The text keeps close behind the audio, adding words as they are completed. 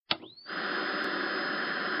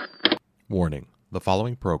Warning: the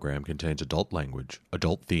following program contains adult language,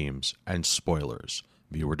 adult themes, and spoilers.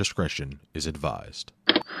 Viewer discretion is advised.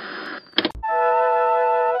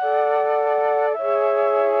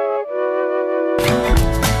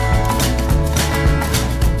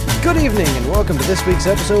 Good evening, and welcome to this week's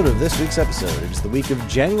episode of This Week's Episode. It is the week of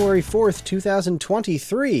January 4th,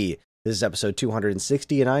 2023. This is episode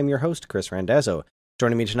 260, and I'm your host, Chris Randazzo.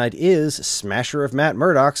 Joining me tonight is Smasher of Matt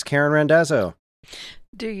Murdock's Karen Randazzo.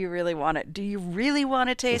 Do you really want it? Do you really want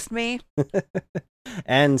to taste me?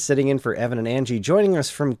 And sitting in for Evan and Angie, joining us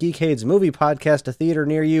from Geekades Movie Podcast, a theater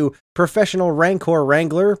near you, professional Rancor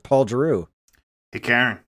Wrangler, Paul Giroux. Hey,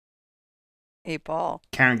 Karen. Hey, Paul.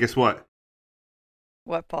 Karen, guess what?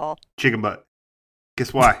 What, Paul? Chicken butt.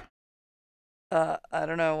 Guess why? I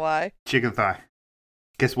don't know why. Chicken thigh.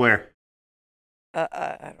 Guess where?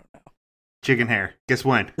 I don't know. Chicken hair. Guess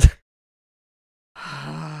when?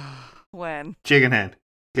 When? Chicken head.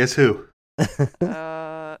 Guess who?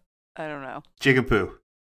 I don't know. Chicken poo.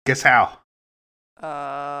 Guess how?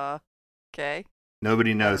 Okay.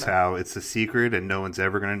 Nobody knows how. It's a secret, and no one's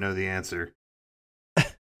ever going to know the answer.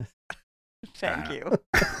 Thank you.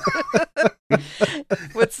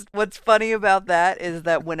 What's funny about that is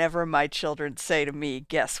that whenever my children say to me,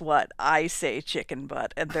 guess what? I say chicken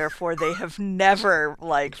butt, and therefore they have never,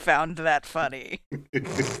 found that funny.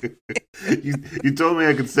 You told me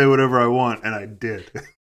I could say whatever I want, and I did.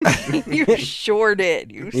 You sure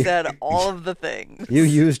did. You said all of the things. You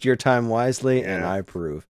used your time wisely, and I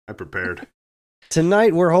approve. I prepared.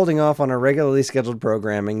 Tonight, we're holding off on our regularly scheduled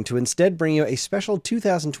programming to instead bring you a special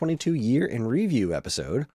 2022 year in review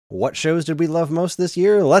episode. What shows did we love most this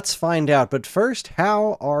year? Let's find out. But first,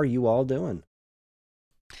 how are you all doing?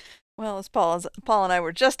 Well, as Paul and I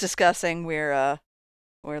were just discussing, we're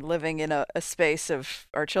living in a space of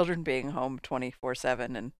our children being home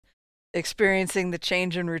 24/7 and experiencing the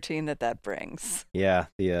change in routine that brings. Yeah,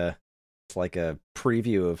 it's like a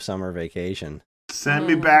preview of summer vacation. Send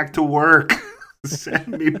me back to work. Send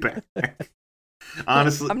me back.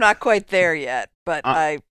 Honestly, I'm not quite there yet, but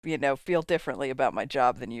I feel differently about my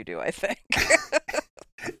job than you do, I think.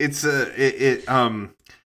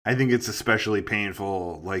 I think it's especially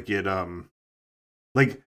painful. It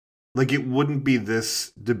wouldn't be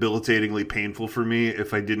this debilitatingly painful for me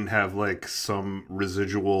if I didn't have some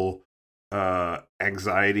residual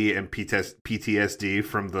anxiety and PTSD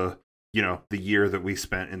from the year that we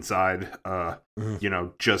spent inside,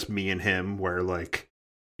 just me and him, where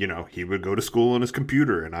he would go to school on his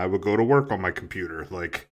computer and I would go to work on my computer.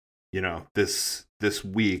 This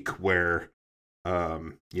week where,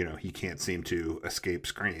 he can't seem to escape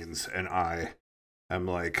screens, and I am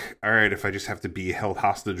like, all right, if I just have to be held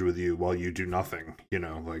hostage with you while you do nothing,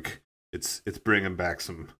 it's bringing back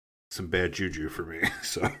some bad juju for me.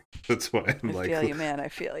 So that's why I'm I feel you, man. I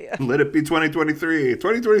feel you. Let it be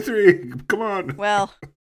 2023. Come on. Well,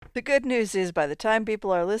 the good news is by the time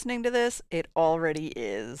people are listening to this, it already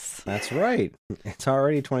is. That's right. It's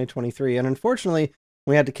already 2023. And unfortunately,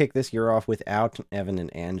 we had to kick this year off without Evan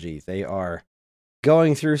and Angie. They are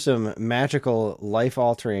going through some magical,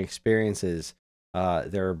 life-altering experiences.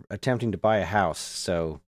 They're attempting to buy a house.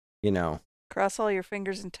 So, cross all your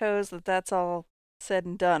fingers and toes that's all said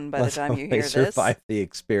and done by the time you hear they this. Survive the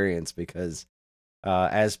experience, because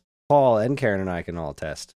as Paul and Karen and I can all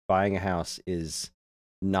attest, buying a house is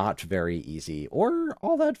not very easy or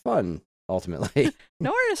all that fun, ultimately.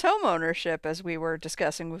 Nor is home ownership, as we were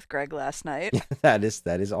discussing with Greg last night. That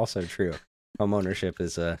is also true. Home ownership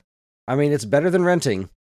is it's better than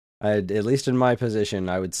renting. At least in my position,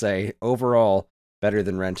 I would say overall better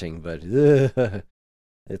than renting, but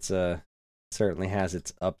it's certainly has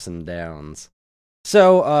its ups and downs.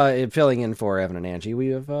 So, filling in for Evan and Angie, we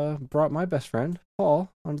have brought my best friend,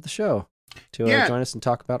 Paul, onto the show to join us and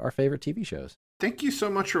talk about our favorite TV shows. Thank you so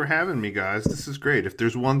much for having me, guys. This is great. If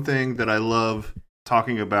there's one thing that I love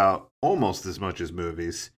talking about almost as much as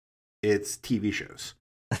movies, it's TV shows.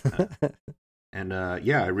 I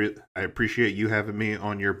appreciate you having me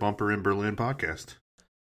on your Bumper in Berlin podcast.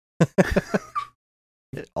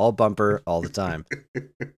 All bumper, all the time.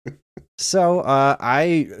 So,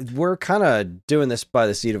 we're kind of doing this by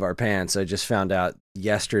the seat of our pants. I just found out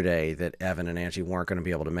yesterday that Evan and Angie weren't going to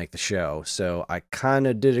be able to make the show. So I kind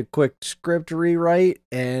of did a quick script rewrite,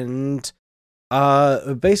 and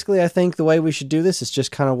basically I think the way we should do this is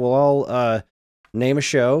just kind of, we'll all name a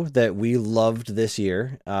show that we loved this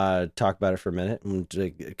year, talk about it for a minute, and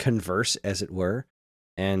converse, as it were,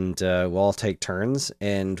 and we'll all take turns,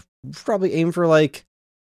 and probably aim for I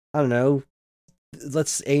don't know,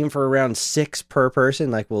 let's aim for around 6 per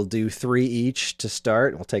person. We'll do 3 each to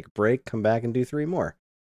start. We'll take a break, come back, and do 3 more.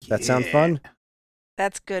 That sound fun?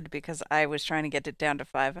 That's good because I was trying to get it down to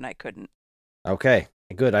 5 and I couldn't. Okay,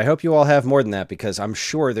 good. I hope you all have more than that because I'm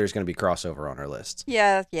sure there's going to be crossover on our lists.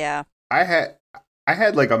 Yeah. I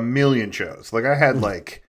had like a million shows. Like I had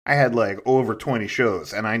like over 20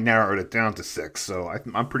 shows, and I narrowed it down to 6. So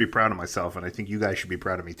I'm pretty proud of myself, and I think you guys should be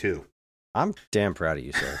proud of me too. I'm damn proud of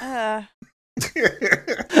you, sir.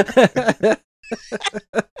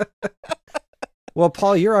 Well,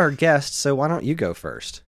 Paul, you're our guest, so why don't you go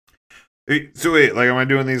first? So wait, like, am I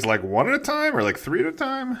doing these like one at a time or like 3 at a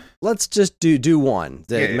time? Let's just do one.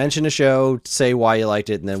 Yeah. Mention a show, say why you liked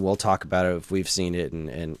it, and then we'll talk about it if we've seen it,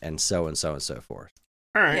 and so forth.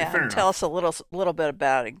 All right, Yeah, fair and tell enough. us a little bit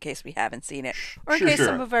about it in case we haven't seen it, or in Sure, case sure.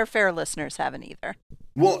 some of our fair listeners haven't either.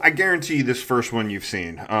 Well, I guarantee this first one you've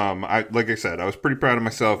seen. Like I said, I was pretty proud of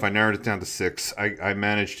myself. I narrowed it down to 6. I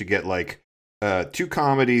managed to get like 2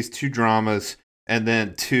 comedies, 2 dramas, and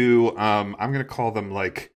then 2. I'm gonna call them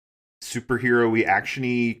like superhero-y,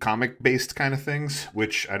 action-y, comic-based kind of things.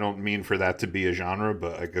 Which I don't mean for that to be a genre,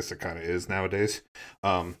 but I guess it kind of is nowadays.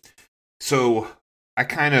 So I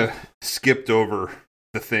kind of skipped over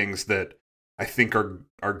the things that I think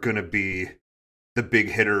are gonna be the big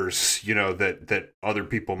hitters, you know, that other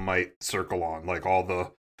people might circle on, like all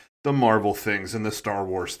the Marvel things and the Star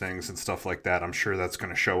Wars things and stuff like that. I'm sure that's going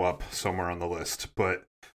to show up somewhere on the list. But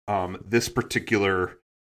this particular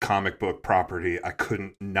comic book property, I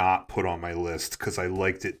couldn't not put on my list because I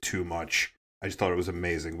liked it too much. I just thought it was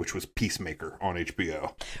amazing, which was Peacemaker on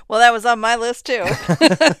HBO. Well, that was on my list too.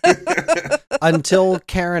 Until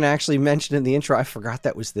Karen actually mentioned in the intro, I forgot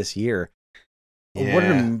that was this year.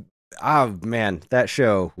 Yeah. Oh man, that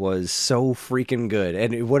show was so freaking good,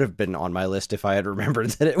 and it would have been on my list if I had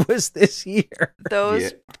remembered that it was this year.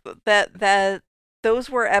 Those those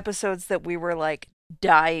were episodes that we were like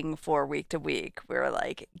dying for week to week. We were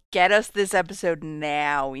like, get us this episode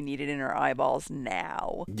now. We need it in our eyeballs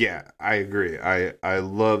now. Yeah, I agree. I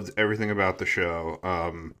loved everything about the show.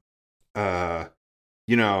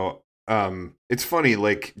 You know, it's funny,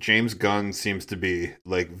 like James Gunn seems to be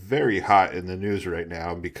like very hot in the news right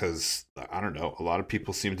now because I don't know, a lot of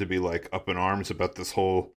people seem to be like up in arms about this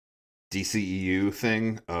whole DCEU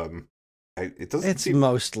thing. It doesn't It's seem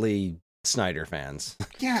mostly Snyder fans.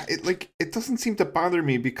 Yeah, it doesn't seem to bother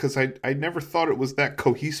me because I never thought it was that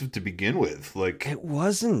cohesive to begin with. Like, It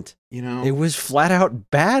wasn't. you know, It was flat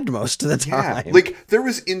out bad most of the time. yeah, like there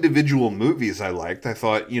was individual movies I liked. I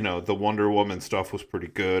thought, you know, the Wonder Woman stuff was pretty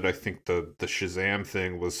good. I think the Shazam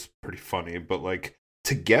thing was pretty funny, but like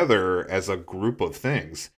together as a group of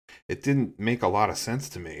things, it didn't make a lot of sense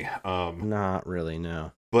to me. Not really,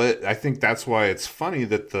 no. But I think that's why it's funny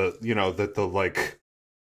that the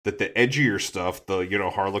edgier stuff, the, you know,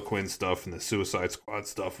 Harlequin stuff and the Suicide Squad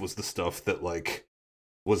stuff was the stuff that like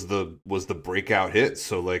was the breakout hit.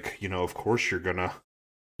 So like, you know, of course you're gonna,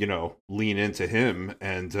 you know, lean into him.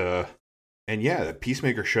 And yeah, the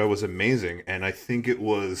Peacemaker show was amazing, and I think it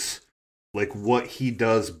was like what he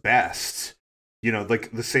does best. You know,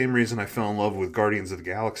 like the same reason I fell in love with Guardians of the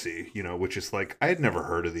Galaxy, you know, which is like I had never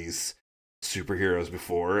heard of these superheroes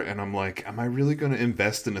before, and I'm like, am I really going to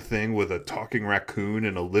invest in a thing with a talking raccoon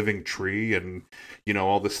and a living tree and, you know,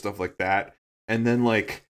 all this stuff like that? And then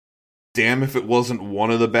like, damn if it wasn't one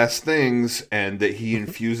of the best things, and that he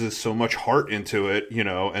infuses so much heart into it, you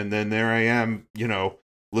know, and then there I am, you know,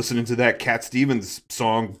 listening to that Cat Stevens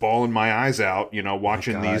song, bawling my eyes out, you know,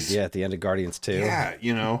 watching God, these. Yeah, at the end of Guardians 2. Yeah,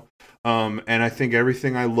 you know. And I think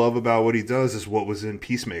everything I love about what he does is what was in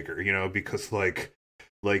Peacemaker, you know, because like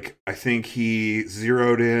I think he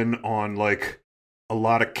zeroed in on like a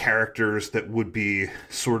lot of characters that would be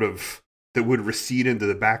sort of that would recede into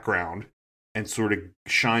the background and sort of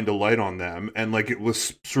shined a light on them, and like it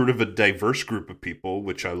was sort of a diverse group of people,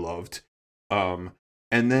 which I loved. And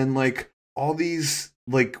then like all these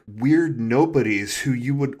like weird nobodies who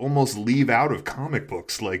you would almost leave out of comic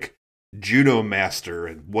books, like Judo Master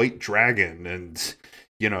and White Dragon and,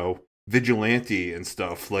 you know, Vigilante and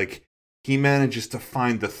stuff. Like he manages to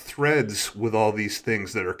find the threads with all these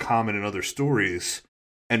things that are common in other stories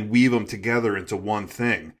and weave them together into one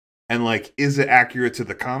thing. And like, is it accurate to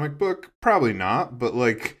the comic book? Probably not, but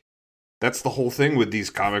like, that's the whole thing with these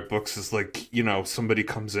comic books is like, you know, somebody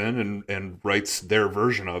comes in and writes their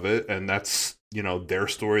version of it, and that's, you know, their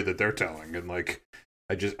story that they're telling. And like,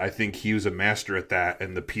 I think he was a master at that,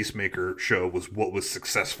 and the Peacemaker show was what was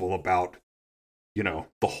successful about, you know,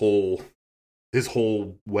 his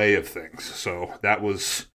whole way of things. So that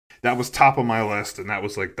was top of my list, and that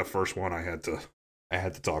was like the first one I had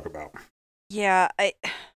to talk about. Yeah,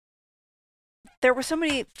 there were so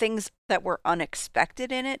many things that were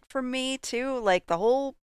unexpected in it for me too, like the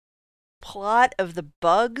whole plot of the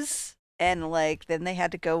bugs and like then they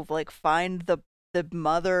had to go like find the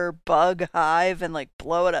mother bug hive and like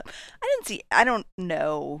blow it up. I don't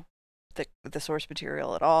know the source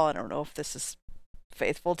material at all. I don't know if this is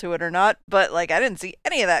faithful to it or not, but like I didn't see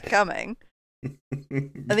any of that coming.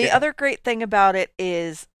 And the other great thing about it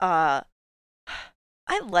is I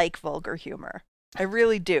like vulgar humor. I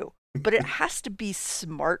really do. But it has to be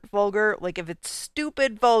smart vulgar. Like if it's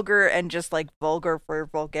stupid vulgar and just like vulgar for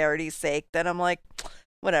vulgarity's sake, then I'm like,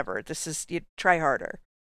 whatever, you try harder.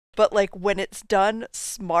 But like when it's done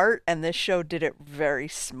smart, and this show did it very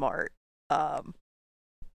smart,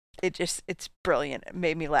 it's brilliant. It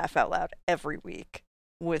made me laugh out loud every week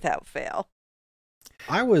without fail.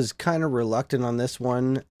 I was kind of reluctant on this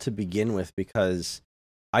one to begin with because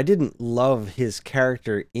I didn't love his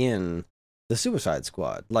character in the Suicide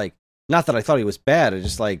Squad. Like, not that I thought he was bad. I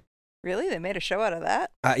just like, really, they made a show out of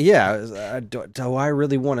that? Yeah. Do I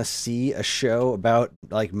really want to see a show about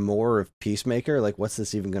like more of Peacemaker? Like, what's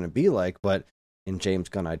this even going to be like? But in James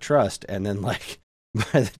Gunn, I trust. And then like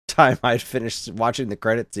by the time I'd finished watching the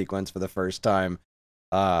credit sequence for the first time,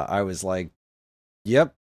 I was like,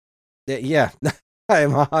 yep, yeah. I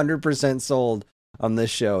am 100% sold on this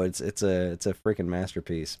show. It's a freaking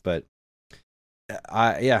masterpiece. But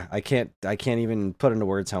I can't even put into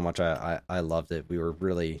words how much I loved it. We were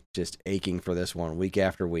really just aching for this one week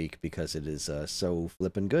after week because it is so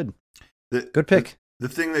flippin' good. Good pick. The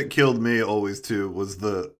thing that killed me always too was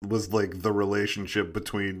like the relationship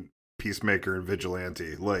between Peacemaker and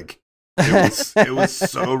Vigilante. Like it was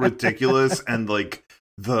so ridiculous, and like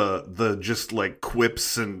the just like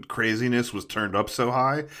quips and craziness was turned up so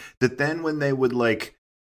high that then when they would like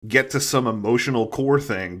get to some emotional core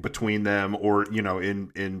thing between them, or you know,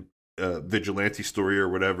 in Vigilante story or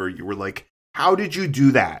whatever, you were like, how did you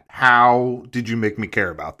do that? How did you make me care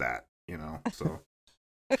about that? You know, so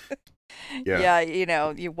yeah, you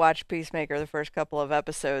know, you watch Peacemaker the first couple of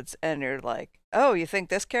episodes and you're like, oh, you think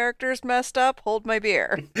this character's messed up? Hold my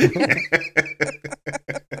beer.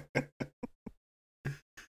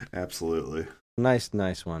 Absolutely. Nice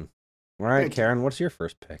one. All right, Karen, what's your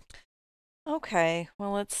first pick? Okay,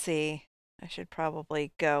 well, let's see. I should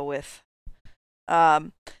probably go with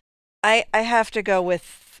I have to go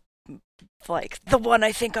with like the one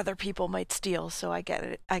I think other people might steal, so I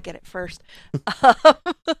get it first.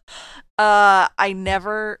 I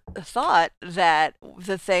never thought that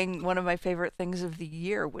one of my favorite things of the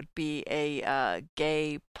year would be a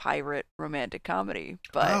gay pirate romantic comedy,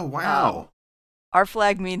 but oh wow. Our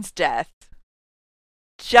Flag Means Death.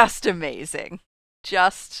 Just amazing.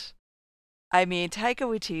 I mean, Taika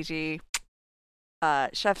Waititi,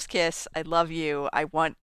 chef's kiss. I love you. I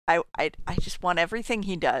just want everything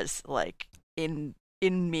he does, like in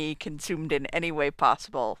me, consumed in any way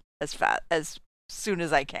possible as soon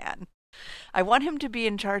as I can. I want him to be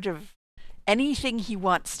in charge of anything he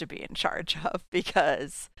wants to be in charge of,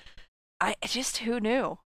 because who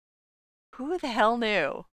knew? Who the hell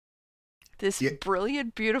knew? This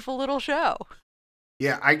brilliant, beautiful little show.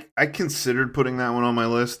 Yeah, I considered putting that one on my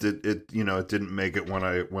list. It didn't make it when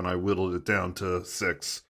I whittled it down to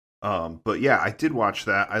 6. But yeah, I did watch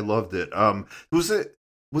that. I loved it. Was the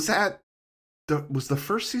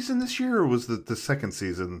first season this year, or was the second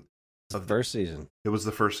season? The first season. It was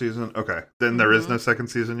the first season? Okay. Then there is no second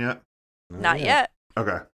season yet? Not yet.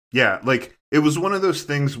 Okay. Yeah, like it was one of those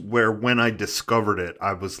things where when I discovered it,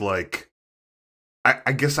 I was like,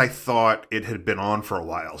 I guess I thought it had been on for a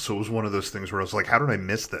while, so it was one of those things where I was like, how did I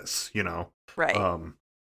miss this? You know? Right.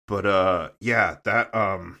 Yeah,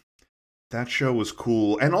 that show was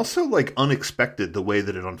cool, and also like unexpected the way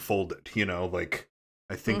that it unfolded, you know, like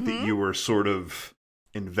I think that you were sort of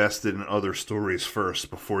invested in other stories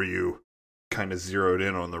first before you kind of zeroed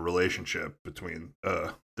in on the relationship between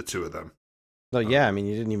the two of them. Well, yeah, I mean,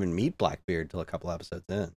 you didn't even meet Blackbeard till a couple episodes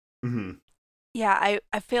in. Mm-hmm. Yeah,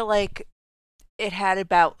 I feel like it had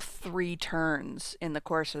about 3 turns in the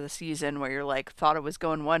course of the season where you're like, thought it was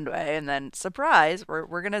going one way, and then surprise,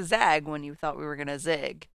 we're gonna zag when you thought we were gonna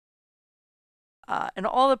zig. And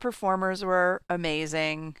all the performers were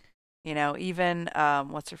amazing. You know, even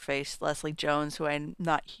what's her face, Leslie Jones, who I'm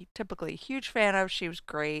not typically a huge fan of. She was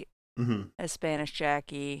great as Spanish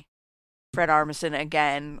Jackie. Fred Armisen,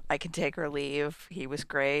 again, I can take or leave. He was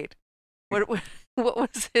great. What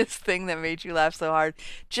was his thing that made you laugh so hard?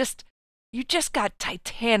 You just got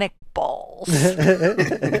Titanic balls.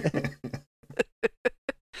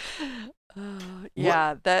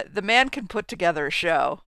 Yeah, the man can put together a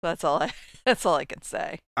show. That's all I can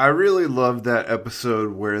say. I really loved that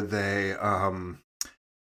episode where they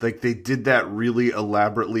like they did that really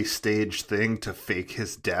elaborately staged thing to fake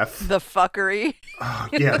his death. The fuckery. Oh,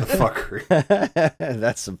 yeah, the fuckery.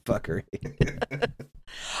 That's some fuckery.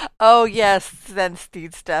 Oh yes, then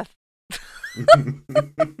Steed's death.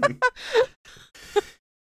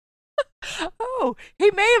 Oh,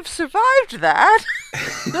 he may have survived that.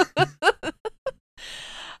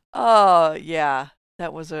 Oh yeah,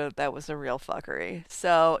 that was a real fuckery.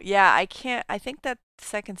 So yeah, I think that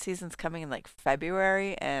second season's coming in like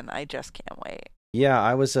February, and I just can't wait. Yeah,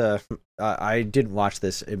 I didn't watch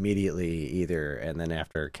this immediately either, and then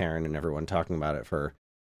after Karen and everyone talking about it for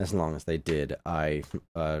as long as they did, I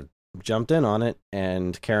jumped in on it,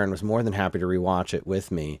 and Karen was more than happy to rewatch it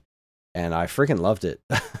with me, and I freaking loved it.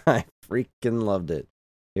 I freaking loved it.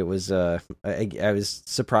 It was I was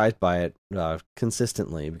surprised by it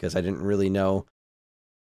consistently because I didn't really know.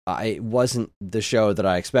 It wasn't the show that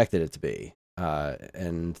I expected it to be,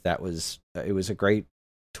 and it was a great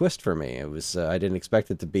twist for me. It was I didn't expect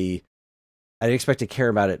it to be. I didn't expect to care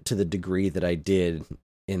about it to the degree that I did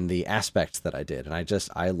in the aspects that I did, and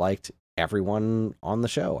I liked everyone on the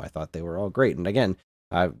show. I thought they were all great, and again,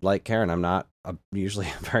 like Karen, I'm not usually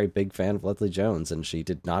a very big fan of Leslie Jones, and she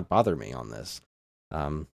did not bother me on this.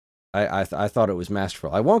 I thought it was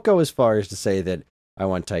masterful. I won't go as far as to say that I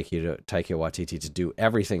want Taika Waititi to do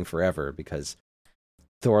everything forever, because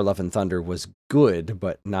Thor: Love and Thunder was good,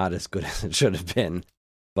 but not as good as it should have been.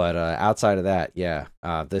 But outside of that, yeah,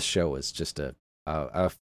 this show was just a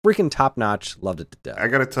freaking top notch. Loved it to death. I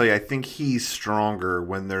gotta tell you, I think he's stronger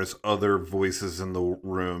when there's other voices in the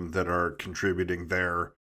room that are contributing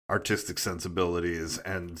their artistic sensibilities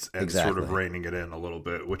and Exactly. sort of reining it in a little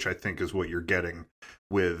bit, which I think is what you're getting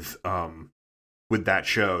with that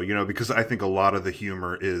show, you know, because I think a lot of the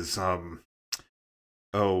humor is help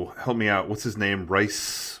me out, what's his name?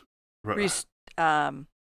 Reese,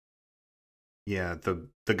 yeah, the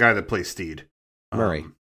guy that plays Steed. Murray.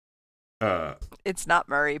 It's not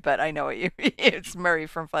Murray, but I know what you mean. It's Murray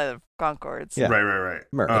from Flight of Conchords. Yeah. Right.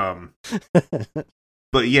 Murray.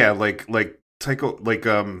 But yeah, like Taika, like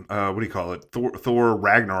what do you call it? Thor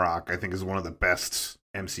Ragnarok, I think, is one of the best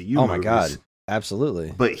MCU Oh my movies. god,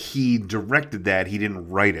 absolutely. But he directed that. He didn't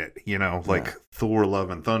write it. You know, like Thor: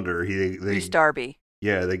 Love and Thunder. Bruce Darby.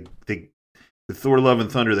 Yeah, they with Thor: Love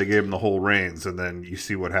and Thunder, they gave him the whole reins, and then you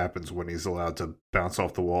see what happens when he's allowed to bounce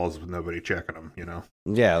off the walls with nobody checking him. You know.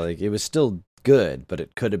 Yeah, like it was still good, but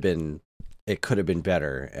it could have been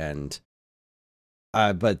better, and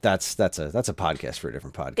but that's a podcast for a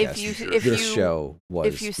different podcast. This show was,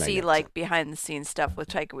 if you see like behind the scenes stuff with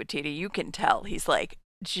Taika Waititi, you can tell he's like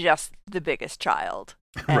just the biggest child,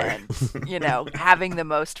 and you know, having the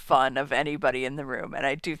most fun of anybody in the room. And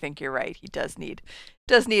I do think you're right. He does need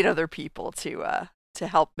other people to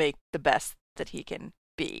help make the best that he can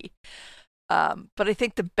be. But I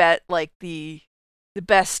think the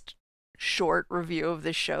best short review of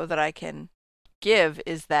this show that I can give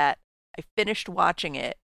is that I finished watching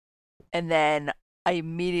it, and then I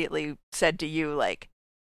immediately said to you, like,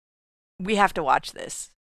 we have to watch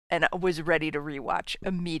this, and I was ready to rewatch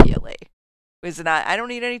immediately. I don't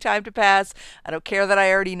need any time to pass. I don't care that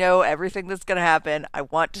I already know everything that's going to happen. I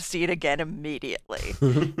want to see it again immediately.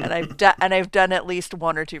 And I've done at least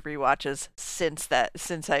one or two rewatches since I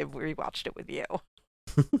rewatched it with you.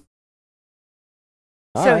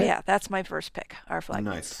 So right. yeah, that's my first pick. Our Flag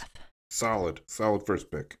Means Nice. Death. Solid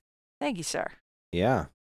first pick. Thank you, sir. Yeah.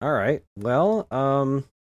 All right. Well,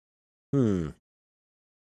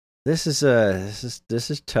 this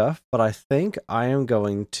is tough, but I think I am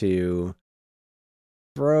going to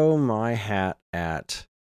throw my hat at,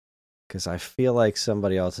 because I feel like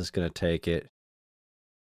somebody else is going to take it.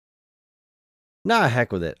 Nah,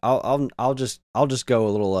 heck with it. I'll just go a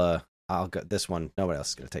little. I'll go this one. Nobody else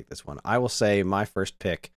is going to take this one. I will say my first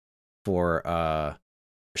pick for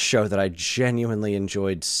show that I genuinely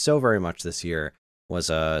enjoyed so very much this year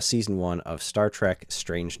was season 1 of Star Trek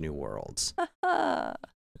Strange New Worlds.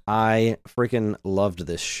 I freaking loved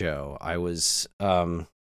this show. I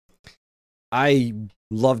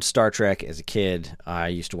loved Star Trek as a kid. I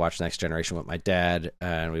used to watch Next Generation with my dad,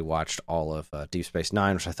 and we watched all of Deep Space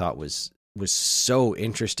Nine, which I thought was so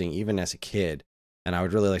interesting even as a kid. And I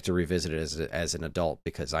would really like to revisit it as an adult,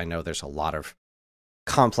 because I know there's a lot of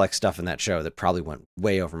complex stuff in that show that probably went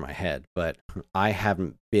way over my head. But I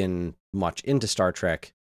haven't been much into Star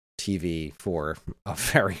Trek TV for a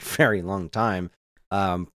very, very long time,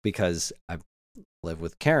 because I live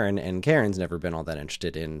with Karen, and Karen's never been all that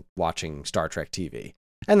interested in watching Star Trek TV.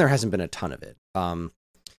 And there hasn't been a ton of it.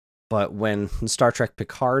 But when Star Trek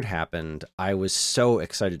Picard happened, I was so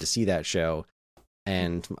excited to see that show,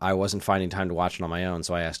 and I wasn't finding time to watch it on my own,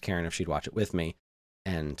 so I asked Karen if she'd watch it with me.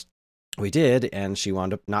 And we did, and she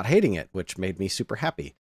wound up not hating it, which made me super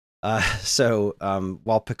happy. So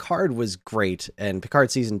while Picard was great, and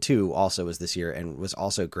Picard season 2 also was this year and was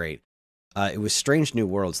also great, it was Strange New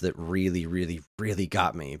Worlds that really, really, really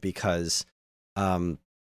got me, because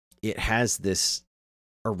it has this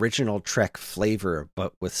original Trek flavor,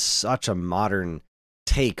 but with such a modern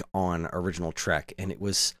take on original Trek, and it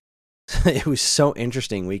was it was so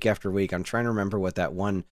interesting week after week. I'm trying to remember what that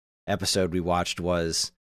one episode we watched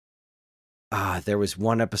was. There was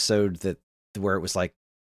one episode where it was like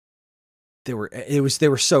they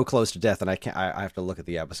were so close to death, and I have to look at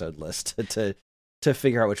the episode list to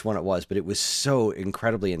figure out which one it was, but it was so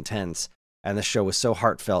incredibly intense, and the show was so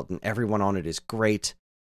heartfelt, and everyone on it is great.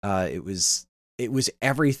 It was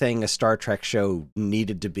everything a Star Trek show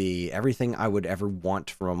needed to be, everything I would ever want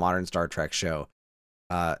from a modern Star Trek show.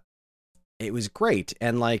 It was great,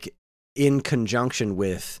 and like in conjunction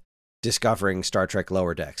with discovering Star Trek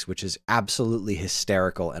Lower Decks, which is absolutely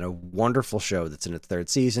hysterical and a wonderful show that's in its 3rd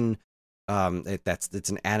season. It's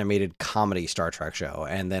an animated comedy Star Trek show,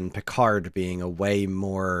 and then Picard being a way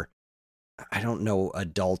more, I don't know,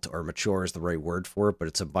 adult or mature is the right word for it, but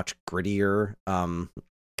it's a much grittier, kind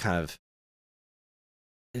of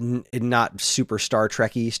not super Star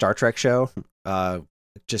Trek-y Star Trek show.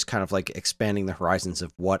 Just kind of like expanding the horizons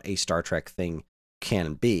of what a Star Trek thing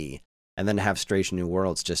can be. And then to have Strange New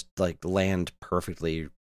Worlds just like land perfectly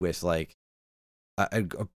with like a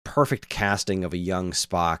perfect casting of a young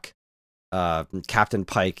Spock. Captain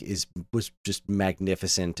Pike was just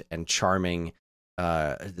magnificent and charming.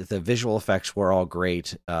 The visual effects were all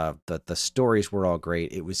great. The stories were all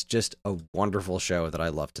great. It was just a wonderful show that I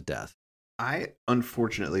loved to death. I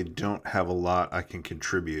unfortunately don't have a lot I can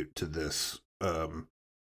contribute to this.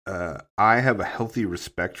 I have a healthy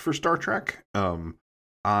respect for Star Trek.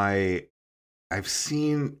 I've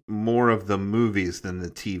seen more of the movies than the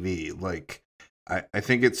TV. Like, I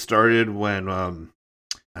think it started when, I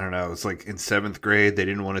don't know, it was like in 7th grade, they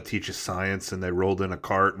didn't want to teach us science, and they rolled in a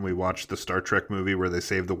cart, and we watched the Star Trek movie where they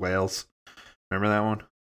saved the whales. Remember that one?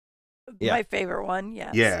 Yeah. My favorite one,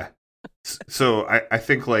 yes. Yeah. So I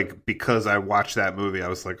think, like, because I watched that movie, I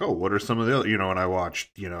was like, oh, what are some of the other, and I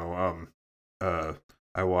watched,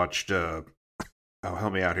 oh,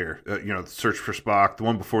 help me out here. Search for Spock. The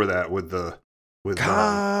one before that with Khan.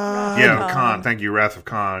 Khan. Thank you, Wrath of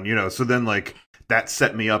Khan. So then like that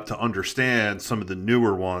set me up to understand some of the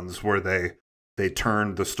newer ones where they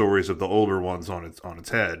turned the stories of the older ones on its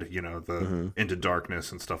head. Into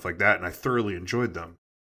Darkness and stuff like that, and I thoroughly enjoyed them.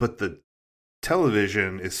 But the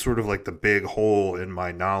television is sort of like the big hole in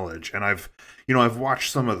my knowledge, and I've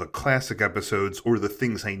watched some of the classic episodes or the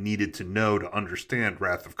things I needed to know to understand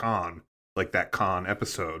Wrath of Khan, like that Khan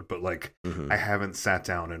episode, but like I haven't sat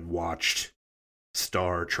down and watched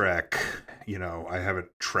Star Trek. I haven't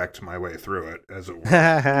trekked my way through it, as it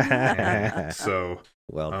were. So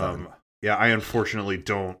well done. Yeah, I unfortunately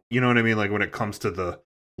don't. You know what I mean? Like when it comes to the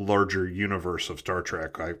larger universe of Star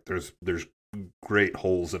Trek, there's great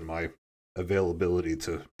holes in my availability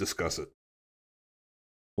to discuss it.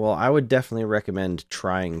 Well, I would definitely recommend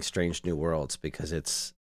trying Strange New Worlds, because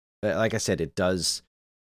it's, like I said, it does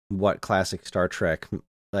what classic Star Trek,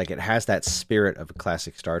 like it has that spirit of a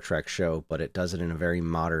classic Star Trek show, but it does it in a very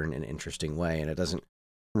modern and interesting way, and it doesn't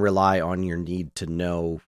rely on your need to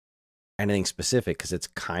know anything specific, because it's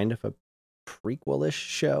kind of a prequel-ish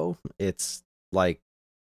show. It's like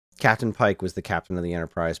Captain Pike was the captain of the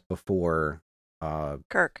Enterprise before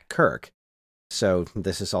Kirk. So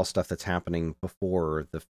this is all stuff that's happening before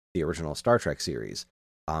the original Star Trek series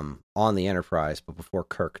on the Enterprise, but before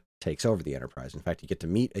Kirk takes over the Enterprise. In fact, you get to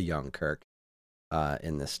meet a young Kirk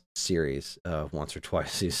in this series once or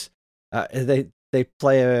twice. They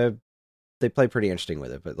play pretty interesting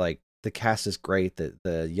with it, but like the cast is great.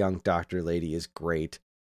 The young doctor lady is great.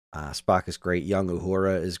 Spock is great. Young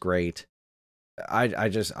Uhura is great. I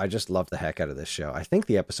just love the heck out of this show. I think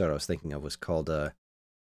the episode I was thinking of was called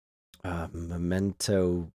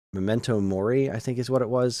Memento Mori, I think is what it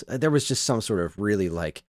was. There was just some sort of really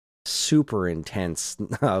like super intense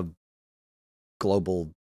global,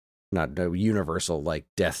 not universal, like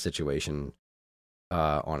death situation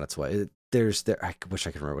on its way. I wish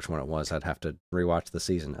I could remember which one it was. I'd have to rewatch the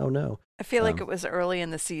season. Oh no. I feel like it was early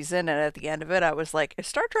in the season, and at the end of it, I was like, is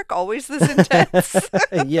Star Trek always this intense?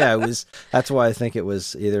 Yeah, it was. That's why I think it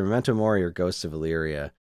was either Memento Mori or Ghosts of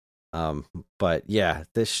Illyria. But yeah,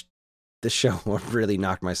 this show really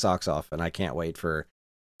knocked my socks off, and I can't wait for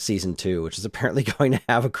season 2, which is apparently going to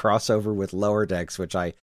have a crossover with Lower Decks, which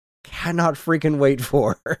I cannot freaking wait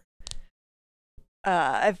for.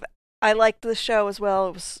 I liked the show as well.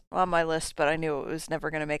 It was on my list, but I knew it was never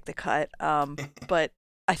going to make the cut. But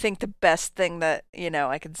I think the best thing that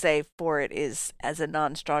I can say for it is as a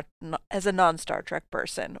non-Star Trek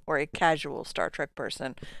person or a casual Star Trek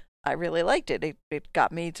person, I really liked it. It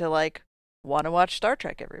got me to like want to watch Star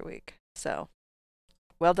Trek every week. So,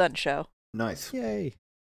 well done, show. Nice. Yay.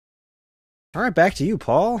 All right, back to you,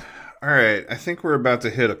 Paul. All right, I think we're about to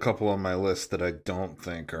hit a couple on my list that I don't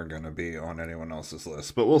think are going to be on anyone else's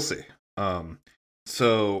list, but we'll see.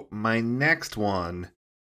 So my next one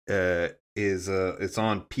is it's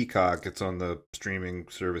on Peacock. It's on the streaming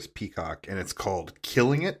service Peacock, and it's called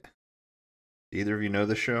Killing It. Either of you know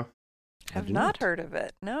this show? Have not heard of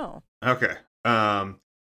it. No. Okay.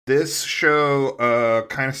 This show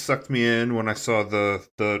kind of sucked me in when I saw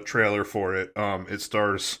the trailer for it. It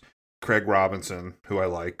stars Craig Robinson, who I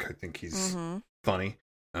like. I think he's funny.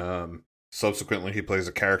 Subsequently, he plays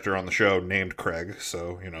a character on the show named Craig,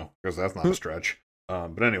 so, because that's not a stretch.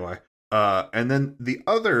 But anyway. And then the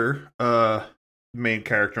other main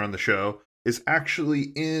character on the show is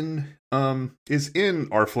actually in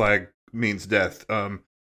Our Flag Means Death.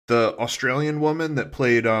 The Australian woman that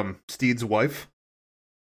played Steed's wife.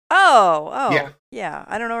 Oh, yeah.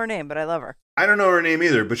 I don't know her name, but I love her. I don't know her name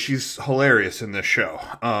either, but she's hilarious in this show.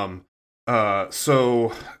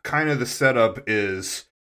 So kind of the setup is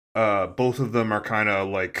both of them are kind of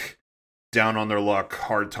like down on their luck,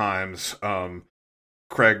 hard times.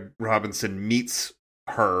 Craig Robinson meets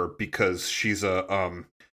her because she's a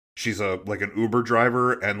like an Uber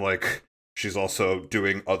driver, and like she's also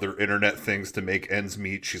doing other internet things to make ends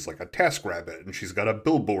meet. She's like a TaskRabbit, and she's got a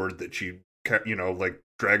billboard that she like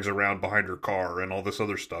drags around behind her car and all this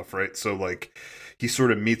other stuff, right? So like he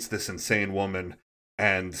sort of meets this insane woman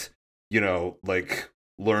and like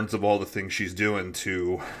learns of all the things she's doing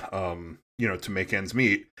to to make ends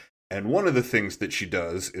meet. And one of the things that she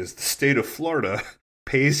does is the state of Florida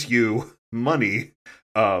pays you money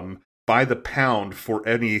by the pound for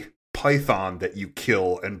any python that you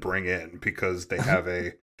kill and bring in, because they have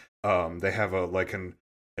a like an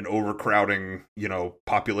overcrowding,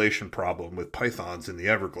 population problem with pythons in the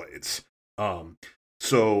Everglades.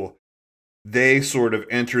 So they sort of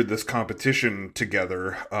entered this competition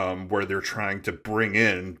together, where they're trying to bring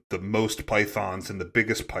in the most pythons and the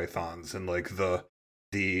biggest pythons, and like the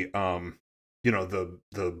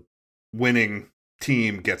winning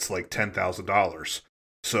team gets like $10,000.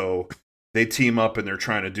 So they team up and they're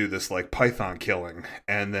trying to do this like python killing,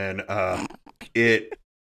 and then it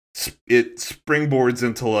springboards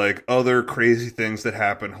into like other crazy things that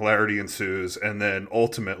happen. Hilarity ensues, and then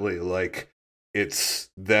ultimately like it's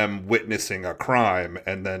them witnessing a crime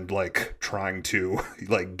and then like trying to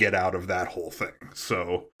like get out of that whole thing.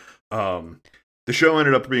 So the show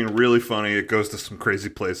ended up being really funny. It goes to some crazy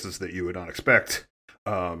places that you would not expect.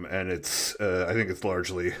 And it's I think it's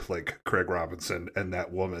largely like Craig Robinson and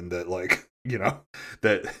that woman that like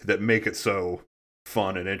that make it so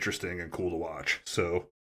fun and interesting and cool to watch. So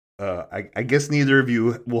I guess neither of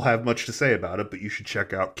you will have much to say about it, but you should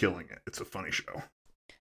check out Killing It. It's a funny show.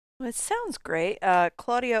 Well, it sounds great.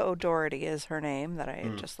 Claudia O'Doherty is her name that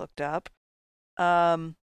I just looked up.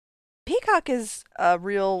 Peacock is a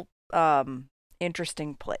real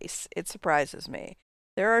interesting place. It surprises me.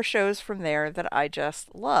 There are shows from there that I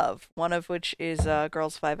just love. One of which is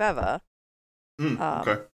Girls Five Eva,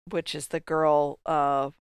 Okay. which is the girl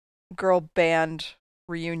band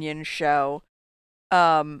reunion show.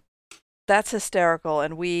 That's hysterical,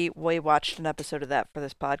 and we watched an episode of that for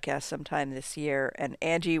this podcast sometime this year, and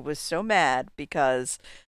Angie was so mad because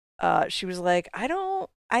she was like, I don't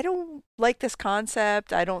like this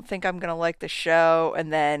concept. I don't think I'm gonna like the show.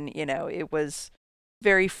 And then it was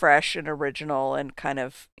very fresh and original and kind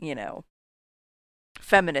of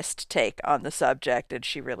feminist take on the subject, and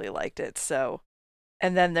she really liked it. So,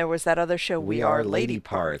 and then there was that other show, We Are Lady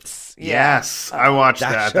Parts. Yeah. Yes, I watched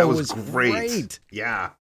that. That was great. great.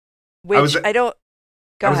 Yeah. Which I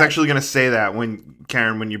was actually going to say that when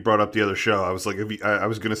Karen, when you brought up the other show, I was like, I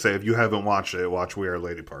was going to say, if you haven't watched it, watch We Are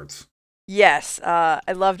Lady Parts. Yes,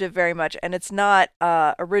 I loved it very much, and it's not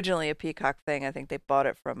originally a Peacock thing. I think they bought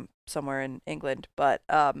it from somewhere in England, but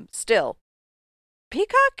still,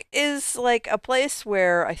 Peacock is like a place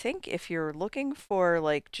where I think if you're looking for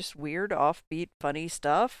like just weird, offbeat, funny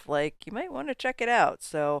stuff, like you might want to check it out.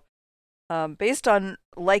 So, based on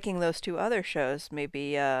liking those two other shows,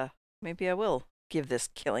 maybe I will give this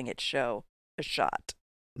Killing It show a shot.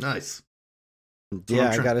 Nice.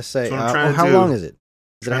 Yeah, I gotta say, how long is it?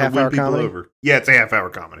 Is it a half-hour comedy? Yeah, it's a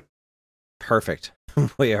half-hour comedy. Perfect.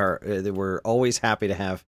 We're always happy to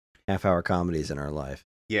have half-hour comedies in our life.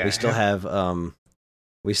 Yeah, we still have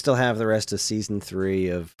We still have the rest of season 3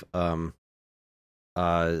 of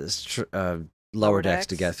Lower Decks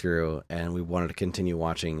to get through, and we wanted to continue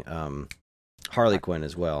watching Harley Quinn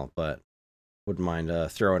as well, but wouldn't mind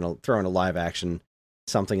throwing a live action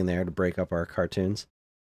something in there to break up our cartoons.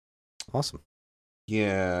 Awesome.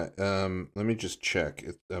 Yeah, let me just check.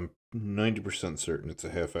 I'm 90% certain it's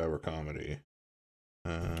a half-hour comedy.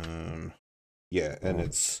 Yeah, and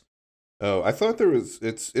it's... Oh, I thought there was...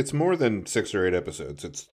 It's more than 6 or 8 episodes.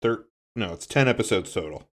 It's 10 episodes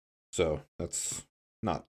total. So that's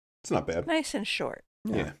not... It's not bad. Nice and short.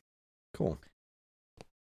 Yeah. Cool.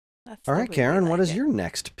 That's All the right, way we Karen, what like is it. your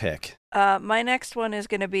next pick? My next one is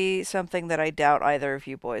going to be something that I doubt either of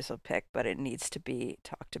you boys will pick, but it needs to be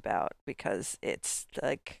talked about because it's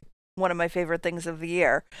like one of my favorite things of the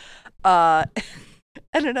year. And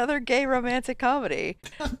another gay romantic comedy.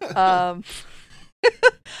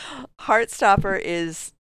 Heartstopper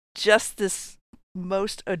is just this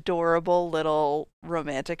most adorable little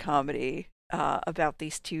romantic comedy about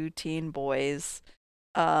these 2 teen boys,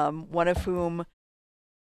 one of whom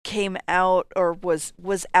came out or was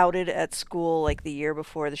outed at school like the year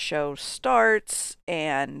before the show starts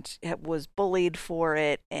and was bullied for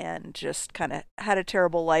it and just kind of had a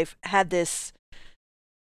terrible life, had this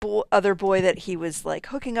other boy that he was like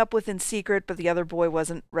hooking up with in secret, but the other boy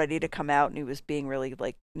wasn't ready to come out and he was being really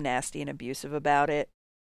like nasty and abusive about it.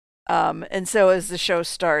 And so as the show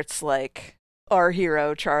starts, like our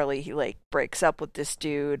hero Charlie, he like breaks up with this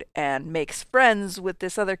dude and makes friends with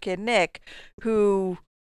this other kid Nick, who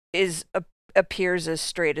appears as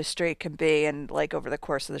straight can be, and like over the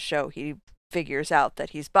course of the show he figures out that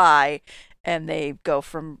he's bi, and they go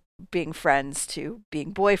from being friends to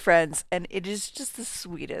being boyfriends, and it is just the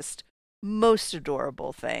sweetest, most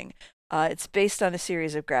adorable thing. It's based on a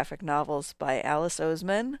series of graphic novels by Alice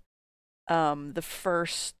Oseman. The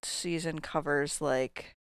first season covers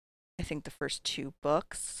like I think the first 2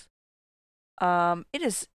 books. It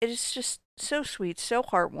is just so sweet, so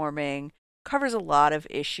heartwarming. Covers a lot of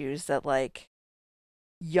issues that like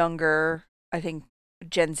younger, I think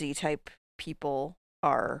Gen Z type people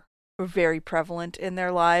are very prevalent in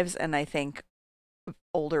their lives, and I think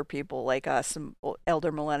older people like us, and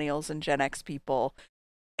elder millennials and Gen X people,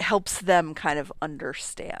 helps them kind of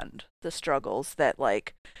understand the struggles that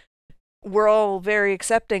like we're all very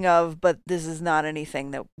accepting of, but this is not anything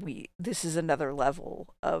that this is another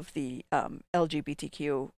level of the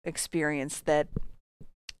LGBTQ experience that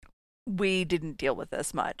we didn't deal with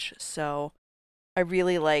as much. So I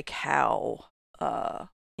really like how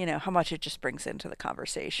how much it just brings into the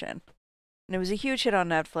conversation. And it was a huge hit on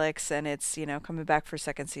Netflix, and it's, coming back for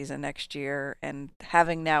 2nd season next year. And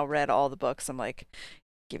having now read all the books, I'm like,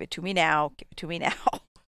 give it to me now.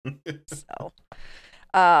 So,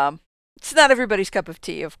 it's not everybody's cup of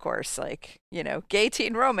tea, of course. Like, gay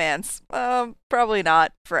teen romance, probably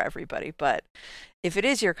not for everybody, but if it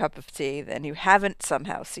is your cup of tea, then you haven't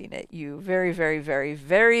somehow seen it. You very, very, very,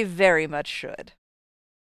 very, very much should.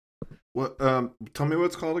 What? Tell me what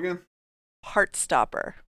it's called again.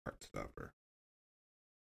 Heartstopper. Heartstopper.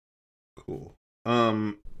 Cool.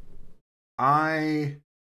 I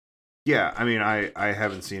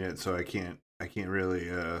haven't seen it, so I can't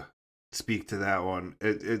really speak to that one.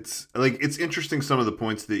 It's interesting, some of the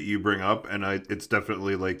points that you bring up, and it's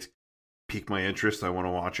definitely like piqued my interest. I want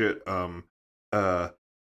to watch it.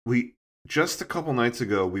 We just a couple nights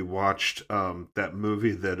ago we watched that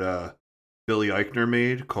movie that Billy Eichner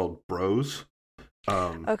made called Bros.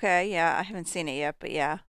 Okay, yeah, I haven't seen it yet, but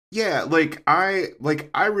yeah. Yeah,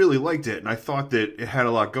 I really liked it, and I thought that it had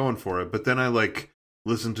a lot going for it, but then I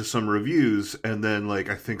listened to some reviews, and then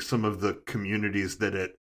I think some of the communities that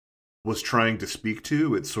it was trying to speak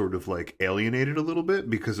to, it sort of alienated a little bit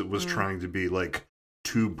because it was trying to be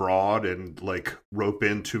too broad and rope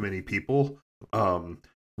in too many people.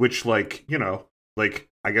 Which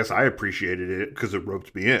I guess I appreciated it because it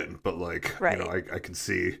roped me in, but right. I could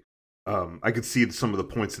see some of the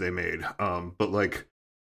points they made. But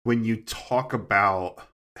when you talk about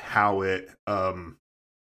how it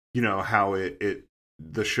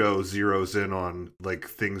the show zeroes in on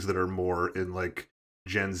things that are more in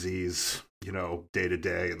Gen Z's, day to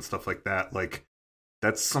day and stuff like that,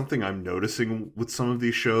 that's something I'm noticing with some of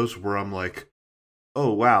these shows where I'm like,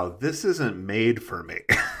 oh wow, this isn't made for me.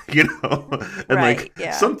 And right,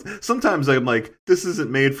 yeah. Sometimes I'm like, this isn't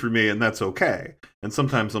made for me, and that's okay. And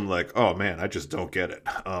sometimes I'm like, oh man, I just don't get it.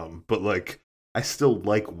 But I still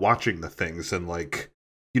like watching the things and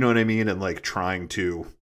you know what I mean, and trying to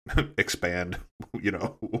expand,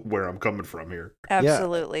 where I'm coming from here.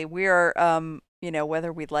 Absolutely. Yeah. We are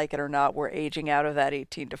whether we like it or not, we're aging out of that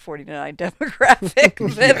 18 to 49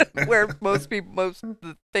 demographic where most of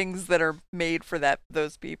the things that are made for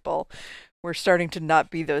those people, we're starting to not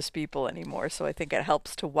be those people anymore. So I think it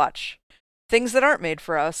helps to watch things that aren't made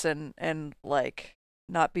for us and like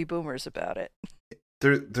not be boomers about it.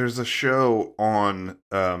 There's a show on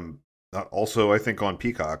also I think on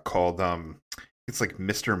Peacock called it's like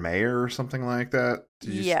Mr. Mayor or something like that.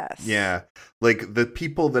 Yes. Yeah. Like the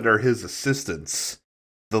people that are his assistants,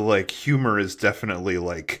 the like humor is definitely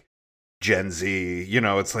like Gen Z.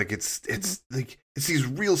 It's like it's like it's these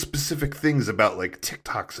real specific things about like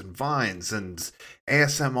TikToks and Vines and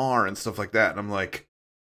ASMR and stuff like that. And I'm like,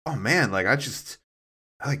 oh man, like I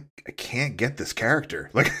can't get this character.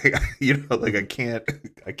 Like like I can't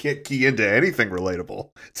key into anything relatable.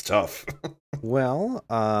 It's tough. Well,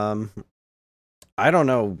 I don't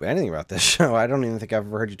know anything about this show. I don't even think I've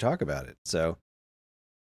ever heard you talk about it. So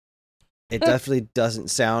it definitely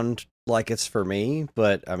doesn't sound like it's for me,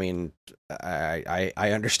 but I mean, I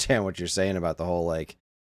understand what you're saying about the whole, like,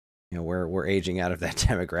 we're aging out of that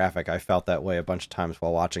demographic. I felt that way a bunch of times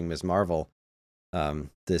while watching Ms. Marvel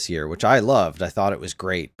this year, which I loved. I thought it was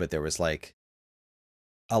great, but there was like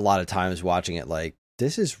a lot of times watching it like,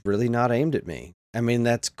 this is really not aimed at me. I mean,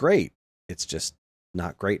 that's great. It's just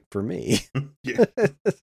not great for me. Yeah.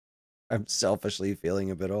 I'm selfishly feeling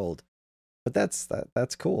a bit old, but that's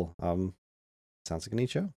cool. Sounds like a neat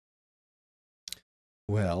show.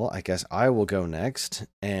 Well, I guess I will go next,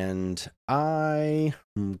 and I'm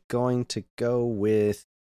going to go with,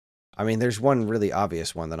 I mean, there's one really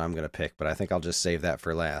obvious one that I'm going to pick, but I think I'll just save that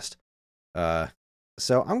for last.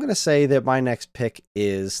 So I'm going to say that my next pick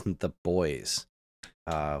is The Boys,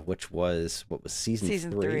 which was, what was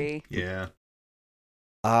season 3? Yeah.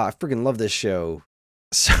 I freaking love this show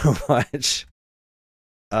so much.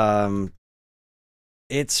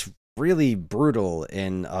 It's really brutal,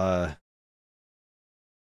 and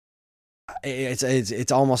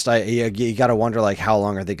it's almost you got to wonder like how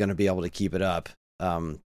long are they going to be able to keep it up,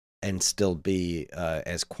 and still be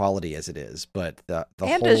as quality as it is. But the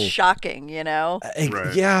and whole is shocking,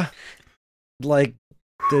 Right. Yeah, like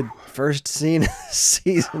the first scene of the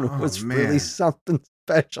season was really something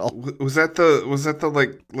special. Was that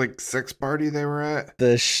the like sex party they were at?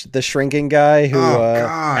 The shrinking guy who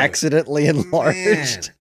God. accidentally enlarged.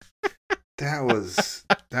 Man.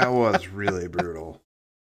 That was really brutal.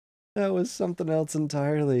 That was something else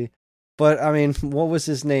entirely. But I mean, what was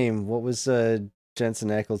his name? What was Jensen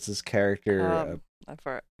Ackles' character?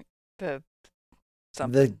 For the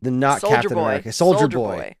not Soldier Captain Boy. America, Soldier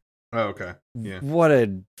Boy. Oh, okay. Yeah. What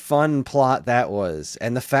a fun plot that was.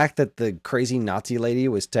 And the fact that the crazy Nazi lady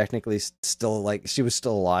was technically still, like, she was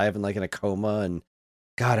still alive and like in a coma, and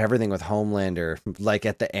God, everything with Homelander, like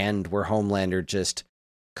at the end where Homelander just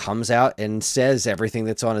comes out and says everything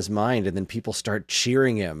that's on his mind, and then people start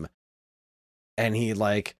cheering him. And he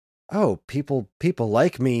like, oh, people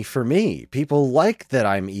like me for me. People like that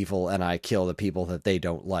I'm evil and I kill the people that they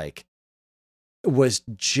don't like. It was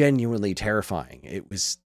genuinely terrifying. It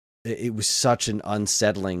was such an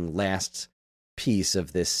unsettling last piece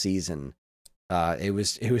of this season. It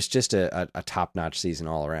was just a top-notch season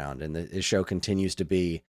all around, and the show continues to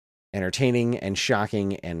be entertaining and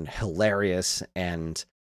shocking and hilarious and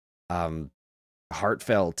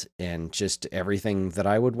heartfelt and just everything that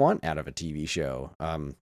I would want out of a TV show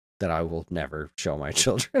that I will never show my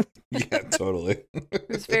children. Yeah, totally. It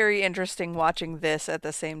was very interesting watching this at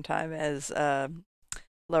the same time as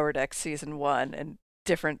Lower Decks season 1 and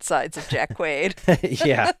different sides of Jack Quaid.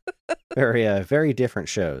 Yeah, very different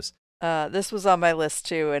shows. This was on my list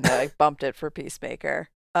too, and I bumped it for Peacemaker.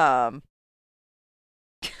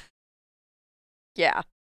 Yeah.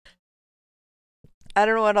 I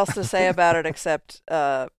don't know what else to say about it except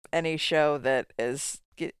any show that is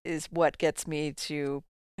what gets me to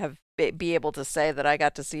be able to say that I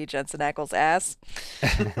got to see Jensen Ackles' ass.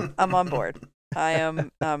 I'm on board.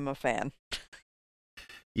 I'm a fan.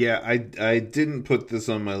 Yeah, I didn't put this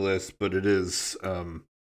on my list, but it is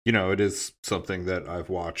it is something that I've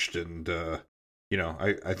watched, and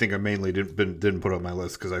I think I mainly didn't put it on my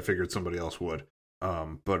list because I figured somebody else would.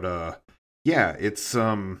 Yeah, it's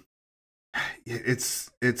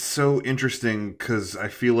so interesting because I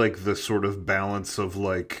feel like the sort of balance of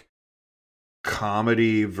like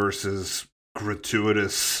comedy versus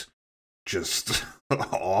gratuitous just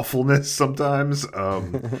awfulness sometimes.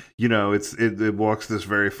 It walks this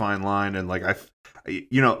very fine line, and like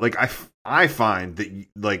I find that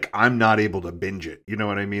like I'm not able to binge it. You know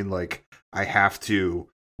what I mean? Like I have to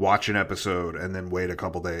watch an episode and then wait a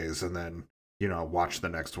couple days and then watch the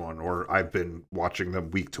next one, or I've been watching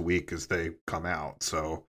them week to week as they come out.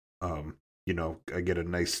 So I get a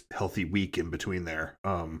nice healthy week in between there.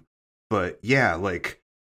 But yeah, like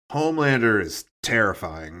Homelander is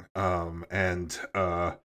terrifying. And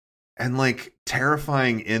like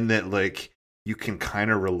terrifying in that like you can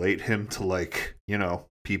kind of relate him to like,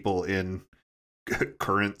 people in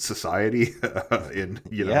current society in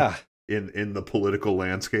the political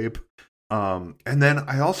landscape. And then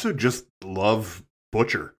I also just love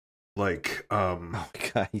Butcher. Like oh my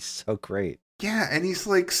God, he's so great. Yeah, and he's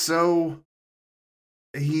like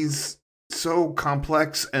he's so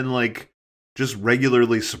complex and like just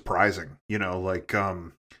regularly surprising, like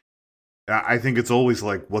I think it's always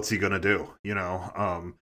like, what's he gonna do,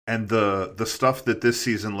 and the stuff that this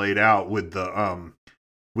season laid out with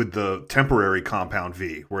the temporary compound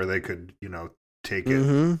V where they could take it.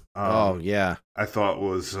 Mm-hmm. Oh yeah, I thought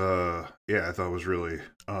was really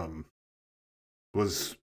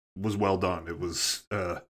was well done. It was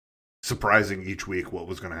surprising each week what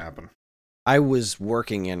was going to happen. I was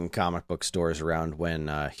working in comic book stores around when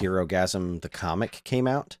Herogasm the comic came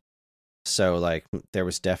out, so like there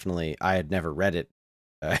was definitely, I had never read it.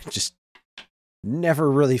 I just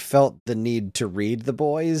never really felt the need to read The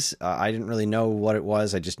Boys. I didn't really know what it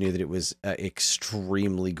was. I just knew that it was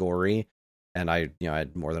extremely gory, and I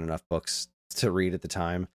had more than enough books to read at the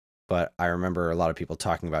time. But I remember a lot of people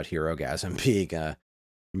talking about Herogasm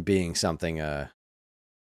being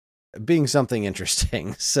something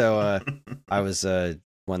interesting. So I was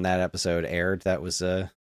when that episode aired, that was a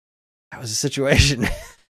situation.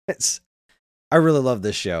 I really love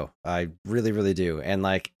this show. I really, really do. And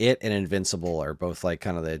like it and Invincible are both like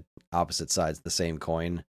kind of the opposite sides of the same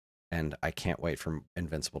coin. And I can't wait for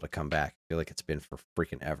Invincible to come back. I feel like it's been for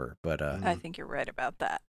freaking ever. But I think you're right about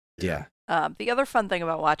that. Yeah. The other fun thing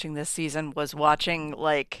about watching this season was watching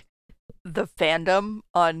like the fandom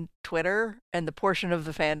on Twitter and the portion of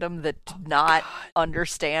the fandom that did not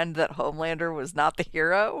understand that Homelander was not the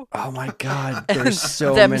hero. Oh my God, there's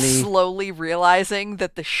so them many. Slowly realizing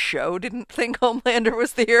that the show didn't think Homelander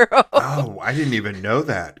was the hero. Oh, I didn't even know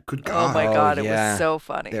that. Good God. Oh my God, it yeah. was so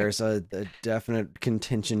funny. There's a definite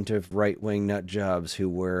contingent of right-wing nut jobs who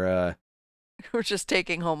were We're just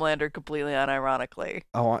taking Homelander completely unironically.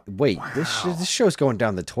 oh wait, Wow. this show's going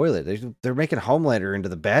down the toilet. They're making Homelander into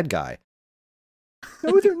the bad guy.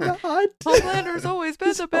 No, they're not. Homelander's always been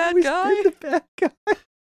He's the bad always guy. been the bad guy.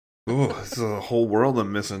 Oh, this is a whole world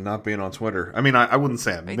I'm missing not being on Twitter. I mean, I wouldn't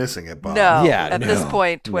say I'm missing it, but No, Yeah, at this no,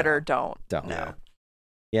 point, Twitter no. don't. No.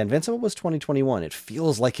 Yeah, Invincible was 2021. It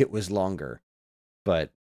feels like it was longer,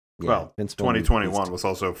 but yeah, well, Invincible 2021 was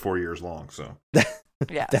also 4 years long, so.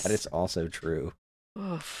 Yes. That is also true.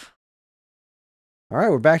 Oof. All right,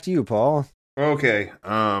 we're back to you, Paul. Okay,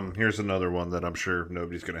 here's another one that I'm sure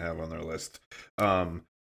nobody's going to have on their list.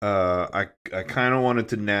 I kind of wanted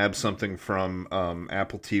to nab something from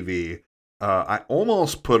Apple TV. I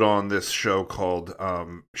almost put on this show called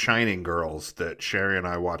Shining Girls that Sherry and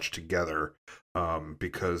I watched together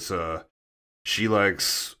because she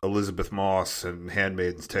likes Elizabeth Moss and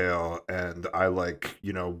Handmaid's Tale, and I like,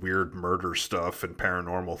 weird murder stuff and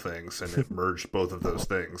paranormal things, and it merged both of those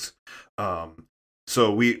things.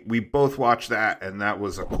 So we both watched that, and that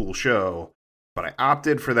was a cool show. But I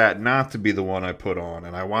opted for that not to be the one I put on,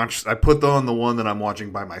 and I put on the one that I'm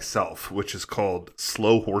watching by myself, which is called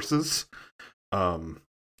Slow Horses. Am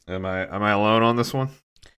I alone on this one?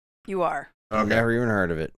 You are. Okay. Never even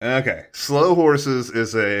heard of it. Okay, Slow Horses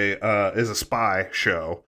is a spy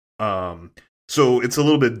show. So it's a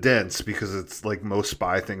little bit dense because it's like most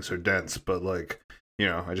spy things are dense, but like,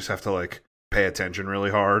 I just have to like pay attention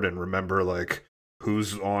really hard and remember like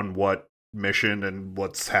who's on what mission and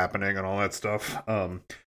what's happening and all that stuff.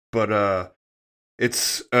 But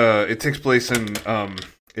it takes place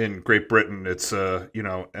in Great Britain. It's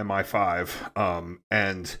MI5,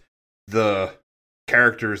 and the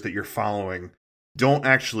characters that you're following don't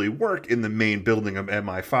actually work in the main building of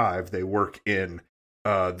MI5. They work in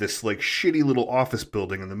this like shitty little office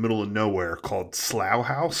building in the middle of nowhere called Slough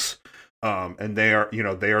House. And they are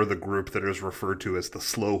the group that is referred to as the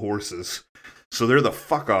Slow Horses. So they're the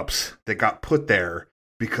fuck ups that got put there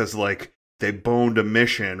because like they boned a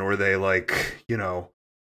mission, or they like,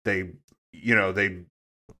 they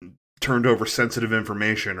turned over sensitive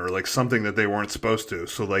information, or like something that they weren't supposed to.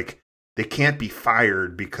 So like they can't be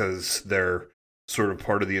fired because they're sort of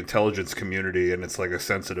part of the intelligence community and it's like a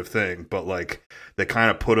sensitive thing, but like they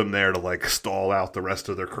kind of put them there to like stall out the rest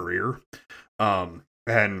of their career.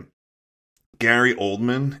 And Gary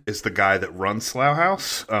Oldman is the guy that runs Slough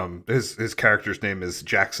House. His character's name is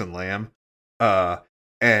Jackson Lamb.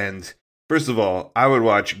 And first of all, I would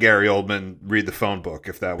watch Gary Oldman read the phone book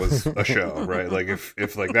if that was a show, right? Like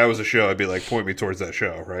if like that was a show, I'd be like, point me towards that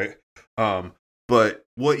show, right? But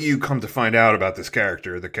what you come to find out about this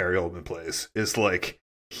character that Gary Oldman plays is like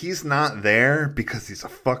he's not there because he's a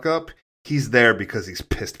fuck up. He's there because he's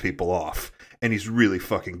pissed people off, and he's really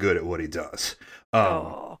fucking good at what he does.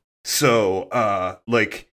 So,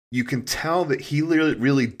 like, you can tell that he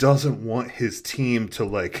really doesn't want his team to,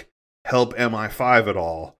 like, help MI5 at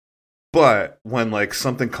all. But when, like,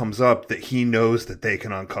 something comes up that he knows that they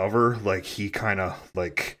can uncover, like, he kind of,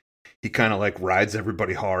 like, rides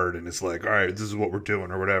everybody hard and is like, all right, this is what we're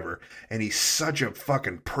doing or whatever. And he's such a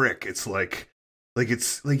fucking prick. It's like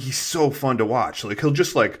he's so fun to watch. Like, he'll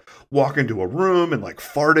just, like, walk into a room and, like,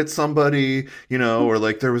 fart at somebody, you know, or,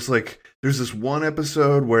 like, there's this one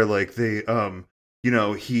episode where, like, they, you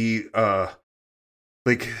know,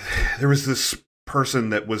 like, there was this person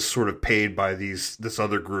that was sort of paid by this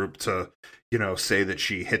other group to, you know, say that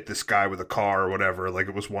she hit this guy with a car or whatever. Like,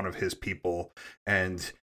 it was one of his people.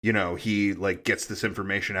 And, you know, he, like, gets this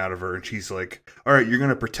information out of her, and she's like, all right, you're going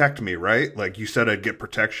to protect me, right? Like, you said I'd get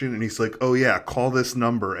protection. And he's like, oh, yeah, call this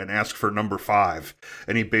number and ask for number 5.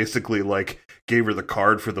 And he basically, like, gave her the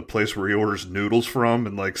card for the place where he orders noodles from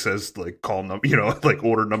and, like, says, like, you know, like,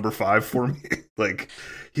 order number 5 for me. Like,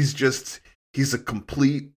 he's a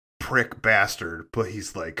complete prick bastard, but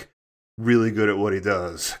he's, like, really good at what he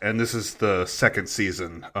does. And this is the second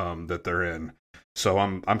season that they're in. So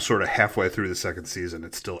I'm sort of halfway through the second season.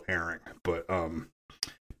 It's still airing,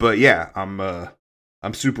 but yeah,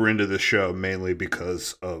 I'm super into this show mainly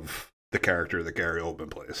because of the character that Gary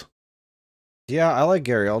Oldman plays. Yeah, I like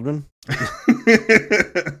Gary Oldman.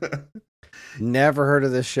 Never heard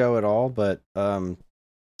of this show at all, but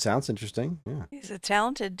sounds interesting. Yeah, he's a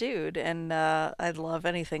talented dude, and I love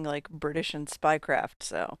anything like British and spycraft.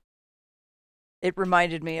 So. It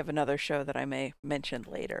reminded me of another show that I may mention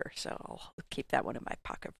later, so I'll keep that one in my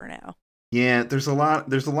pocket for now. Yeah, there's a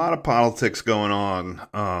lot of politics going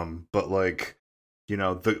on, but, like, you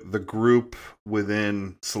know, the group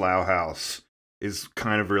within Slough House is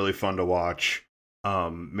kind of really fun to watch,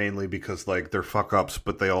 mainly because, like, they're fuck ups,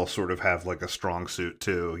 but they all sort of have, like, a strong suit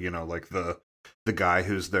too. You know, like the guy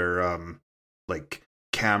who's their like,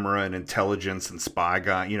 camera and intelligence and spy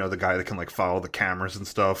guy, you know, the guy that can, like, follow the cameras and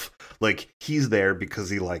stuff, like, he's there because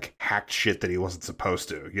he, like, hacked shit that he wasn't supposed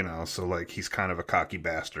to, you know, so, like, he's kind of a cocky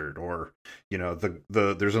bastard. Or, you know,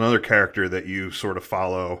 there's another character that you sort of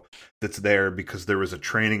follow that's there because there was a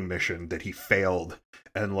training mission that he failed,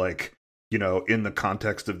 and, like, you know, in the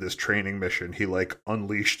context of this training mission, he, like,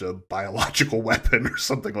 unleashed a biological weapon or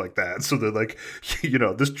something like that. So they're like, you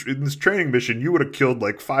know, in this training mission, you would have killed,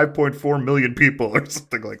 like, 5.4 million people or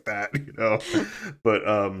something like that, you know. But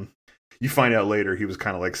you find out later he was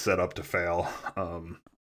kind of, like, set up to fail.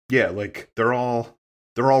 Yeah, like, they're all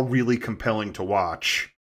really compelling to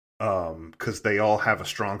watch because they all have a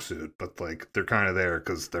strong suit, but, like, they're kind of there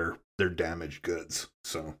because they're damaged goods.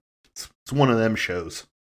 So it's one of them shows.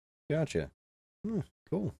 Gotcha.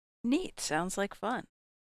 Cool. Neat. Sounds like fun.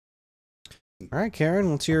 All right,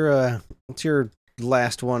 Karen, what's your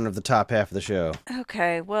last one of the top half of the show?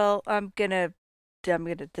 Okay, well,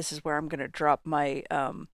 this is where I'm gonna drop my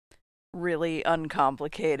really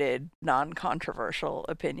uncomplicated, non-controversial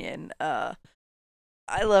opinion. I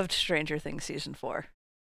loved Stranger Things season 4.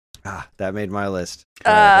 Ah, that made my list.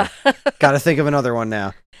 Gotta think of another one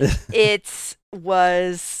now. It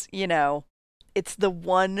was, you know, it's the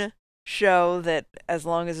one show that, as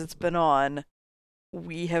long as it's been on,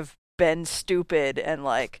 we have been stupid and,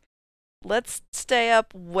 like, let's stay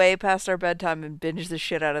up way past our bedtime and binge the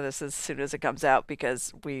shit out of this as soon as it comes out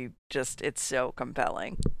because it's so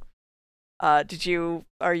compelling. Are you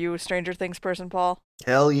a Stranger Things person, Paul?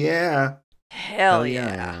 Hell yeah. Hell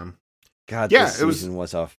yeah. God, this season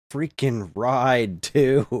was a freaking ride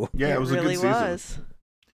too. Yeah, it was really a good season.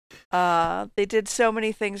 Was. They did so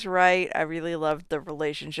many things right. I really loved the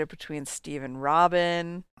relationship between Steve and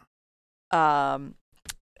Robin.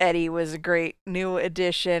 Eddie was a great new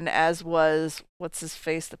addition, as was, what's his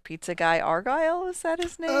face, the pizza guy, Argyle, is that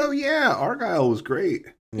his name? Oh yeah, Argyle was great.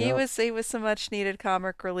 He was some much needed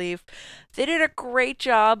comic relief. They did a great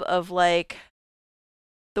job of, like,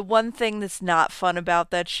 the one thing that's not fun about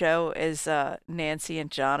that show is Nancy and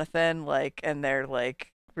Jonathan, like, and their, like,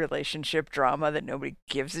 relationship drama that nobody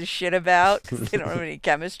gives a shit about because they don't have any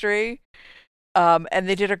chemistry. And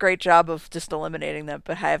they did a great job of just eliminating them,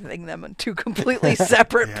 but having them on two completely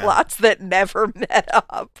separate plots that never met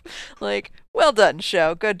up. Like, well done,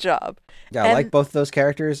 show. Good job. Yeah, I like both those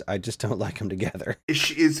characters. I just don't like them together.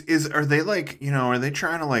 Are they, like, you know, are they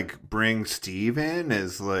trying to, like, bring Steve in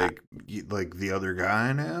as, like the other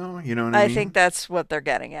guy now? You know what I mean? I think that's what they're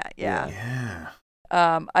getting at. Yeah. Yeah.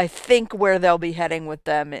 I think where they'll be heading with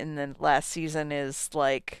them in the last season is,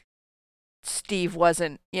 like, Steve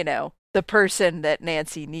wasn't, the person that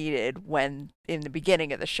Nancy needed when in the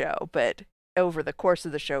beginning of the show, but over the course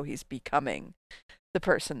of the show, he's becoming the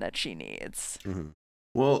person that she needs. Mm-hmm.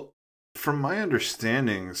 Well, from my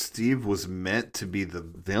understanding, Steve was meant to be the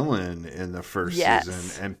villain in the first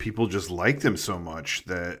season, and people just liked him so much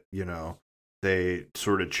that, they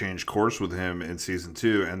sort of changed course with him in season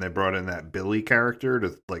 2, and they brought in that Billy character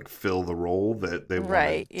to like fill the role that they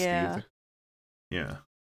wanted Steve. Yeah.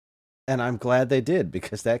 And I'm glad they did,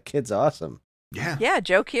 because that kid's awesome. Yeah. Yeah,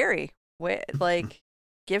 Joe Keery.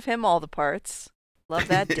 Give him all the parts. Love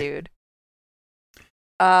that dude.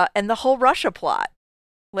 And the whole Russia plot.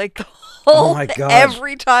 Like, the whole, oh my God.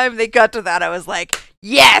 Every time they got to that, I was like,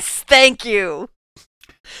 yes, thank you.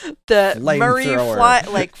 The Murray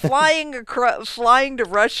flying to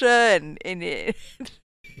Russia and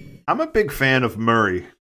I'm a big fan of Murray.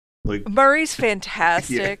 Like, Murray's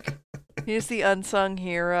fantastic. He's the unsung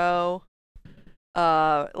hero.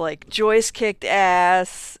 Joyce kicked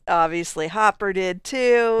ass. Obviously, Hopper did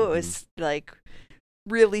too. It was like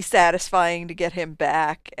really satisfying to get him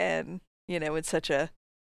back, and in such a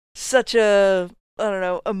I don't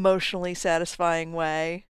know, emotionally satisfying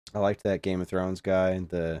way. I liked that Game of Thrones guy,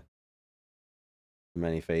 the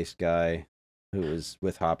many-faced guy who was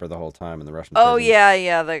with Hopper the whole time in the Russian prison.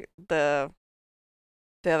 Yeah, the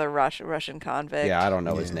other Russian convict. Yeah, I don't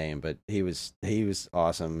know his name, but he was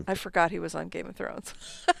awesome. I forgot he was on Game of Thrones.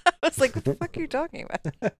 I was like, what the fuck are you talking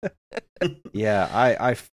about? Yeah,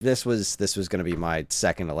 I this was going to be my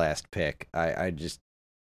second to last pick. I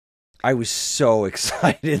was so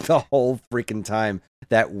excited the whole freaking time.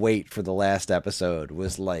 That wait for the last episode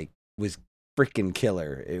was freaking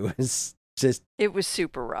killer. It was just, it was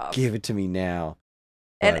super rough. Give it to me now.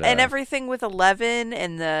 And everything with 11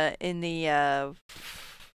 and the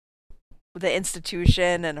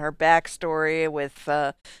institution and her backstory with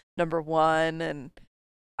number 1, and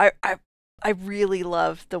I really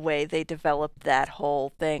loved the way they developed that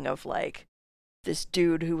whole thing of like this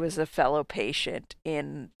dude who was a fellow patient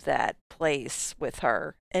in that place with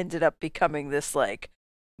her ended up becoming this like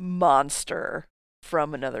monster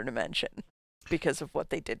from another dimension because of what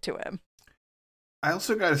they did to him. I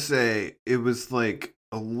also gotta say, it was like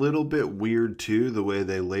a little bit weird too, the way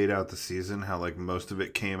they laid out the season, how like most of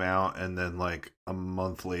it came out and then like a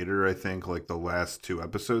month later, I think like the last 2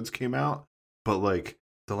 episodes came out. But like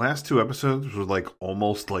the last 2 episodes were like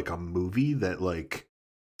almost like a movie that like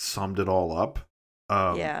summed it all up.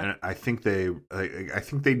 And I think they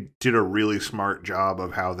did a really smart job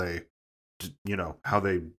of how they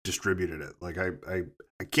distributed it. Like I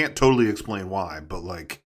can't totally explain why, but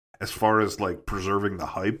like as far as like preserving the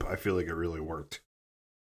hype, I feel like it really worked.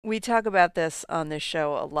 We talk about this on this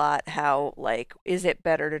show a lot, how like, is it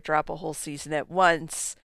better to drop a whole season at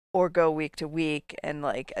once or go week to week, and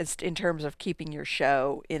like as in terms of keeping your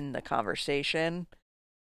show in the conversation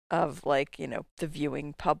of like, the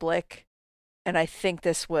viewing public. And I think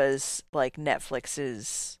this was like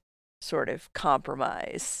Netflix's sort of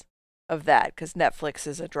compromise of that, because Netflix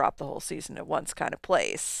is a drop the whole season at once kind of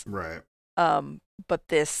place. Right. But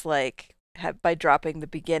this like by dropping the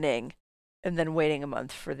beginning and then waiting a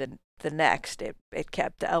month for the next, it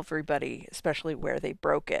kept everybody, especially where they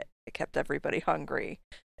broke it, it kept everybody hungry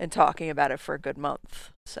and talking about it for a good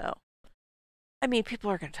month. So, I mean,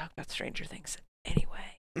 people are going to talk about Stranger Things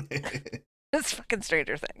anyway. It's fucking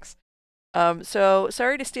Stranger Things. So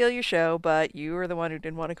sorry to steal your show, but you were the one who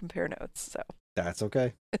didn't want to compare notes, so. That's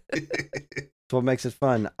okay. That's what makes it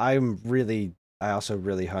fun. I also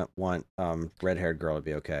really want red-haired girl to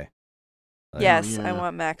be okay. Yes, I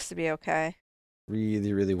want Max to be okay.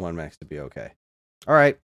 Really, really want Max to be okay. All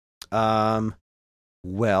right.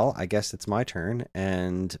 Well, I guess it's my turn,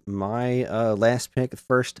 and my last pick, the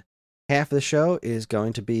first half of the show, is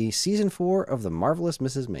going to be season 4 of The Marvelous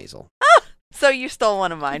Mrs. Maisel. So you stole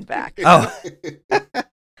one of mine back. Oh.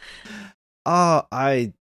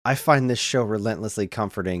 I find this show relentlessly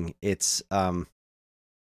comforting. It's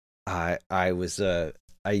I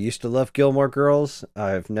used to love Gilmore Girls. I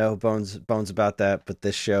have no bones about that, but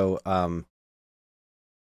this show,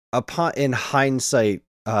 in hindsight,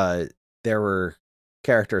 there were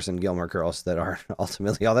characters in Gilmore Girls that aren't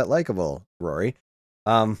ultimately all that likable, Rory.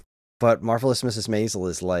 But Marvelous Mrs. Maisel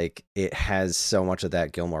is like, it has so much of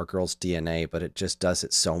that Gilmore Girls DNA, but it just does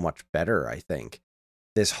it so much better, I think.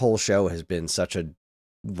 This whole show has been such a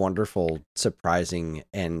wonderful, surprising,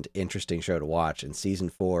 and interesting show to watch. And season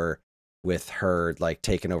 4, with her like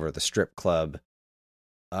taking over the strip club,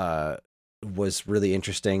 was really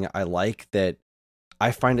interesting. I like that. I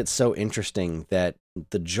find it so interesting that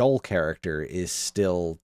the Joel character is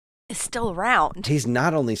still is still around. He's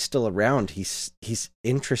not only still around, he's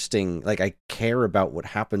interesting. Like, I care about what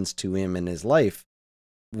happens to him in his life,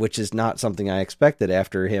 which is not something I expected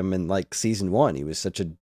after him in like season 1. He was such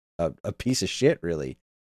a piece of shit, really.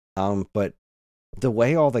 But the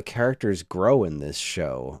way all the characters grow in this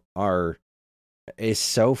show is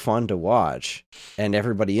so fun to watch, and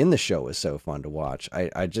everybody in the show is so fun to watch.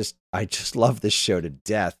 I just love this show to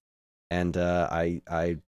death, and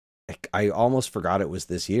I almost forgot it was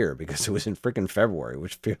this year because it was in freaking February,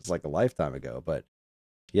 which feels like a lifetime ago. But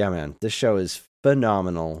yeah, man, this show is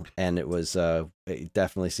phenomenal, and it was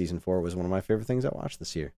definitely season 4 was one of my favorite things I watched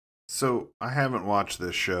this year. So I haven't watched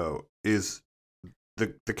this show. Is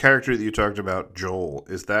the character that you talked about, Joel,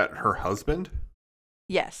 is that her husband?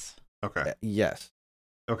 Yes. Okay. Yes.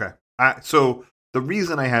 Okay. So the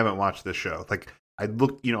reason I haven't watched this show, like I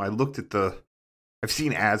looked at I've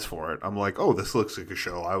seen ads for it. I'm like, oh, this looks like a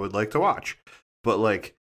show I would like to watch. But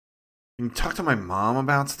like, when you talk to my mom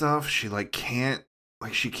about stuff, she can't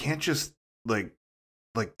just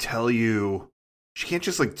tell you, she can't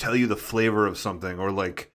just like tell you the flavor of something, or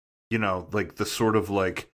like, like the sort of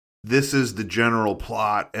like, this is the general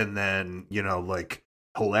plot, and then, like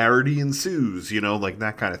hilarity ensues, like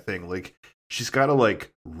that kind of thing. Like, she's got to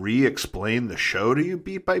like re-explain the show to you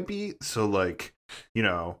beat by beat. So like,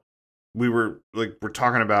 we're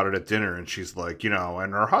talking about it at dinner, and she's like, and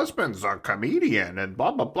her husband's a comedian and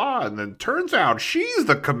blah, blah, blah. And then turns out she's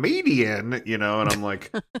the comedian, and I'm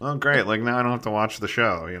like, oh, great. Like, now I don't have to watch the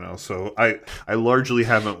show, So I largely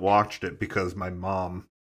haven't watched it because my mom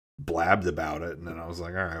blabbed about it. And then I was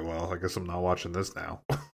like, all right, well, I guess I'm not watching this now.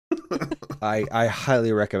 I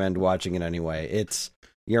highly recommend watching it anyway. It's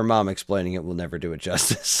your mom explaining it will never do it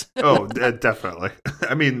justice. Oh, definitely.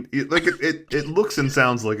 I mean, it looks and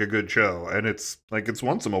sounds like a good show, and it's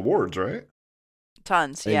won some awards, right?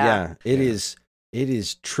 Tons, yeah. It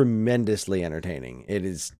is tremendously entertaining.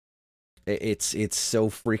 It's so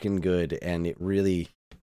freaking good, and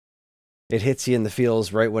it hits you in the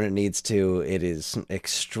feels right when it needs to. It is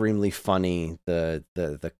extremely funny. The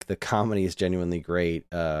comedy is genuinely great.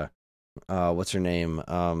 What's her name?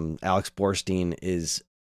 Alex Borstein is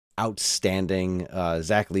outstanding.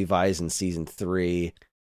 Zach Levi's in season 3,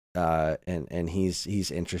 and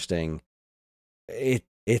he's interesting.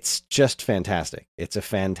 It's just fantastic. It's a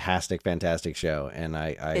fantastic show, and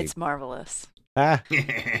it's marvelous.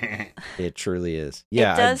 It truly is.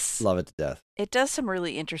 Yeah, I love it to death. It does some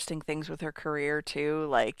really interesting things with her career too.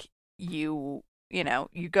 Like, you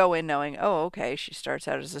go in knowing, oh, okay, she starts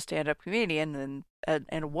out as a stand-up comedian and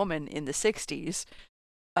a woman in the 60s.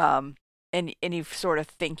 And you sort of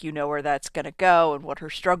think where that's going to go and what her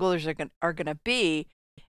struggles are going to be.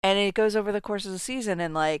 And it goes over the course of the season,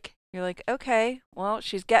 and like, you're like, okay, well,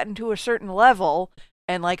 she's getting to a certain level,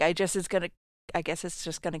 and like, I guess it's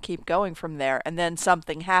just going to keep going from there. And then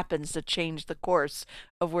something happens to change the course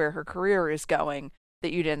of where her career is going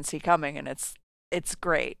that you didn't see coming. And it's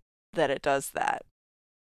great that it does that.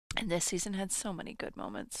 And this season had so many good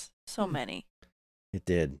moments. So many. It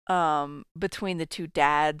did. Between the two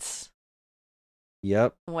dads.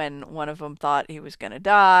 Yep. When one of them thought he was going to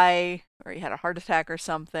die, or he had a heart attack or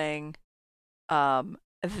something.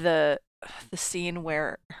 The scene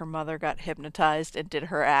where her mother got hypnotized and did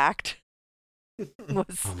her act. Oh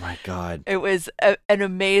my god, it was an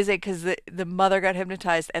amazing, because the mother got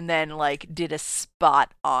hypnotized and then like did a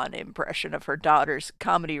spot on impression of her daughter's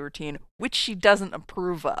comedy routine, which she doesn't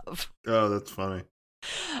approve of. Oh, that's funny.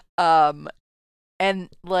 And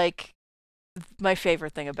like, my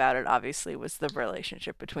favorite thing about it obviously was the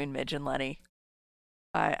relationship between Midge and Lenny.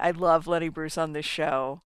 I love Lenny Bruce on this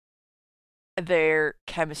show. Their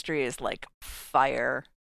chemistry is like fire.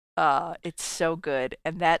 It's so good.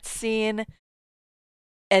 And that scene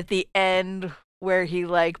at the end where he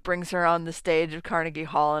like brings her on the stage of Carnegie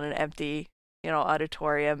Hall in an empty,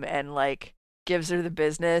 auditorium, and like gives her the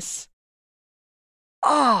business.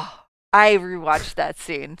 Oh, I rewatched that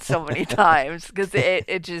scene so many times because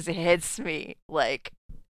it just hits me like,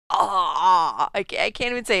 I can't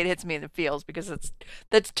even say it hits me in the feels because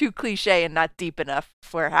that's too cliche and not deep enough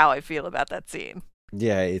for how I feel about that scene.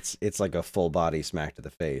 Yeah, it's like a full body smack to the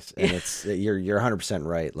face, and you're 100%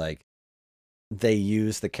 right. Like, they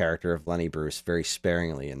use the character of Lenny Bruce very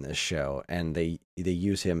sparingly in this show, and they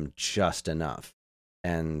use him just enough.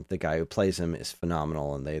 And the guy who plays him is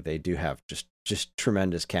phenomenal, and they do have just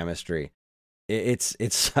tremendous chemistry. It's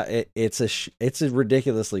a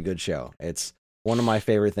ridiculously good show. It's one of my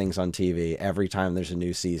favorite things on TV. Every time there's a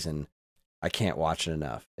new season, I can't watch it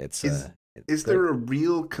enough. Is there a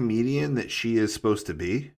real comedian that she is supposed to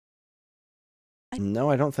be? No,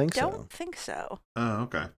 I don't think so. Don't think so. Oh,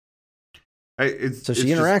 okay. So she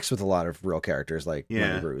interacts with a lot of real characters like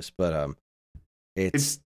Lenny Bruce, but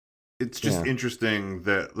it's just interesting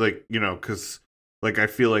that, like, you know, because like I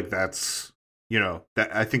feel like that's, you know,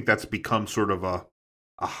 that I think that's become sort of a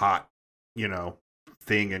hot, you know,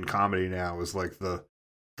 thing in comedy now, is like the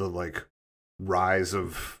like rise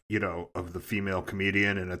of, you know, of the female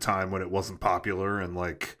comedian in a time when it wasn't popular, and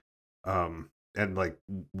like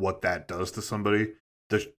what that does to somebody.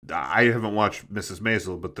 I haven't watched Mrs.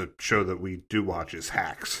 Maisel, but the show that we do watch is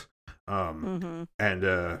Hacks. And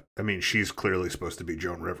I mean, she's clearly supposed to be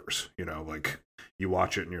Joan Rivers, you know, like you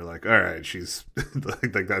watch it and you're like, all right, she's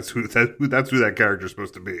like that's who that character is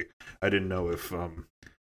supposed to be. I didn't know if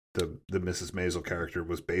the Mrs. Maisel character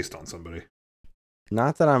was based on somebody.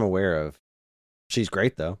 Not that I'm aware of. She's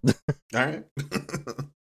great though. All right.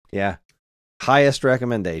 Yeah. Highest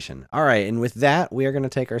recommendation. All right, and with that, we are going to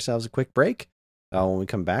take ourselves a quick break. When we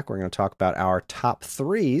come back, we're going to talk about our top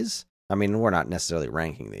threes. I mean, we're not necessarily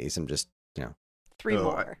ranking these. I'm just, you know. Three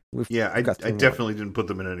more. I definitely didn't put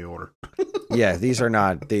them in any order. Yeah, these are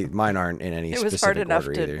not, mine aren't in any specific order. It was hard enough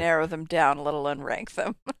to either. narrow them down, let alone rank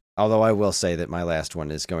them. Although I will say that my last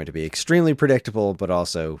one is going to be extremely predictable, but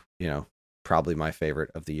also, you know, probably my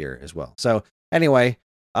favorite of the year as well. So anyway,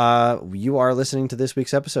 you are listening to this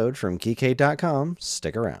week's episode from Geekade.com.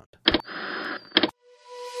 Stick around.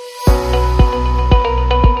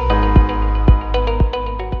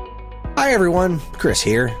 Hi everyone, Chris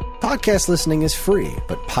here. Podcast listening is free,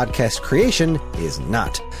 but podcast creation is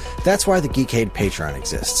not. That's why the Geekade Patreon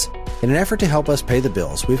exists. In an effort to help us pay the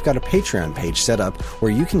bills, we've got a Patreon page set up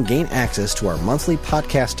where you can gain access to our monthly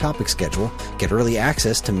podcast topic schedule, get early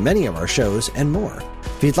access to many of our shows, and more.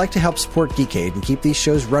 If you'd like to help support Geekade and keep these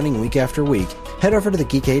shows running week after week, head over to the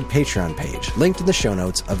Geekade Patreon page, linked in the show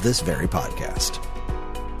notes of this very podcast.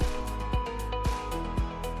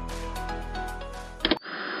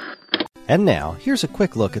 And now, here's a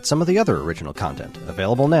quick look at some of the other original content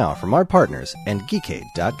available now from our partners and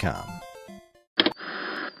Geekade.com.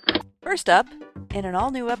 First up, in an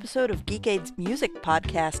all-new episode of Geekade's music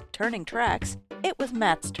podcast, Turning Tracks, it was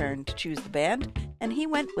Matt's turn to choose the band, and he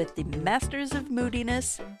went with the Masters of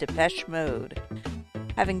Moodiness, Depeche Mode.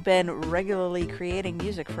 Having been regularly creating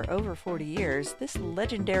music for over 40 years, this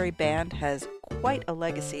legendary band has quite a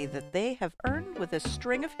legacy that they have earned with a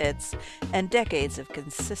string of hits and decades of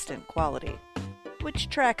consistent quality. Which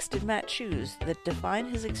tracks did Matt choose that define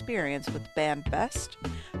his experience with the band best?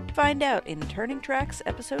 Find out in Turning Tracks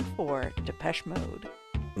Episode 4, Depeche Mode.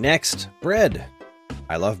 Next, bread.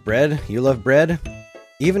 I love bread, you love bread.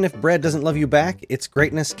 Even if bread doesn't love you back, its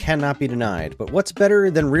greatness cannot be denied. But what's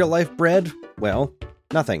better than real-life bread? Well,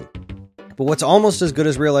 nothing. But what's almost as good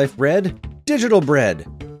as real-life bread? Digital bread.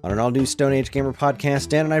 On an all-new Stone Age Gamer podcast,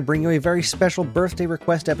 Dan and I bring you a very special birthday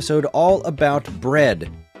request episode all about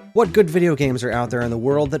bread. What good video games are out there in the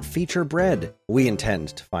world that feature bread? We intend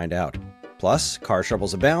to find out. Plus, car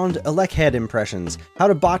troubles abound, Elekhead impressions, how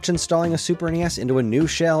to botch installing a Super NES into a new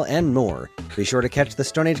shell, and more. Be sure to catch the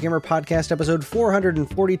Stone Age Gamer podcast episode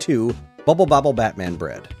 442, Bubble Bobble Batman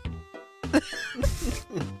Bread.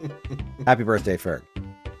 Happy birthday, Ferg.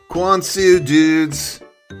 Kwansu, dudes.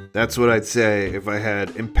 That's what I'd say if I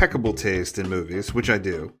had impeccable taste in movies, which I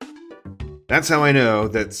do. That's how I know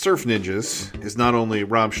that Surf Ninjas is not only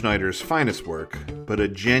Rob Schneider's finest work, but a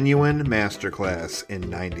genuine masterclass in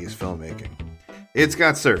 90s filmmaking. It's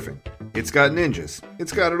got surfing, it's got ninjas,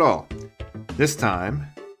 it's got it all. This time,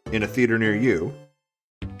 in a theater near you,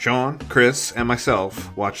 Sean, Chris, and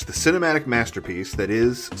myself watch the cinematic masterpiece that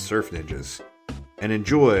is Surf Ninjas, and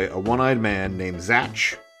enjoy a one-eyed man named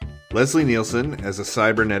Zatch, Leslie Nielsen as a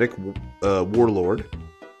cybernetic warlord,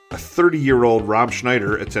 a 30-year-old Rob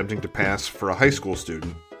Schneider attempting to pass for a high school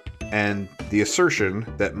student, and the assertion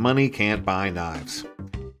that money can't buy knives.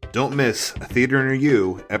 Don't miss A Theater Near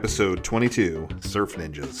You, Episode 22, Surf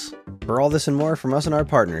Ninjas. For all this and more from us and our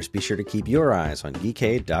partners, be sure to keep your eyes on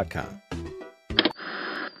Geekade.com.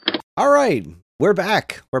 All right, we're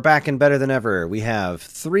back. We're back and better than ever. We have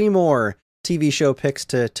 3 more TV show picks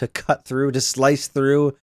to cut through, to slice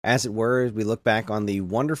through, as it were, as we look back on the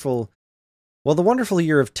wonderful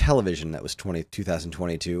year of television that was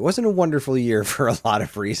 2022. It wasn't a wonderful year for a lot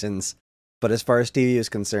of reasons, but as far as TV is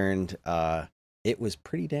concerned, it was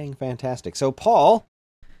pretty dang fantastic. So, Paul,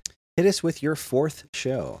 hit us with your 4th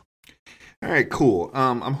show. All right, cool.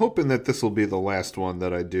 I'm hoping that this will be the last one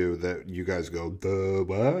that I do that you guys go, the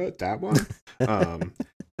what? That one?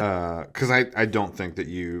 Because I don't think that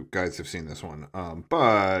you guys have seen this one.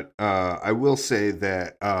 But I will say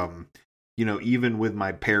that, you know, even with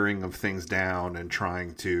my paring of things down and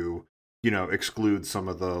trying to, you know, exclude some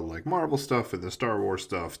of the like Marvel stuff and the Star Wars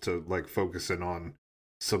stuff to like focus in on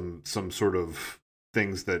some sort of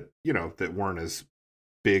things that, you know, that weren't as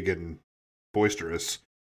big and boisterous.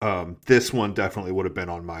 This one definitely would have been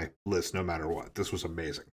on my list no matter what. This was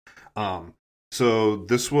amazing. So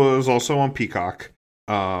this was also on Peacock,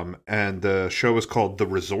 and the show is called The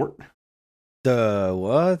Resort. The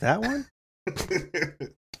what? That one?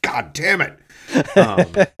 God damn it.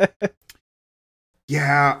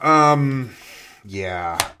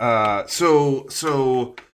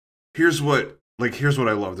 So here's what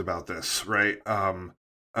I loved about this, right?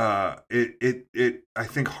 It I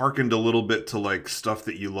think harkened a little bit to like stuff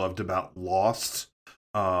that you loved about Lost.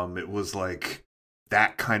 It was like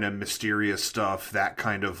that kind of mysterious stuff, that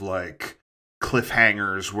kind of like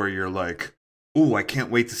cliffhangers where you're like, "Ooh, I can't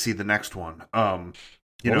wait to see the next one." What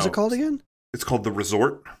was it called again? It's called The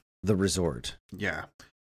Resort. The Resort. Yeah.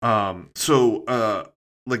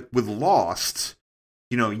 Like with Lost,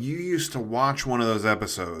 you know, you used to watch one of those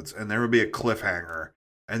episodes and there would be a cliffhanger,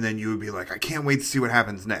 and then you would be like, I can't wait to see what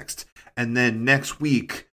happens next. And then next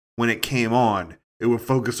week, when it came on, it would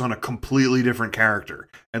focus on a completely different character.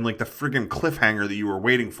 And like the friggin' cliffhanger that you were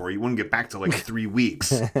waiting for, you wouldn't get back to like 3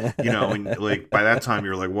 weeks. You know, and like by that time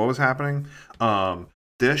you were like, what was happening?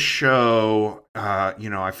 This show,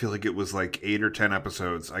 you know, I feel like it was like 8 or 10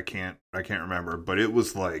 episodes. I can't remember, but it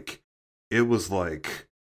was like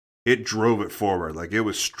it drove it forward. Like it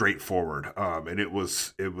was straightforward. And it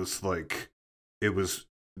was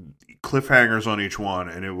cliffhangers on each one,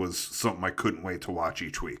 and it was something I couldn't wait to watch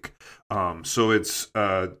each week. So it's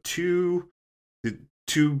two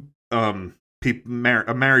people,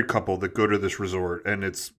 a married couple that go to this resort, and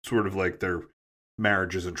it's sort of like their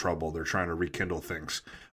marriage is in trouble. They're trying to rekindle things.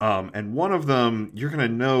 And one of them, you're going to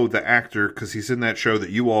know the actor because he's in that show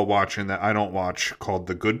that you all watch and that I don't watch called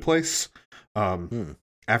The Good Place.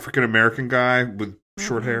 African-American guy with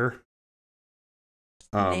short hair.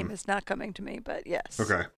 Name is not coming to me, but yes.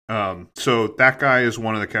 Okay. So that guy is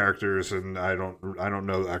one of the characters, and I don't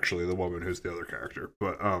know actually the woman who's the other character,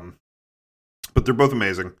 but they're both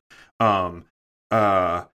amazing.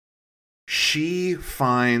 She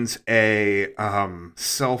finds a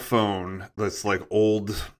cell phone that's like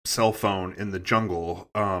old cell phone in the jungle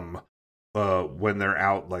when they're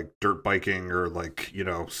out like dirt biking or like, you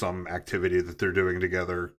know, some activity that they're doing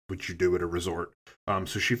together, which you do at a resort.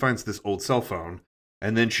 So she finds this old cell phone,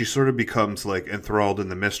 and then she sort of becomes like enthralled in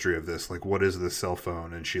the mystery of this, like what is this cell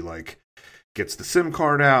phone? And she like gets the SIM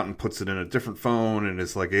card out and puts it in a different phone and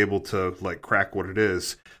is like able to like crack what it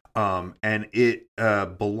is. And it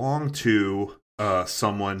belonged to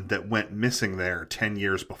someone that went missing there 10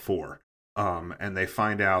 years before. And they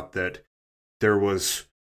find out that there was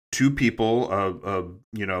 2 people,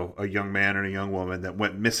 you know, a young man and a young woman that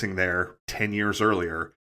went missing there 10 years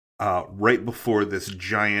earlier, right before this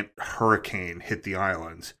giant hurricane hit the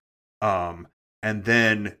island. And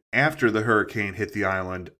then after the hurricane hit the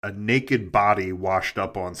island, a naked body washed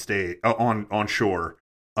up on shore.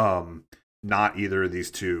 Not either of these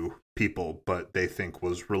 2 people, but they think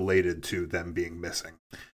was related to them being missing.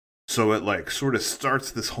 So it like sort of starts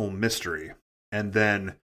this whole mystery, and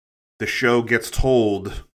then the show gets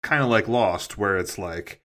told kind of like Lost, where it's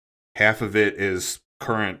like half of it is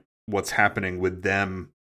current, what's happening with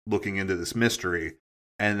them looking into this mystery,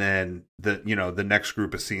 and then the next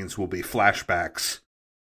group of scenes will be flashbacks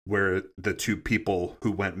where the 2 people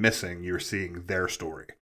who went missing, you're seeing their story.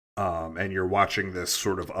 And you're watching this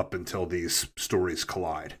sort of up until these stories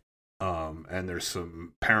collide. And there's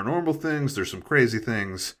some paranormal things, there's some crazy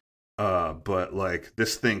things, but like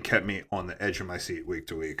this thing kept me on the edge of my seat week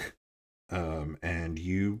to week. And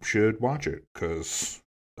you should watch it because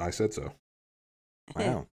I said so.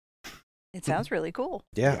 Wow. It sounds really cool.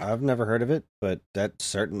 Yeah, I've never heard of it, but that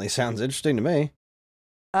certainly sounds interesting to me.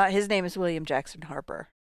 His name is William Jackson Harper.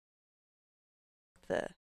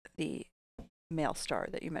 The male star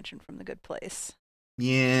that you mentioned from The Good Place.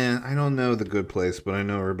 Yeah, I don't know The Good Place, but I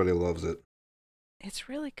know everybody loves it. It's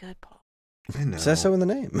really good, Paul. I know. It says so in the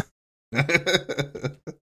name.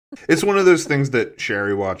 It's one of those things that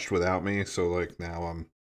Sherry watched without me, so like now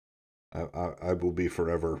I will be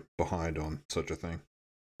forever behind on such a thing.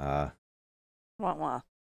 Wah wah.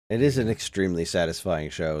 It is an extremely satisfying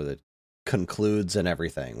show that concludes and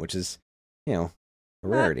everything, which is, you know, a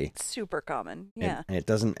rarity. That's super common. Yeah. It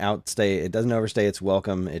doesn't overstay its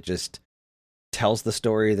welcome. It just tells the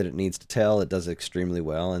story that it needs to tell. It does it extremely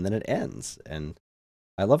well, and then it ends. And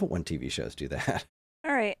I love it when TV shows do that.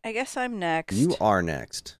 All right, I guess I'm next. You are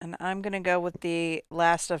next. And I'm going to go with the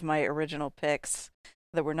last of my original picks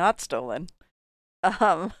that were not stolen.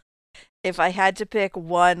 If I had to pick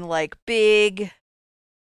one like big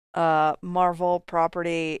Marvel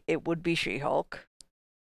property, it would be She-Hulk.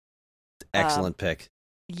 Excellent pick.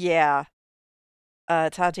 Yeah.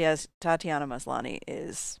 Tatiana Maslany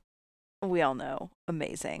is, we all know,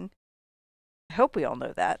 amazing. I hope we all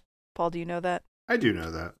know that. Paul, do you know that? I do know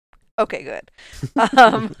that. Okay, good.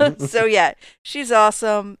 So yeah, she's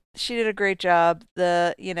awesome. She did a great job.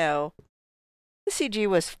 The CG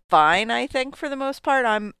was fine, I think, for the most part.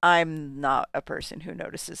 I'm not a person who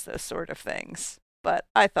notices those sort of things, but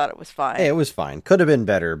I thought it was fine. Hey, it was fine. Could have been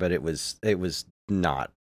better, but it was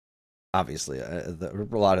not. Obviously, a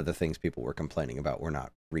lot of the things people were complaining about were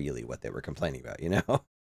not really what they were complaining about, you know?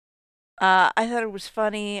 I thought it was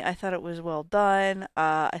funny. I thought it was well done.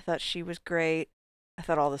 I thought she was great. I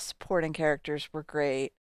thought all the supporting characters were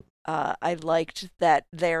great. I liked that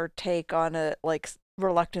their take on a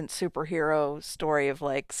reluctant superhero story of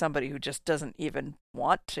somebody who just doesn't even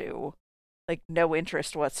want to, no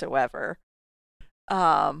interest whatsoever.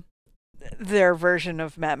 Their version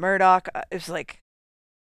of Matt Murdock is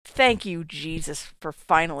thank you, Jesus, for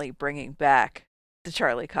finally bringing back the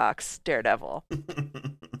Charlie Cox Daredevil.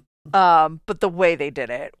 But the way they did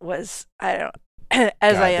it was, I don't,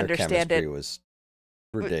 as I understand it, was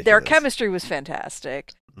ridiculous. Their chemistry was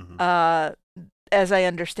fantastic. Mhm. As I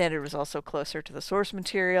understand it, was also closer to the source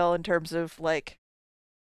material in terms of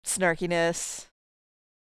snarkiness.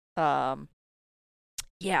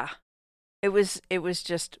 Yeah, it was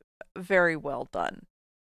just very well done.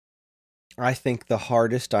 I think the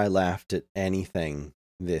hardest I laughed at anything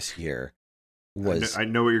this year was I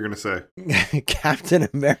know what you're gonna say. Captain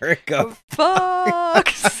America.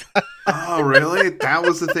 Fox. Oh, really? That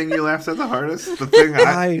was the thing you laughed at the hardest? The thing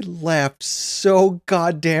I laughed so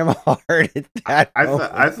goddamn hard at that.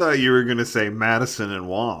 I thought you were gonna say Madison and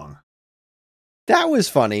Wong. That was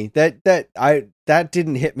funny. That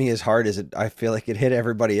didn't hit me as hard as I feel like it hit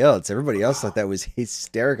everybody else. Everybody else thought that was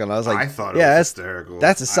hysterical. And I was like, I thought it was hysterical.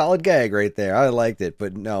 That's a solid gag right there. I liked it.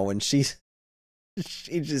 But no, when she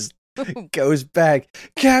just goes back,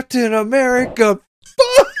 Captain America,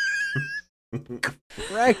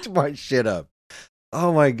 cracked my shit up.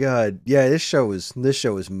 Oh my god. Yeah, this show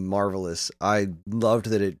was marvelous. I loved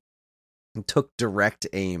that it took direct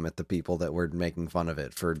aim at the people that were making fun of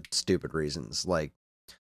it for stupid reasons. Like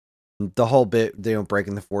the whole bit,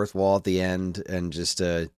 breaking the fourth wall at the end, and just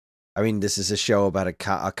I mean, this is a show about a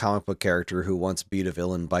comic book character who once beat a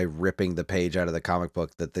villain by ripping the page out of the comic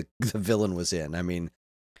book that the villain was in. I mean,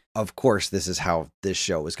 of course, this is how this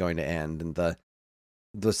show was going to end. And the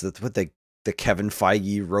Kevin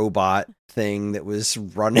Feige robot thing that was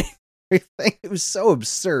running everything, it was so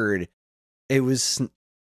absurd. It was.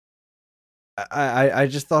 I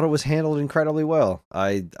just thought it was handled incredibly well.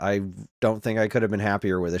 I don't think I could have been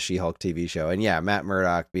happier with a She-Hulk TV show. And yeah, Matt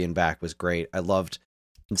Murdock being back was great. I loved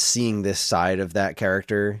seeing this side of that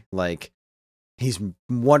character. Like, he's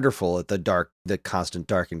wonderful at the constant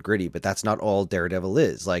dark and gritty, but that's not all Daredevil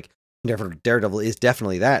is. Like, Daredevil is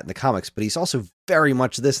definitely that in the comics, but he's also very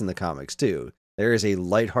much this in the comics too. There is a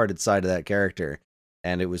lighthearted side of that character,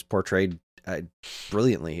 and it was portrayed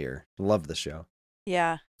brilliantly here. Love the show.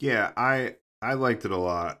 Yeah. Yeah, I liked it a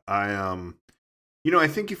lot. I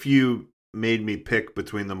think if you made me pick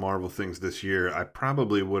between the Marvel things this year, I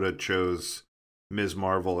probably would have chose Ms.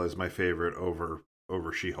 Marvel as my favorite over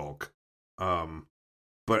She-Hulk.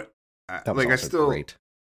 But that was I still great.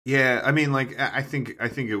 Yeah, I mean, I think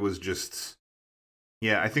it was just,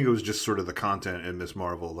 I think it was just sort of the content in Ms.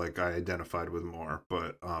 Marvel I identified with more.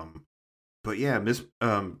 But yeah,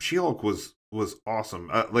 She-Hulk was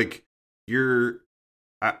awesome.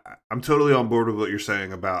 I'm totally on board with what you're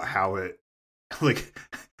saying about how it,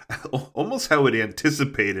 almost how it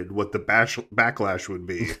anticipated what the backlash would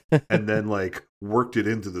be, and then worked it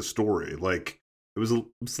into the story. It was a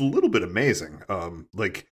little bit amazing.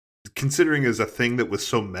 Considering as a thing that was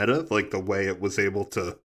so meta, the way it was able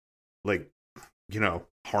to,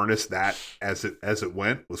 harness that as it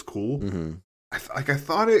went was cool. Mm-hmm. I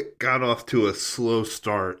thought it got off to a slow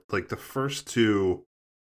start. The first two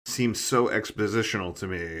seemed so expositional to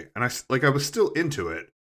me, and I was still into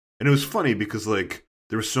it, and it was funny because there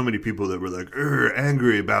were so many people that were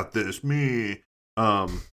angry about this, me.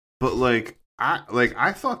 But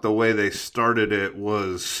I thought the way they started it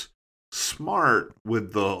was smart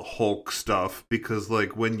with the Hulk stuff, because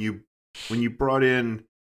when you brought in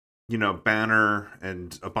Banner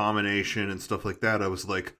and Abomination and stuff like that, I was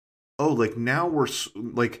now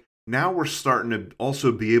we're starting to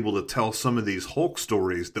also be able to tell some of these Hulk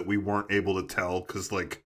stories that we weren't able to tell because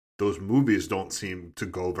those movies don't seem to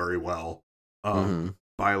go very well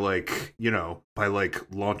by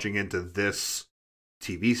launching into this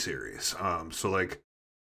TV series. So I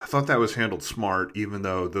thought that was handled smart, even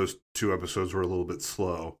though those two episodes were a little bit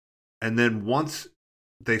slow. And then once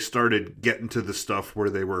they started getting to the stuff where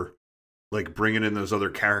they were like bringing in those other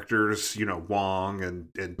characters, you know, Wong and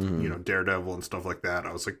you know, Daredevil and stuff like that,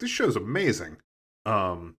 I was like, this show's amazing.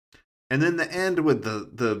 And then the end with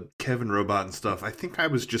the Kevin Robot and stuff, I think I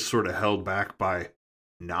was just sort of held back by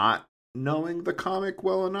not knowing the comic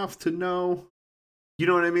well enough to know, you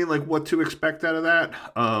know what I mean, like what to expect out of that.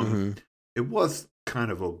 It was kind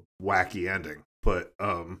of a wacky ending, but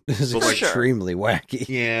This is like, extremely wacky.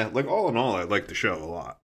 yeah, like all in all, I liked the show a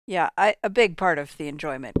lot. Yeah, a big part of the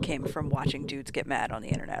enjoyment came from watching dudes get mad on the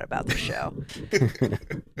internet about the show.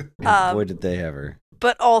 Boy, did they ever.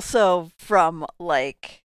 But also from,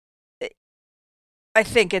 like, I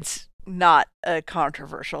think it's not a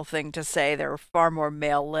controversial thing to say there are far more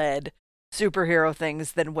male-led superhero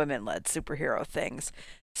things than women-led superhero things.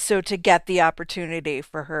 So to get the opportunity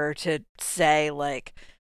for her to say, like,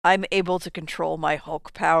 I'm able to control my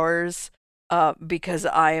Hulk powers because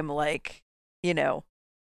I am, like, you know,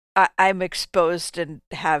 I'm exposed and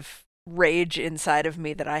have rage inside of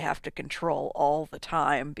me that I have to control all the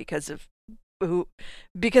time because of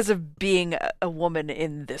being a woman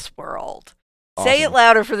in this world. Awesome. Say it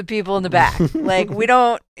louder for the people in the back. Like, we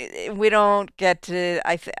don't get to.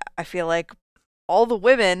 I feel like all the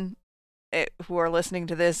women who are listening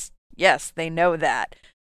to this, yes, they know that,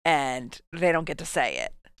 and they don't get to say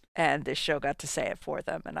it. And this show got to say it for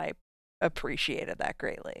them, and I appreciated that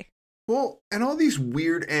greatly. Well, and all these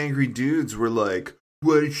weird, angry dudes were like,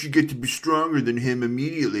 why did she get to be stronger than him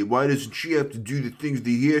immediately? Why doesn't she have to do the things that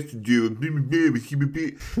he has to do? And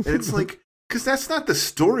it's like, because that's not the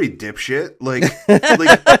story, dipshit. Like,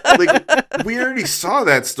 we already saw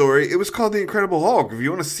that story. It was called The Incredible Hulk. If you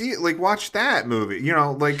want to see it, like, watch that movie. You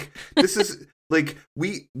know, like, this is, like,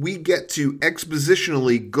 we get to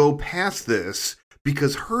expositionally go past this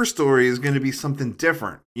because her story is going to be something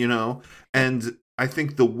different, you know? And I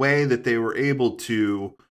think the way that they were able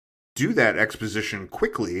to do that exposition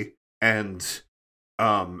quickly and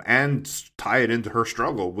tie it into her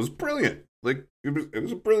struggle was brilliant. Like, it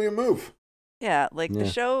was a brilliant move. Yeah, like the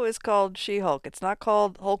show is called She-Hulk. It's not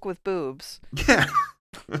called Hulk with boobs. Yeah.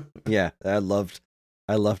 Yeah, I loved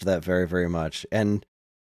that very, very much. And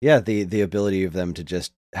yeah, the ability of them to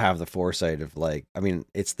just have the foresight of, like, I mean,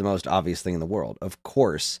 it's the most obvious thing in the world. Of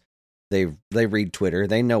course, they read Twitter.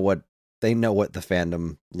 They know what the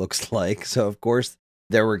fandom looks like. So of course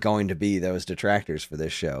there were going to be those detractors for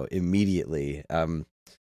this show immediately. And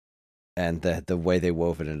the way they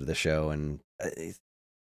wove it into the show, and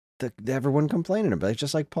everyone complaining about it,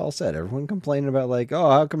 just like Paul said, everyone complaining about, like,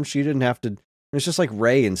 oh, how come she didn't have to? It's just like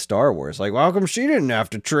Rey in Star Wars. Like, well, how come she didn't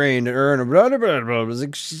have to train to earn a blah, blah, blah, blah. It's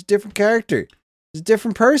like, she's a different character. She's a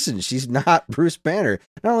different person. She's not Bruce Banner.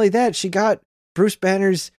 Not only that, she got Bruce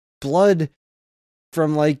Banner's blood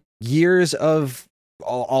from, like, years of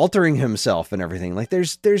altering himself and everything. Like,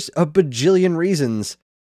 there's a bajillion reasons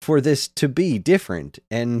for this to be different.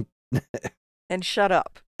 And shut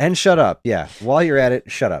up. And shut up. Yeah. While you're at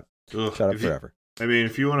it, shut up. Ugh, shut up forever. I mean,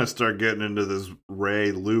 if you want to start getting into this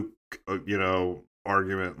Rey Luke, you know,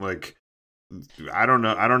 argument, like, I don't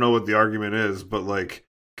know what the argument is, but, like,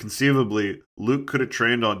 conceivably, Luke could have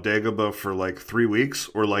trained on Dagobah for, like, 3 weeks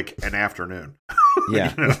or, like, an afternoon.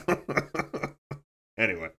 Yeah. You know?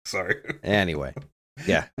 Anyway, sorry. Anyway.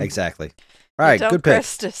 Yeah, exactly. All right, good pick.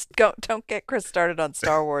 Don't get Chris started on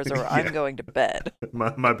Star Wars, or I'm going to bed.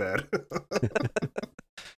 My bad.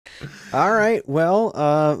 All right,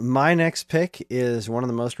 well, my next pick is one of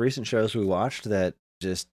the most recent shows we watched that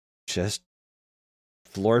just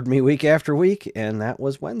floored me week after week, and that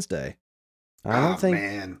was Wednesday. I don't think.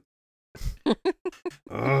 Man.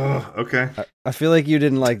 Oh, okay. I feel like you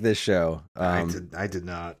didn't like this show. I did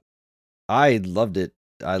not. I loved it.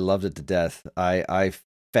 I loved it to death. I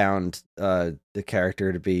found the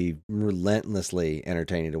character to be relentlessly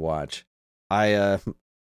entertaining to watch. My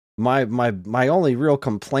only real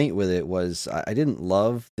complaint with it was I didn't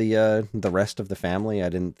love the rest of the family. I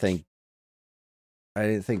didn't think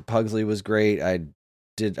Pugsley was great. I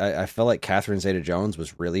felt like Catherine Zeta-Jones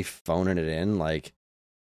was really phoning it in. Like,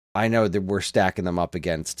 I know that we're stacking them up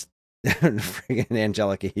against friggin'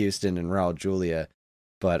 Angelica Houston and Raul Julia,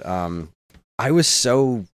 but I was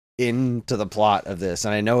so into the plot of this,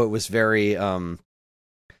 and I know it was very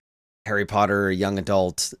Harry Potter, young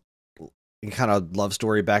adult kind of love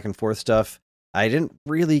story back and forth stuff. I didn't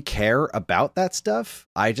really care about that stuff.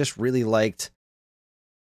 I just really liked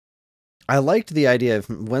the idea of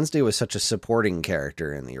Wednesday was such a supporting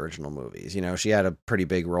character in the original movies. You know, she had a pretty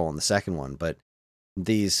big role in the second one, but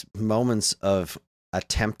these moments of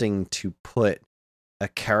attempting to put a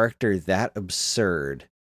character that absurd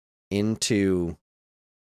into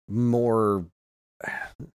more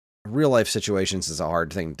real life situations is a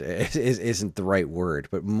hard thing to isn't the right word,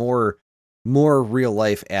 but more real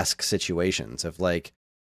life-esque situations of like,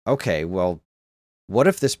 okay, well, what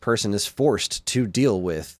if this person is forced to deal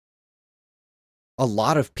with a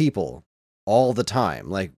lot of people all the time?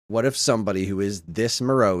 Like, what if somebody who is this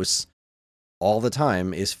morose all the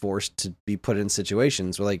time is forced to be put in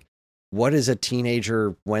situations where, like, what is a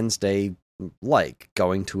teenager Wednesday like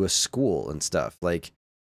going to a school and stuff? Like,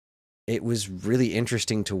 it was really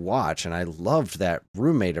interesting to watch, and I loved that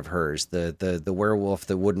roommate of hers, the werewolf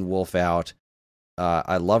that wouldn't wolf out.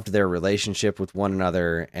 I loved their relationship with one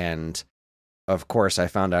another, and of course I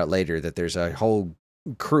found out later that there's a whole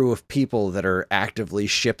crew of people that are actively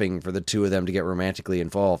shipping for the two of them to get romantically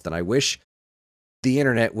involved, and I wish the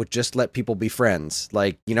internet would just let people be friends.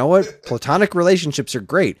 Like, you know what? Platonic relationships are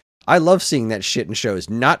great. I love seeing that shit in shows.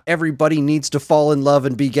 Not everybody needs to fall in love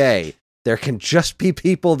and be gay. There can just be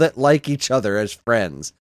people that like each other as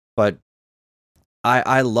friends. But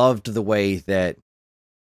I loved the way that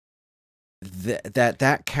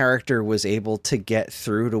that character was able to get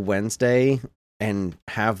through to Wednesday and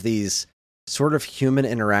have these sort of human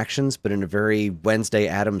interactions, but in a very Wednesday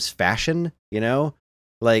Addams fashion, you know?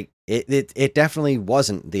 Like, it definitely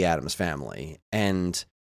wasn't the Addams Family, and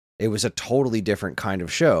it was a totally different kind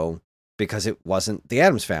of show because it wasn't the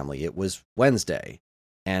Addams Family, it was Wednesday.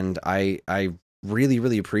 And I really,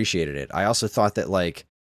 really appreciated it. I also thought that, like,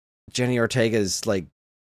 Jenny Ortega's, like,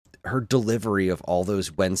 her delivery of all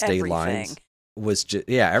those Wednesday lines was just,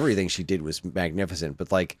 everything she did was magnificent.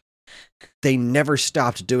 But, like, they never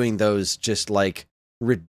stopped doing those just, like,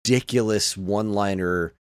 ridiculous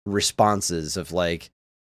one-liner responses of, like,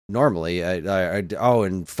 normally,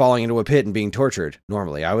 and falling into a pit and being tortured.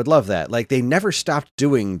 Normally, I would love that. Like, they never stopped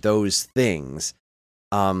doing those things.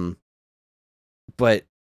 But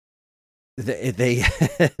they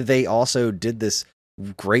they also did this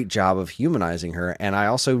great job of humanizing her, and I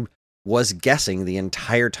also was guessing the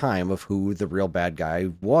entire time of who the real bad guy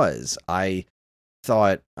was. I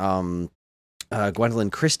thought Gwendolyn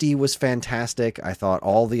Christie was fantastic. I thought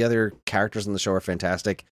all the other characters in the show are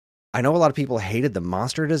fantastic. I know a lot of people hated the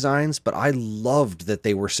monster designs, but I loved that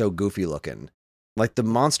they were so goofy looking. Like, the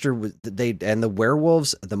monster, and the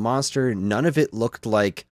werewolves, the monster, none of it looked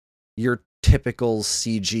like your typical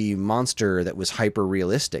CG monster that was hyper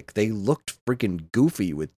realistic. They looked freaking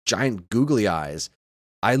goofy with giant googly eyes.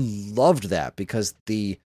 I loved that because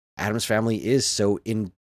the Addams Family is so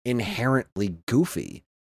inherently goofy.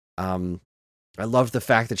 I loved the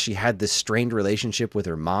fact that she had this strained relationship with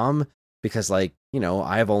her mom because, like, you know,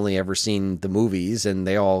 I have only ever seen the movies and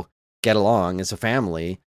they all get along as a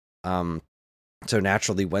family. So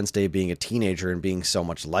naturally, Wednesday being a teenager and being so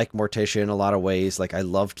much like Morticia in a lot of ways, like, I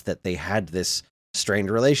loved that they had this strained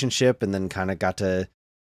relationship and then kind of got to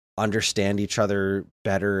understand each other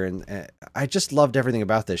better. And I just loved everything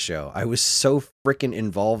about this show. I was so freaking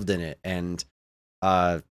involved in it, and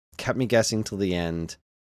kept me guessing till the end.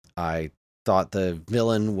 I thought the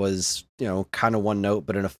villain was, you know, kind of one note,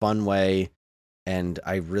 but in a fun way. And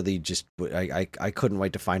I really just, I couldn't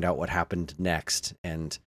wait to find out what happened next.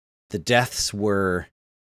 And the deaths were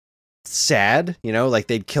sad, you know, like,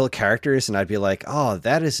 they'd kill characters and I'd be like, oh,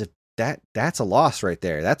 that's a loss right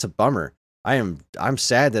there. That's a bummer. I'm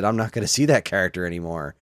sad that I'm not going to see that character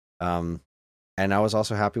anymore. And I was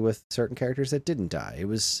also happy with certain characters that didn't die. It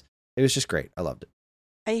was just great. I loved it.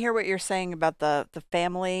 I hear what you're saying about the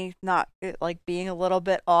family not, like, being a little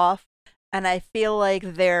bit off. And I feel like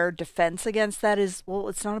their defense against that is, well,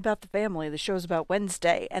 it's not about the family. The show's about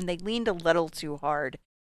Wednesday. And they leaned a little too hard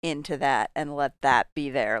into that and let that be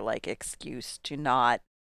their, like, excuse to not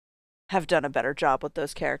have done a better job with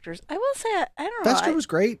those characters. I will say, I don't know. Fester was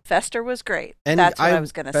great. Fester was great. And that's what I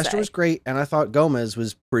was going to say. Fester was great, and I thought Gomez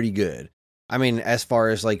was pretty good. I mean, as far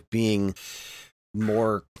as, like, being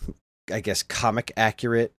more, I guess, comic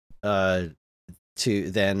accurate than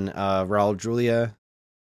Raul Julia,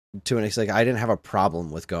 to an extent, like, I didn't have a problem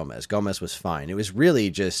with Gomez. Gomez was fine. It was really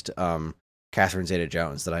just Catherine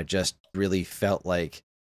Zeta-Jones that I just really felt like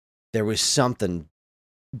there was something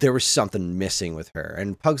missing with her.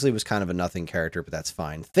 And Pugsley was kind of a nothing character, but that's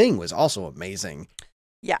fine. Thing was also amazing.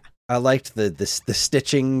 Yeah. I liked the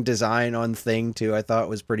stitching design on Thing too. I thought it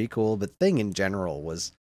was pretty cool, but Thing in general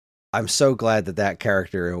was, I'm so glad that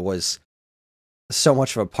character was so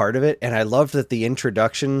much of a part of it. And I loved that the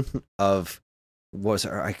introduction of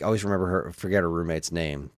I always remember her, forget her roommate's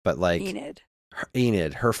name, but, like,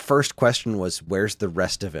 Enid, her first question was, where's the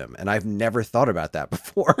rest of him? And I've never thought about that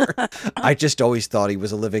before. I just always thought he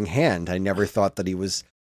was a living hand. I never thought that he was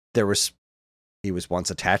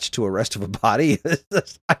once attached to a rest of a body.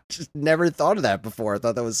 I just never thought of that before. I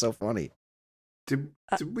thought that was so funny.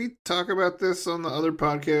 Did we talk about this on the other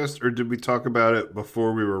podcast, or did we talk about it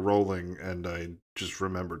before we were rolling and I just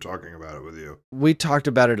remember talking about it with you? We talked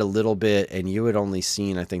about it a little bit, and you had only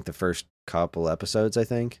seen, I think, the first couple episodes, I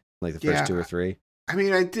think. Like the first 2 or 3. I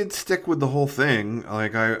mean, I did stick with the whole thing.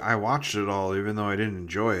 Like, I watched it all, even though I didn't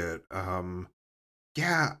enjoy it.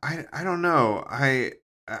 Yeah, I don't know. I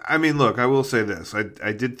mean, look, I will say this.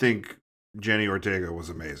 I did think Jenny Ortega was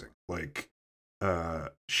amazing. Like,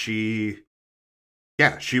 she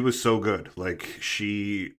was so good. Like,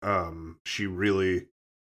 she nailed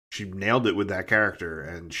it with that character,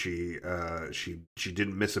 and she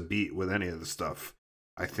didn't miss a beat with any of the stuff.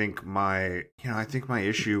 I think my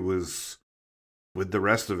issue was with the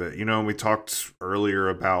rest of it. We talked earlier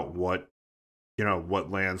about what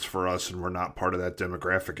lands for us, and we're not part of that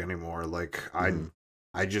demographic anymore. Like, I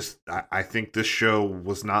think this show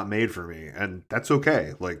was not made for me, and that's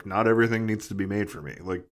okay. Like, not everything needs to be made for me.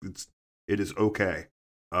 Like, it is okay.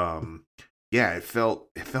 Yeah, it felt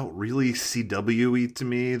really CW-y to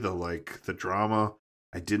me, the drama.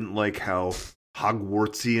 I didn't like how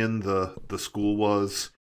Hogwartsian the school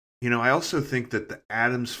was. I also think that the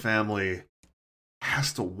Addams Family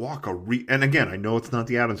has to walk and again, I know it's not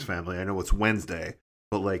the Addams Family, I know it's Wednesday,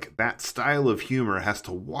 but like that style of humor has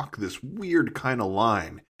to walk this weird kind of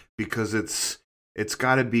line, because it's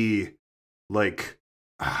got to be like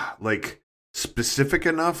specific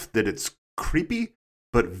enough that it's creepy,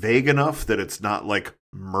 but vague enough that it's not like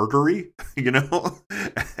murdery,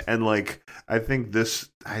 and like I think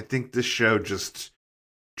this show just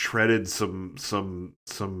treaded some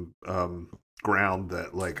ground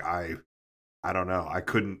that, like, I don't know, I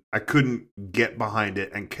couldn't get behind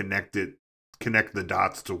it and connect the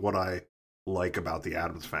dots to what I like about the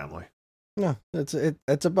Addams Family. No, it's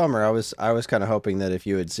a bummer. I was kind of hoping that if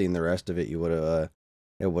you had seen the rest of it, you would have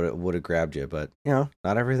it would have grabbed you, but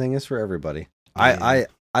not everything is for everybody. I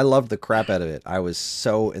loved the crap out of it. I was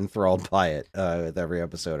so enthralled by it with every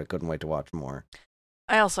episode. I couldn't wait to watch more.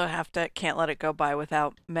 I also can't let it go by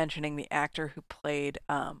without mentioning the actor who played,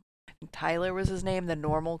 I think Tyler was his name, the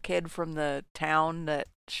normal kid from the town that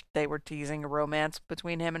they were teasing a romance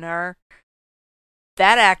between him and her.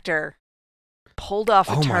 That actor pulled off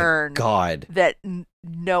a turn that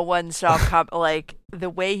no one saw come. Like, the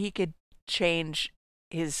way he could change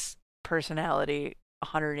his personality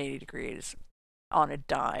 180 degrees on a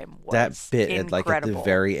dime was that bit incredible. At the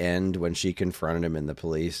very end when she confronted him in the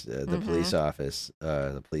police police office,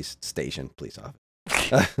 the police station,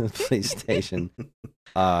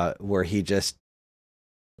 where he just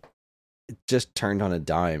turned on a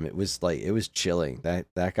dime. It was chilling. That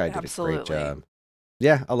guy did a great job.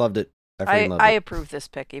 Yeah, I loved it. I approve this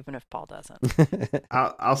pick, even if Paul doesn't.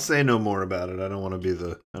 I'll say no more about it. I don't want to be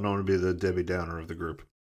the Debbie Downer of the group.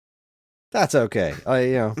 That's okay.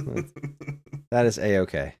 That is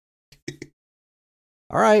A-okay.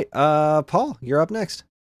 All right, Paul, you're up next.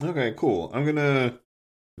 Okay, cool. I'm gonna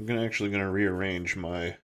rearrange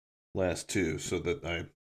my last two so that I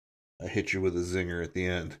hit you with a zinger at the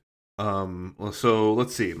end. So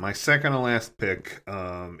let's see. My second to last pick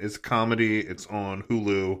is a comedy. It's on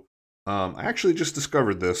Hulu. I actually just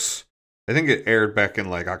discovered this. I think it aired back in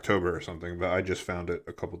like October or something, but I just found it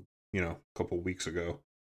a couple weeks ago.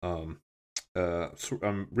 So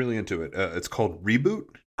I'm really into it. It's called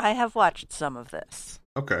Reboot. I have watched some of this.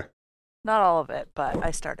 Okay. Not all of it, but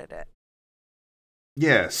I started it.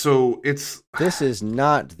 Yeah, so This is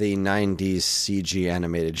not the 90s CG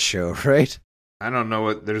animated show, right? I don't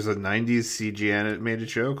know there's a 90s CG animated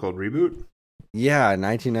show called Reboot? Yeah,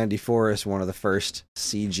 1994 is one of the first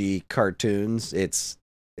CG cartoons. It's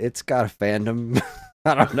got a fandom.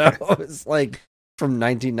 I don't know. It's like from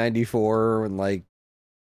 1994 when like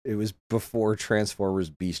it was before Transformers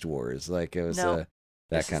Beast Wars. Like it was that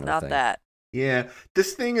kind of not thing. That. Yeah,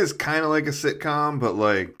 this thing is kind of like a sitcom, but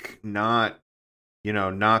like not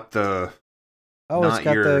the. Oh, it's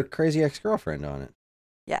got the Crazy Ex-Girlfriend on it.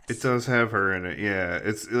 Yes, it does have her in it. Yeah,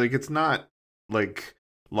 it's not like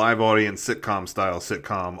live audience sitcom style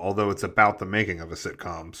sitcom, although it's about the making of a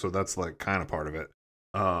sitcom, so that's like kind of part of it.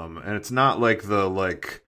 And it's not like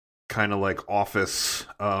the kind of like Office.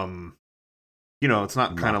 It's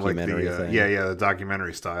not kind of like the the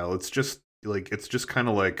documentary style. It's just kind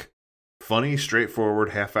of like funny,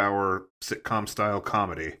 straightforward, half-hour sitcom style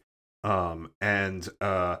comedy. And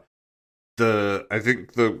I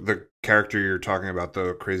think the character you're talking about,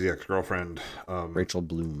 the Crazy Ex-Girlfriend, Rachel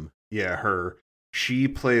Bloom. Yeah, she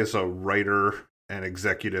plays a writer and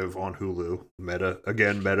executive on Hulu, meta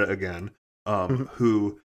again,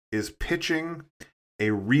 who is pitching a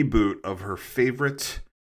reboot of her favorite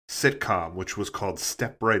sitcom, which was called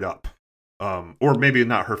Step Right Up. or maybe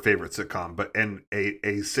not her favorite sitcom, but a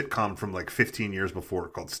sitcom from like 15 years before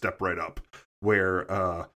called Step Right Up,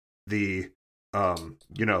 where the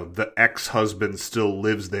ex-husband still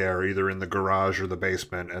lives there, either in the garage or the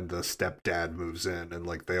basement, and the stepdad moves in, and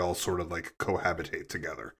like they all sort of like cohabitate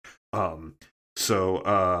together.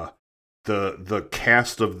 So the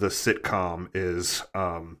cast of the sitcom is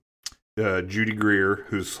Judy Greer,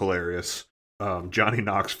 who's hilarious, Johnny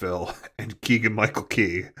Knoxville, and Keegan-Michael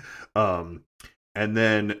Key. And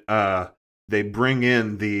then they bring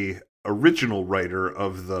in the original writer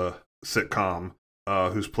of the sitcom,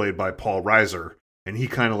 who's played by Paul Reiser, and he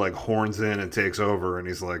kind of like horns in and takes over, and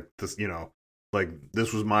he's like, this, like,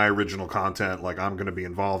 this was my original content, like I'm going to be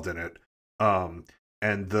involved in it.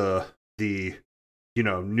 And the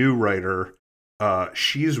new writer,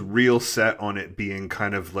 she's real set on it being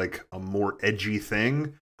kind of like a more edgy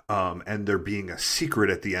thing, and there being a secret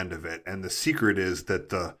at the end of it, and the secret is that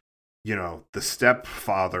the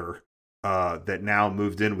stepfather that now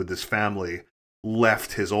moved in with this family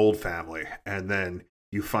left his old family, and then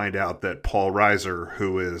you find out that Paul Reiser,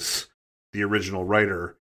 who is the original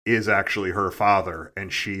writer, is actually her father,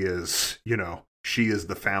 and she is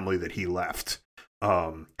the family that he left.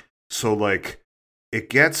 So like it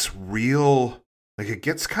gets real, like it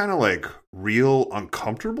gets kind of like real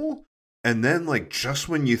uncomfortable, and then like just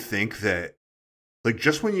when you think that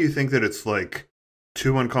it's like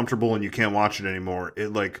too uncomfortable and you can't watch it anymore, it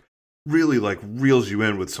like really like reels you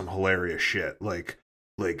in with some hilarious shit. Like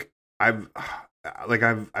I've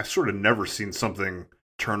sort of never seen something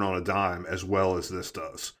turn on a dime as well as this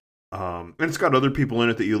does. And it's got other people in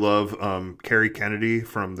it that you love. Carrie Kennedy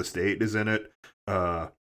from The State is in it.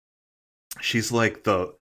 She's like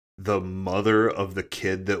the mother of the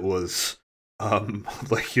kid that was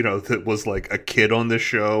that was like a kid on this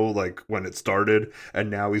show like when it started, and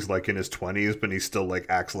now he's like in his 20s, but he still like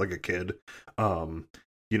acts like a kid.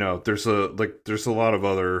 There's a lot of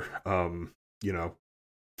other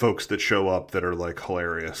folks that show up that are like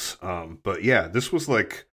hilarious. But yeah, this was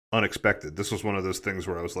like unexpected. This was one of those things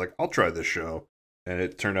where I was like, I'll try this show, and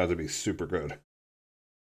it turned out to be super good.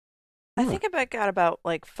 I think I got about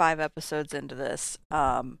like 5 episodes into this.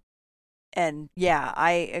 And yeah,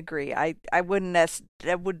 I agree. I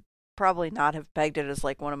would probably not have pegged it as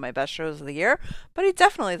like one of my best shows of the year, but I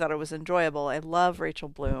definitely thought it was enjoyable. I love Rachel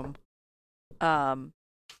Bloom.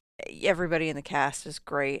 Everybody in the cast is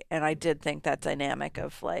great, and I did think that dynamic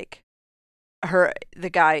of like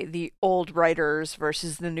the old writers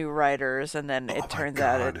versus the new writers, and then it turns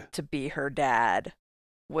out to be her dad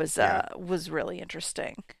was really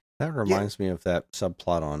interesting. That reminds me of that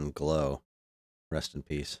subplot on Glow. Rest in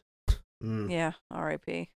peace. Yeah,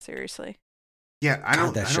 R.I.P. Seriously. Yeah, I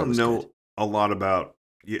don't know a lot about,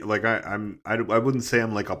 like I wouldn't say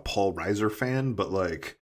I'm like a Paul Reiser fan, but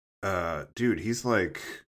like, dude, he's like,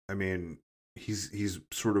 I mean, he's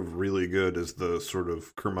sort of really good as the sort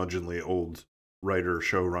of curmudgeonly old writer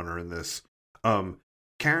showrunner in this.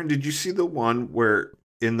 Karen, did you see the one where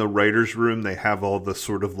in the writer's room they have all the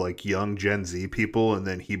sort of like young Gen Z people, and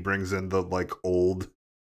then he brings in the like old,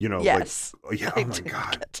 yes. Like, yeah, oh my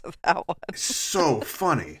God. Get to that one. So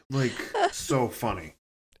funny. Like, so funny.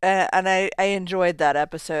 And I enjoyed that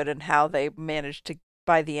episode and how they managed to,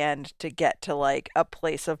 by the end, to get to like a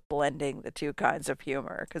place of blending the two kinds of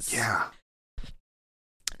humor. Cause yeah.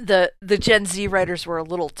 The Gen Z writers were a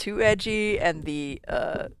little too edgy, and the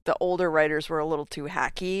older writers were a little too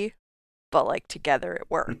hacky. But like together it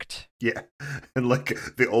worked. Yeah. And like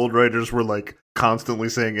the old writers were like constantly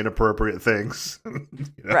saying inappropriate things.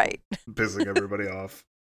 Right. Pissing everybody off.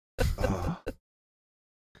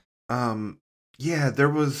 Yeah, there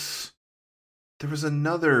was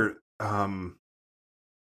another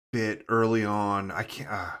bit early on. I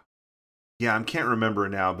can't remember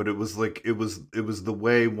now, but it was like it was the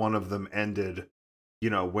way one of them ended,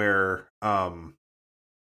 where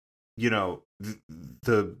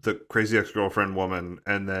the crazy ex-girlfriend woman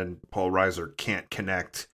and then Paul Reiser can't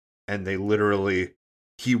connect, and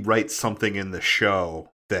he writes something in the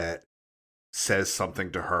show that says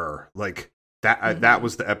something to her like that. Mm-hmm. That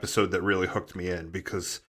was the episode that really hooked me in,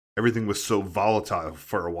 because everything was so volatile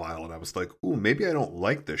for a while, and I was like, ooh, maybe I don't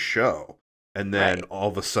like this show. And then all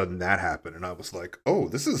of a sudden that happened, and I was like, oh,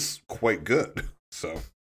 this is quite good. So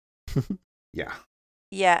yeah.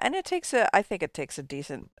 Yeah, and I think it takes a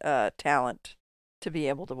decent talent to be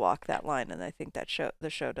able to walk that line, and I think the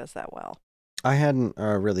show does that well. I hadn't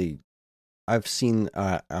I've seen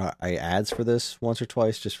ads for this once or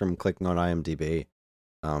twice just from clicking on IMDb,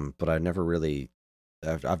 but I've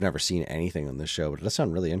never seen anything on this show. But it does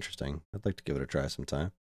sound really interesting. I'd like to give it a try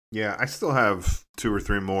sometime. Yeah, I still have 2 or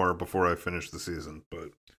 3 more before I finish the season, but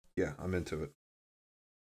Yeah, I'm into it.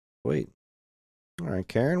 Wait. All right,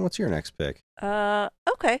 Karen, what's your next pick?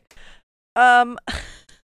 Okay.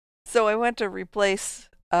 So I went to replace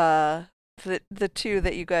the two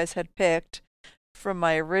that you guys had picked from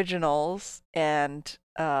my originals, and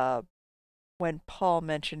when Paul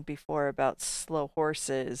mentioned before about slow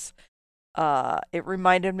horses, it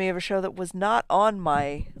reminded me of a show that was not on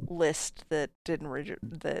my list that didn't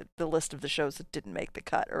the list of the shows that didn't make the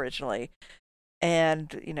cut originally,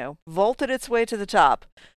 and vaulted its way to the top.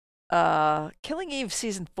 Killing Eve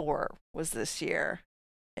season 4 was this year,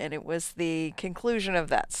 and it was the conclusion of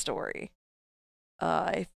that story.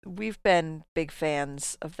 We've been big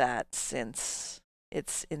fans of that since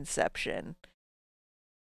its inception.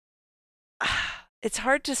 It's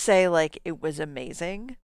hard to say like it was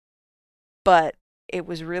amazing, but it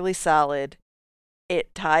was really solid.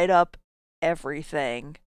 It tied up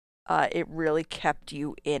everything. It really kept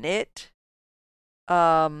you in it.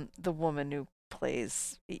 The woman who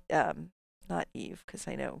plays not Eve, because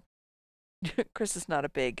I know Chris is not a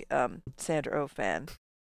big Sandra Oh fan.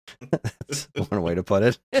 That's one way to put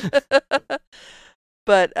it.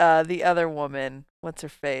 But the other woman, what's her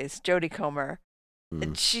face, Jodie Comer,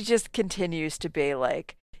 Mm. she just continues to be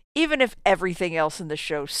like, even if everything else in the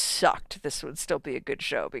show sucked, this would still be a good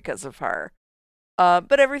show because of her.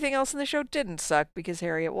 But everything else in the show didn't suck because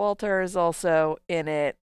Harriet Walter is also in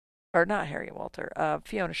it. Or not Harriet Walter,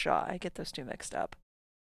 Fiona Shaw. I get those two mixed up.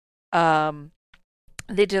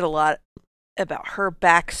 They did a lot about her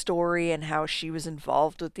backstory and how she was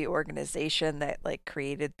involved with the organization that like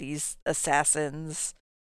created these assassins.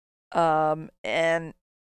 And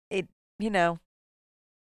it,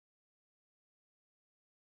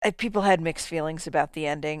 people had mixed feelings about the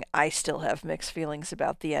ending. I still have mixed feelings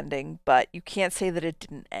about the ending, but you can't say that it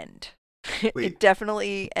didn't end. It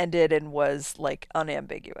definitely ended and was like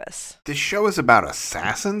unambiguous. This show is about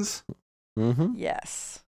assassins? Mm-hmm.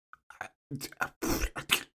 Yes.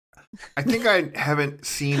 I think I haven't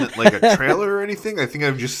seen like a trailer or anything. I think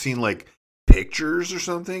I've just seen like pictures or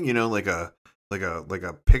something, like a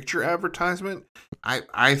picture advertisement.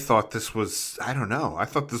 I thought this was, I don't know. I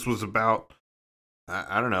thought this was about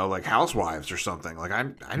I don't know, like Housewives or something. Like I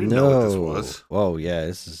didn't know what this was. Oh yeah,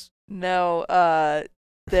 this is No,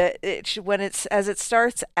 when it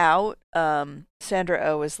starts out, Sandra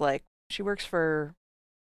Oh is like, she works for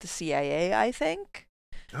the CIA, I think.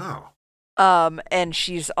 Oh. And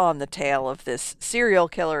she's on the tail of this serial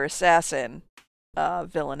killer assassin,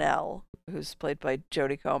 Villanelle, who's played by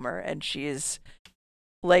Jodie Comer, and she is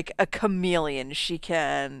like a chameleon. She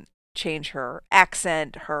can change her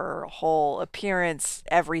accent, her whole appearance,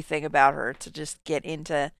 everything about her to just get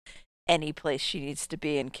into any place she needs to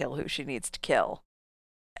be and kill who she needs to kill.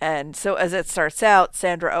 And so as it starts out,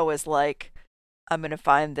 Sandra Oh is like, I'm going to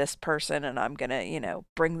find this person and I'm going to,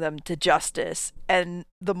 bring them to justice. And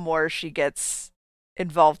the more she gets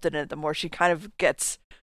involved in it, the more she kind of gets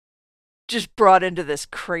just brought into this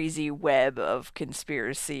crazy web of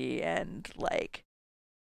conspiracy and like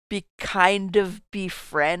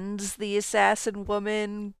befriends the assassin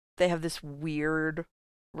woman. They have this weird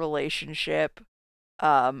relationship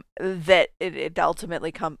that it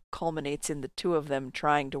ultimately culminates in the two of them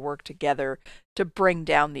trying to work together to bring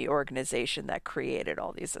down the organization that created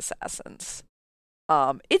all these assassins.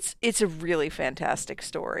 It's a really fantastic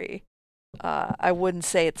story. I wouldn't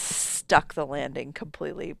say it stuck the landing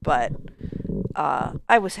completely, but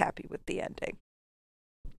I was happy with the ending.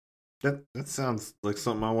 That sounds like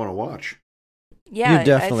something I want to watch. Yeah, you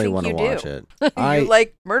definitely want to watch it. You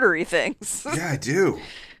like murdery things. Yeah, I do.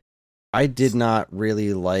 I did not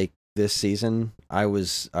really like this season. I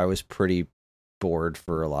was pretty bored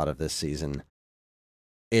for a lot of this season.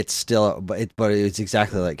 It's still, but it's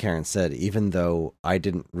exactly like Karen said. Even though I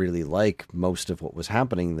didn't really like most of what was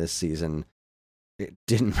happening this season, it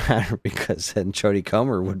didn't matter because then Jodie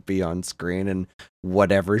Comer would be on screen, and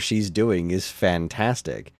whatever she's doing is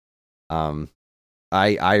fantastic. I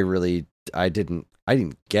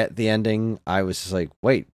didn't get the ending. I was just like,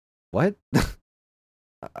 wait, what?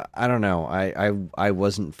 I don't know. I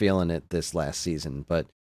wasn't feeling it this last season, but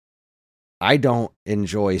I don't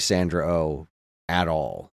enjoy Sandra Oh at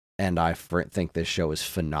all, and I think this show is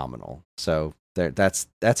phenomenal. So that's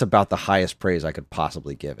about the highest praise I could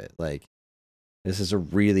possibly give it. Like, this is a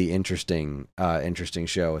really interesting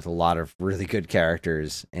show with a lot of really good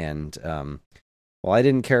characters, and while I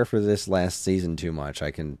didn't care for this last season too much,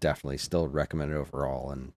 I can definitely still recommend it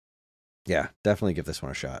overall, and yeah, definitely give this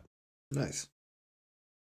one a shot. Nice.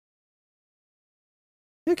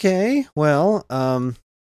 Okay, well,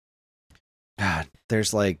 God,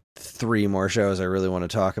 there's like 3 more shows I really want to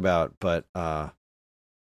talk about, but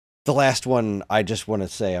the last one, I just want to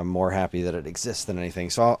say I'm more happy that it exists than anything.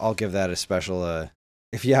 So I'll give that a special.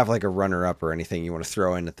 If you have like a runner up or anything you want to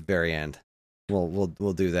throw in at the very end, we'll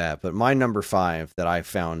do that. But my number 5 that I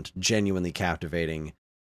found genuinely captivating.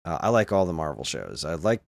 I like all the Marvel shows. I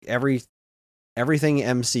like everything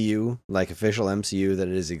MCU, like official MCU that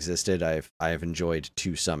it has existed. I've enjoyed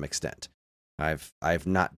to some extent. I've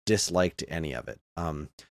not disliked any of it.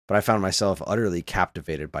 But I found myself utterly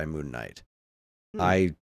captivated by Moon Knight.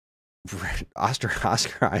 Oscar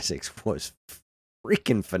Isaacs was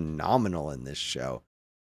freaking phenomenal in this show.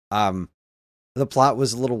 The plot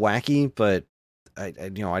was a little wacky, but I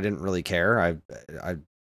didn't really care. I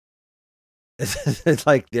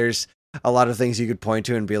like there's a lot of things you could point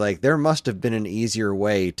to and be like, there must have been an easier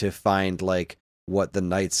way to find like what the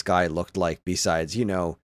night sky looked like besides,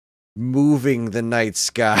 moving the night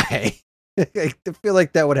sky. I feel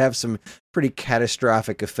like that would have some pretty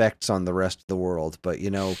catastrophic effects on the rest of the world, but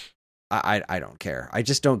I don't care. I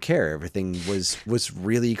just don't care. Everything was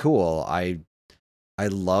really cool. I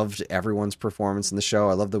loved everyone's performance in the show.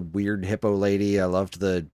 I loved the weird hippo lady. I loved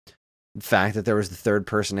the fact that there was the third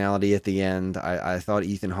personality at the end. I thought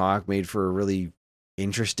Ethan Hawke made for a really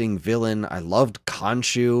interesting villain. I loved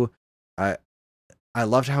Khonshu. I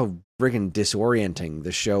loved how friggin' disorienting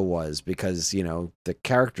the show was because, the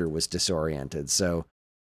character was disoriented. So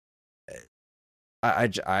I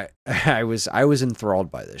was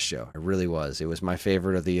enthralled by this show. I really was. It was my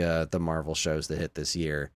favorite of the Marvel shows that hit this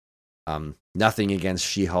year. Nothing against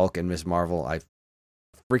She-Hulk and Ms. Marvel. I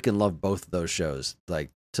freaking love both of those shows, like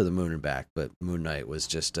to the moon and back. But Moon Knight was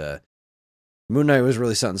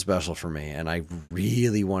really something special for me, and I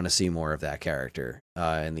really want to see more of that character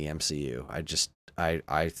in the MCU.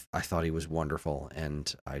 I thought he was wonderful,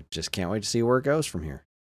 and I just can't wait to see where it goes from here.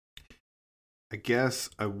 I guess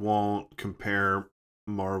I won't compare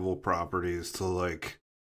Marvel properties to like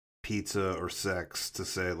pizza or sex to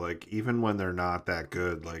say like even when they're not that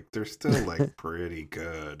good, like they're still like pretty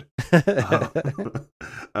good.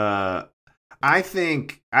 I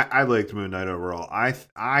think I liked Moon Knight overall.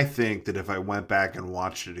 I think that if I went back and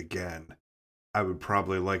watched it again, I would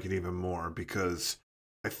probably like it even more because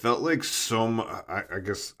I felt like I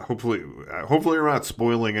guess hopefully we're not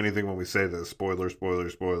spoiling anything when we say this. Spoiler.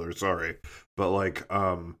 Sorry, but like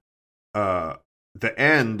the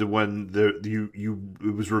end when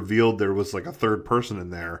it was revealed there was like a third person in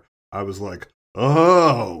there. I was like,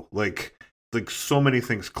 oh, like so many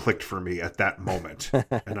things clicked for me at that moment,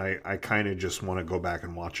 and I kind of just want to go back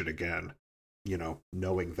and watch it again,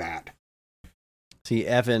 knowing that. See,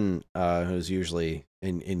 Evan, who's usually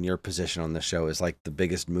in your position on the show, is like the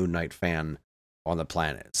biggest Moon Knight fan on the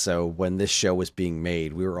planet. So when this show was being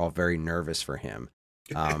made, we were all very nervous for him.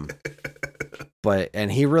 And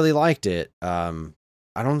he really liked it. I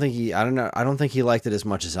don't think he liked it as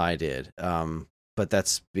much as I did. But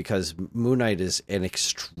that's because Moon Knight is an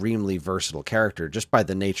extremely versatile character just by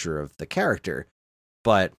the nature of the character.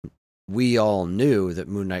 But we all knew that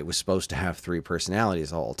Moon Knight was supposed to have 3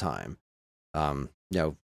 personalities all the time.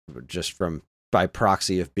 Just by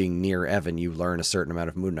proxy of being near Evan, you learn a certain amount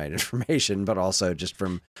of Moon Knight information, but also just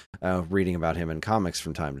from reading about him in comics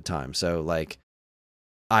from time to time. So, like,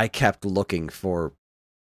 I kept looking for,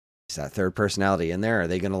 is that third personality in there? Are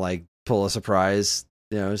they going to, like, pull a surprise?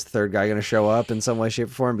 Is the third guy going to show up in some way, shape,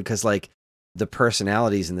 or form? Because, like, the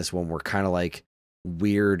personalities in this one were kind of, like,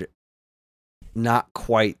 weird, not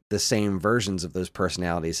quite the same versions of those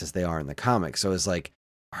personalities as they are in the comics. So it's like,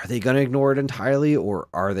 are they going to ignore it entirely, or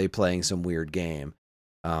are they playing some weird game?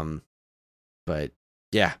 But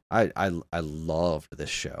yeah, I loved this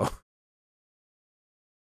show.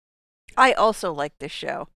 I also like this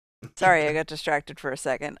show. Sorry, I got distracted for a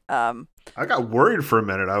second. I got worried for a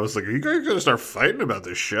minute. I was like, are you guys going to start fighting about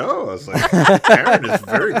this show? I was like, Aaron is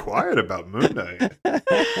very quiet about Moon Knight.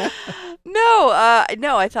 No,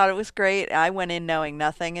 I thought it was great. I went in knowing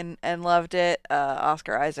nothing and loved it.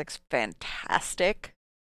 Oscar Isaac's fantastic.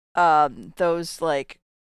 Those, like,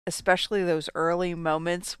 especially those early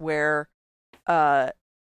moments where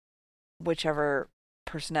whichever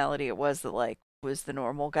personality it was that, like, was the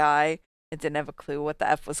normal guy and didn't have a clue what the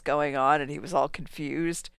F was going on and he was all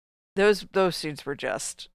confused. Those scenes were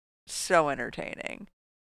just so entertaining.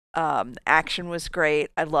 Action was great.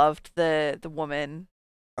 I loved the woman.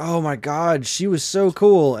 Oh my god, she was so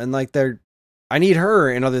cool. And like I need her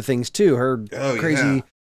in other things too. Her crazy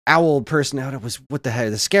owl personality was, what the heck,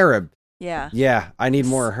 the Scarab. Yeah. Yeah, I need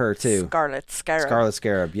more of her too. Scarlet Scarab. Scarlet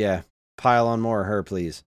Scarab, yeah. Pile on more of her,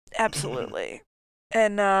 please. Absolutely.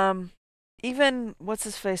 And even what's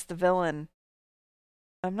his face, the villain.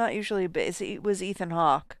 I'm not usually it was Ethan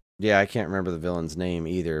Hawke. Yeah, I can't remember the villain's name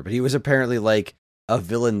either, but he was apparently like a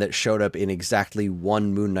villain that showed up in exactly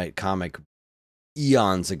one Moon Knight comic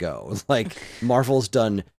eons ago. Like, Marvel's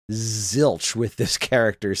done zilch with this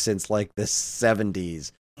character since like the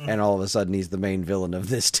 70s, and all of a sudden he's the main villain of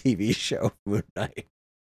this TV show, Moon Knight.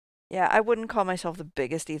 Yeah, I wouldn't call myself the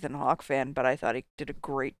biggest Ethan Hawke fan, but I thought he did a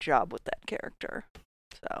great job with that character.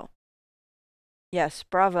 So, yes,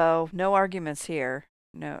 bravo. No arguments here.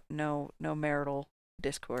 No marital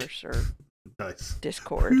discourse or Nice.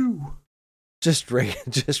 discord. Just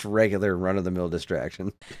regular run-of-the-mill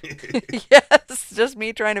distraction. Yes, just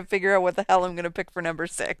me trying to figure out what the hell I'm going to pick for number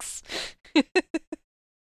 6.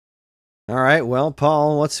 All right, well,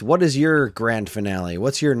 Paul, what is your grand finale?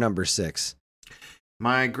 What's your number 6?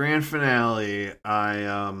 My grand finale,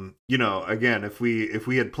 again, if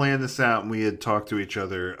we had planned this out and we had talked to each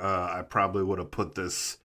other, I probably would have put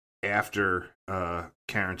this after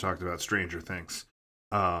Karen talked about Stranger Things.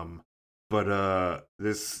 But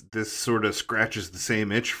this sort of scratches the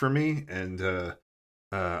same itch for me, and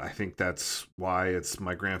I think that's why it's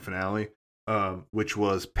my grand finale, which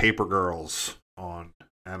was Paper Girls on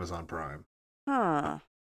Amazon Prime. Huh.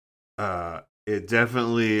 It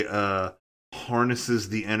definitely harnesses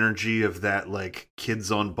the energy of that like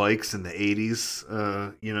kids on bikes in the 80s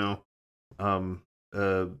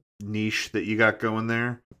niche that you got going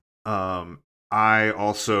there. I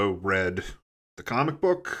also read the comic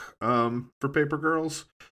book for Paper Girls.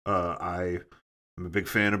 I am a big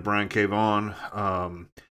fan of Brian K. Vaughan,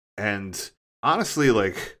 and honestly,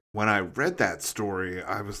 like, when I read that story,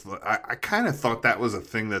 I kind of thought that was a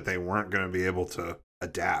thing that they weren't going to be able to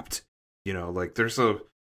adapt. You know, like there's a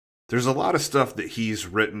lot of stuff that he's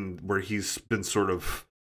written where he's been sort of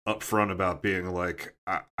upfront about being like,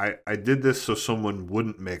 I did this so someone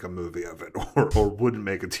wouldn't make a movie of it or wouldn't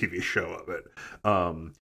make a TV show of it.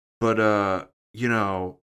 But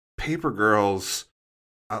Paper Girls,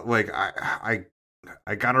 I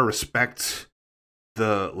gotta respect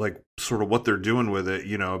the like sort of what they're doing with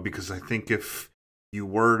it, because I think if you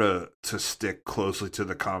were to stick closely to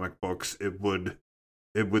the comic books, it would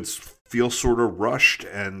feel sort of rushed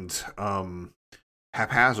and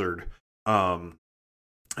haphazard.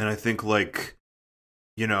 And I think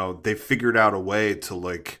they figured out a way to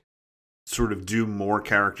like sort of do more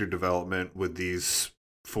character development with these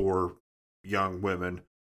 4 young women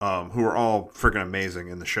who are all freaking amazing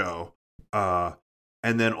in the show.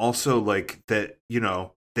 And then also like that,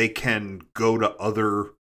 they can go to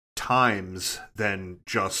other times than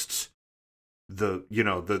just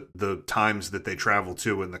the times that they travel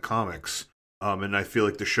to in the comics. And I feel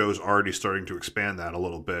like the show's already starting to expand that a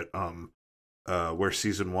little bit. Where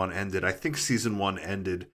season 1 ended. I think season 1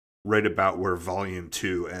 ended right about where volume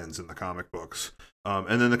 2 ends in the comic books.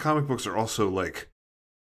 And then the comic books are also like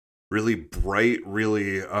really bright,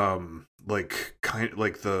 really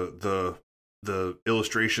the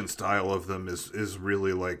illustration style of them is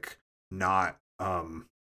really like not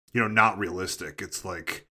not realistic. It's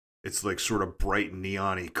like sort of bright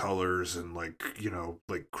neon-y colors and like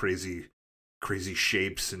crazy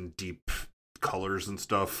shapes and deep colors and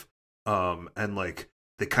stuff. And like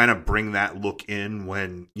they kind of bring that look in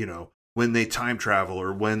when they time travel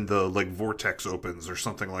or when the like vortex opens or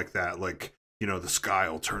something like that, like the sky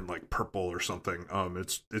will turn like purple or something.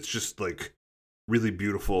 It's just like really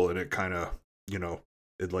beautiful, and it kind of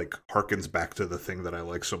it like harkens back to the thing that I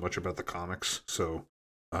like so much about the comics. So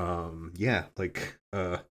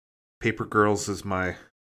Paper Girls is my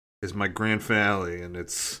grand finale, and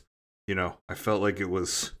it's I felt like it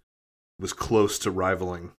was close to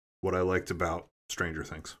rivaling what I liked about Stranger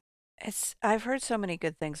Things. I've heard so many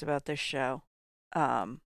good things about this show.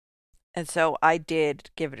 And so I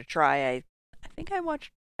did give it a try. I think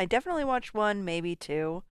I definitely watched 1, maybe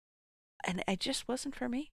 2, and it just wasn't for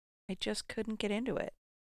me. I just couldn't get into it.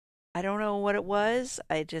 I don't know what it was.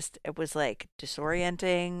 It was like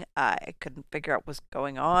disorienting. I couldn't figure out what's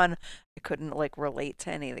going on. I couldn't like relate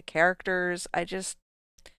to any of the characters. It just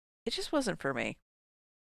wasn't for me.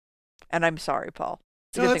 And I'm sorry, Paul.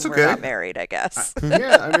 It's a good thing we're not married, I guess.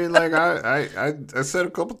 I mean, like I said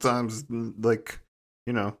a couple times, like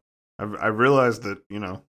I realized that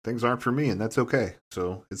things aren't for me, and that's okay.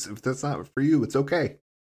 So if that's not for you, it's okay.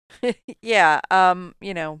 Yeah,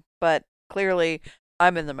 but clearly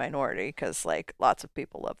I'm in the minority because like lots of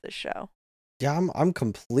people love this show. Yeah, I'm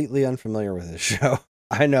completely unfamiliar with this show.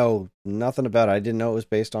 I know nothing about it. I didn't know it was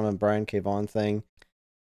based on a Brian K. Vaughan thing.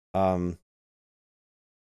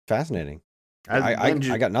 Fascinating.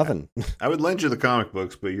 I got nothing. I would lend you the comic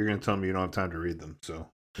books, but you're going to tell me you don't have time to read them. So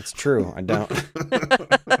it's true. I don't.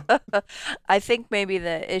 I think maybe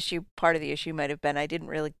part of the issue might have been I didn't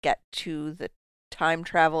really get to the time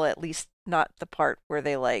travel, at least not the part where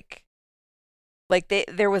they like Like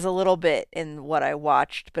there was a little bit in what I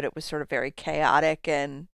watched, but it was sort of very chaotic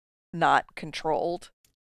and not controlled.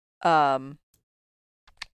 And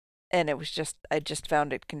it was I just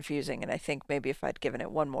found it confusing, and I think maybe if I'd given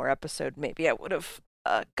it one more episode, maybe I would have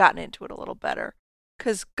gotten into it a little better.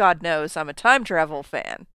 Because God knows I'm a time travel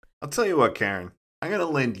fan. I'll tell you what, Karen. I'm going to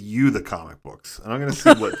lend you the comic books, and I'm going to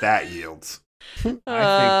see what that yields.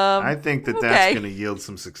 I think that's going to yield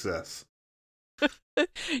some success.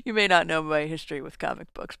 You may not know my history with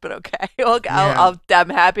comic books, but okay. I'm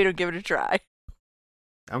happy to give it a try.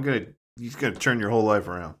 He's going to turn your whole life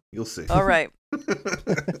around. You'll see. All right.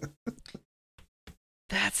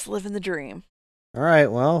 That's living the dream. All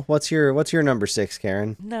right. Well, what's your number 6,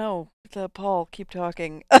 Karen? No, Paul, keep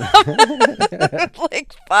talking.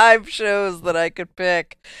 Like 5 shows that I could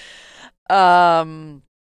pick.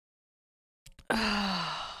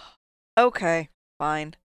 Okay,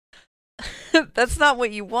 fine. That's not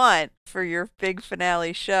what you want for your big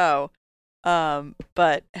finale show.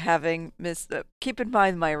 But having keep in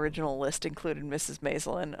mind my original list included Mrs.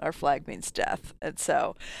 Maisel, Our Flag Means Death. And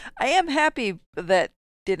so I am happy that,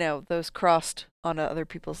 those crossed on other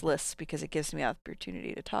people's lists because it gives me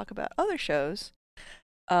opportunity to talk about other shows.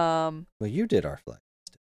 Well, you did Our Flag.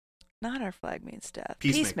 Not Our Flag Means Death.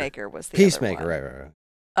 Peacemaker was the Peacemaker, other one.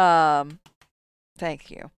 right.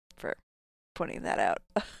 Thank you for pointing that out.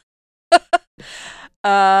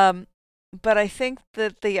 But I think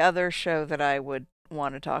that the other show that I would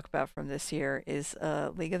want to talk about from this year is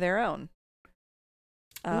League of Their Own.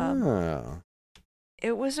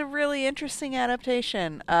 It was a really interesting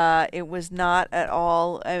adaptation. It was not at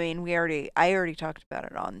all. I mean, I already talked about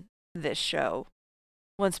it on this show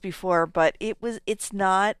once before, but it's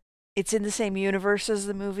not. It's in the same universe as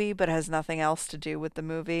the movie, but has nothing else to do with the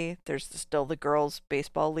movie. There's still the girls'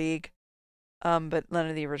 baseball league, but none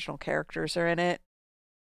of the original characters are in it.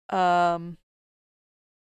 The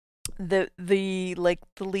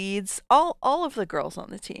leads, all of the girls on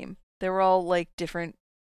the team, they were all like different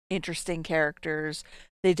interesting characters.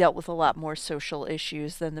 They dealt with a lot more social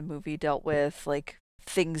issues than the movie dealt with, like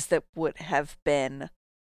things that would have been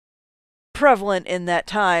prevalent in that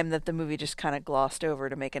time that the movie just kind of glossed over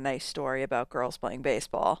to make a nice story about girls playing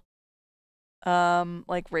baseball.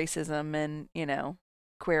 Like racism and,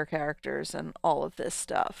 queer characters and all of this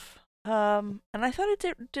stuff. And I thought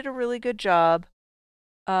it did a really good job.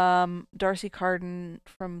 Darcy Carden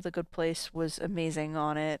from The Good Place was amazing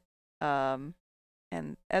on it.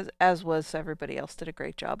 And as was everybody else, did a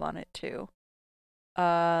great job on it too.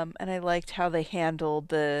 And I liked how they handled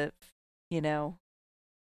the,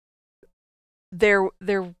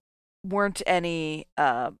 there weren't any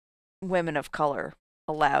women of color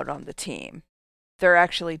allowed on the team. There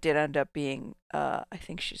actually did end up being, I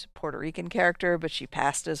think she's a Puerto Rican character, but she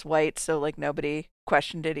passed as white, so like nobody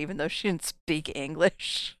questioned it, even though she didn't speak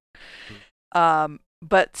English.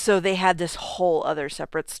 But so they had this whole other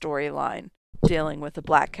separate storyline dealing with the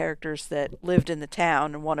black characters that lived in the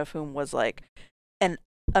town, and one of whom was like an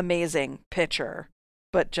amazing pitcher,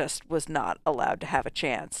 but just was not allowed to have a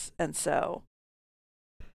chance. And so,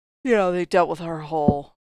 they dealt with her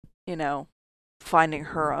whole, finding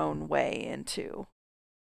her own way into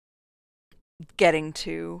getting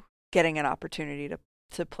an opportunity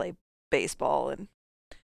to play baseball and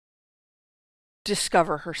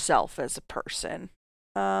discover herself as a person.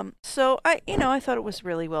 So I thought it was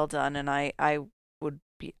really well done, and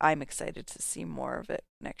I'm excited to see more of it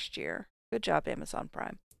next year. Good job, Amazon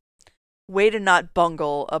Prime. Way to not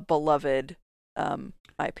bungle a beloved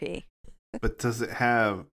IP. But does it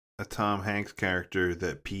have a Tom Hanks character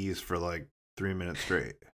that pees for like 3 minutes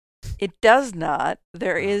straight? It does not.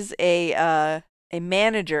 There is a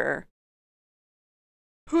manager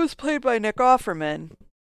who is played by Nick Offerman.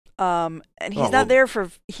 And he's not there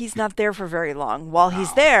for very long. While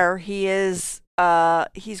he's there, he's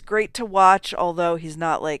great to watch, although he's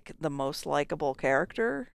not like the most likable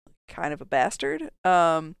character, kind of a bastard.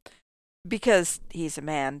 Because he's a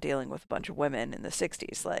man dealing with a bunch of women in the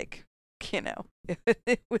 60s, like,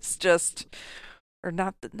 it was just, or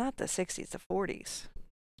not the 60s, the 40s.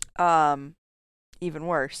 Even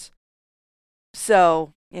worse.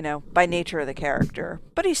 So, by nature of the character,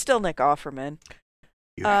 but he's still Nick Offerman.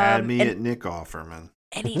 You had me at Nick Offerman.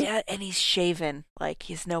 And he's shaven, like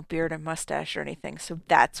he's no beard or mustache or anything, so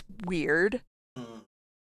that's weird.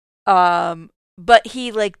 But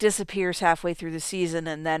he like disappears halfway through the season,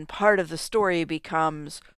 and then part of the story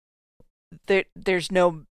becomes there's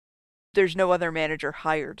no other manager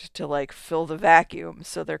hired to like fill the vacuum,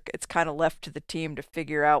 so it's kind of left to the team to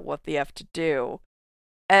figure out what they have to do.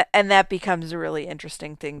 and that becomes a really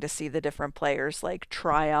interesting thing to see the different players like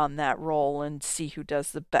try on that role and see who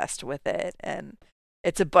does the best with it. And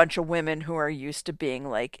it's a bunch of women who are used to being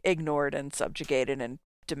like ignored and subjugated and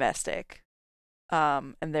domestic.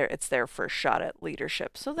 And it's their first shot at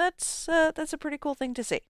leadership. So that's a pretty cool thing to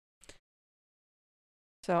see.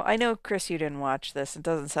 So I know, Chris, you didn't watch this. It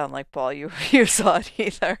doesn't sound like, Paul, you saw it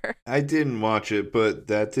either. I didn't watch it, but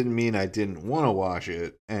that didn't mean I didn't want to watch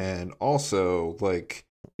it. And also, like,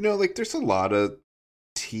 like there's a lot of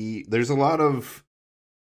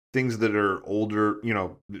things that are older,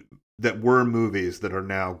 that were movies that are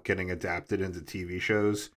now getting adapted into TV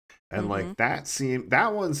shows. And like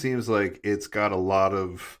that one seems like it's got a lot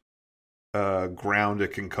of ground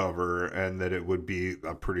it can cover, and that it would be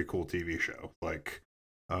a pretty cool TV show. Like,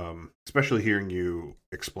 especially hearing you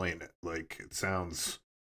explain it, like it sounds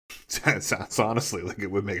honestly like it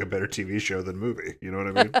would make a better TV show than movie. You know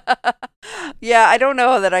what I mean? Yeah, I don't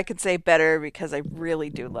know that I could say better because I really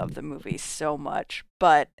do love the movie so much,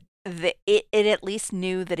 but it at least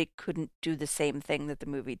knew that it couldn't do the same thing that the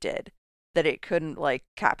movie did. That it couldn't like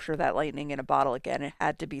capture that lightning in a bottle again. It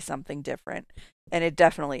had to be something different, and it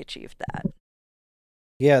definitely achieved that.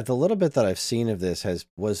 Yeah, the little bit that I've seen of this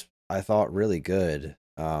was I thought really good.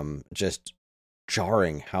 Just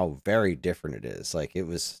jarring how very different it is. Like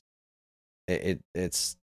it's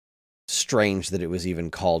strange that it was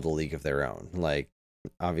even called A League of Their Own. Like,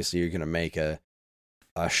 obviously you're gonna make a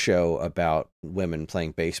show about women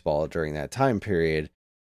playing baseball during that time period.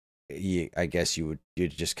 I guess you'd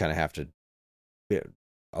just kind of have to.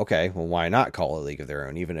 Okay, well, why not call A League of Their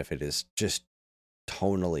Own, even if it is just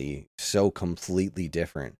tonally so completely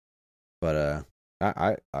different? But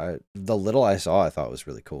I the little I saw, I thought was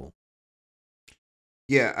really cool.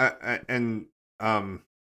 Yeah,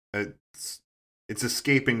 it's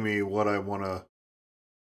escaping me what I want to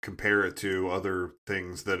compare it to other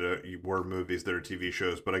things that were movies that are TV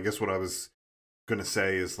shows. But I guess what I was gonna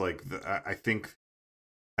say is like I think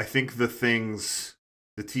the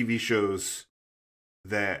TV shows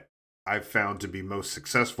that I've found to be most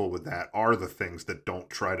successful with that are the things that don't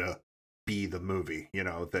try to be the movie,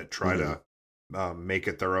 that try to make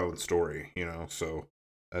it their own story, So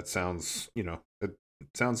that sounds, it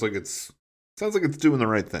sounds like it's doing the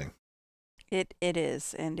right thing. It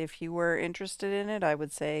is, and if you were interested in it, I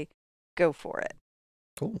would say go for it.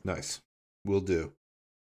 Cool, nice, will do.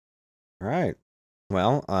 All right,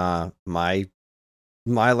 well, my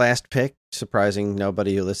last pick, surprising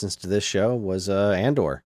nobody who listens to this show, was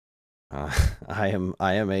Andor. I am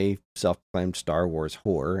a self-proclaimed Star Wars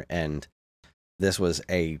whore, and this was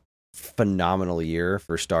a phenomenal year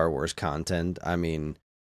for Star Wars content. I mean,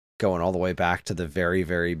 going all the way back to the very,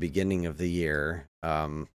 very beginning of the year.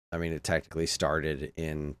 I mean, it technically started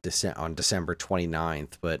on December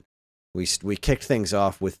 29th, but we kicked things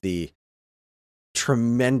off with the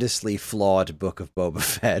tremendously flawed Book of Boba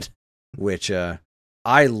Fett, which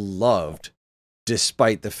I loved,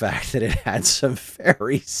 despite the fact that it had some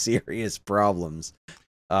very serious problems.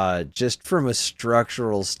 Just from a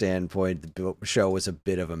structural standpoint, the show was a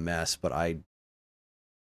bit of a mess, but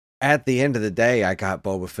at the end of the day, I got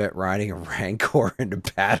Boba Fett riding a Rancor into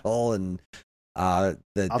battle, and I'll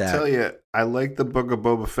tell you, I like the Book of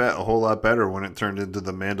Boba Fett a whole lot better when it turned into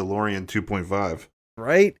the Mandalorian 2.5.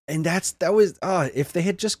 Right? And that was if they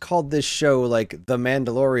had just called this show like The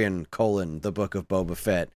Mandalorian: The Book of Boba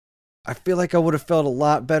Fett, I feel like I would have felt a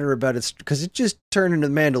lot better about it, because it just turned into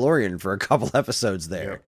The Mandalorian for a couple episodes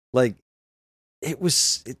there. Yeah. Like,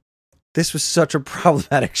 this was such a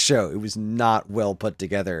problematic show. It was not well put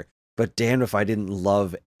together, but damn if I didn't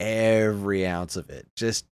love every ounce of it.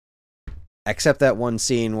 Just except that one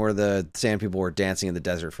scene where the sand people were dancing in the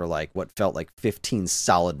desert for like what felt like 15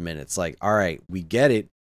 solid minutes. Like, all right, we get it.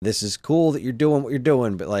 This is cool that you're doing what you're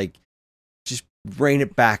doing, but like, just rein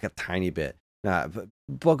it back a tiny bit.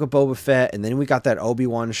 Book of Boba Fett, and then we got that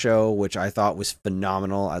Obi-Wan show, which I thought was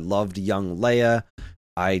phenomenal. I loved young Leia.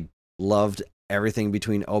 I loved everything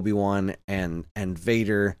between Obi-Wan and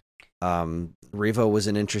Vader. Reva was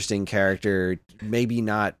an interesting character, maybe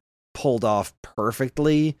not pulled off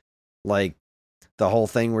perfectly. Like, the whole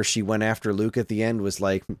thing where she went after Luke at the end was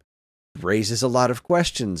like, raises a lot of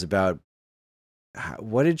questions about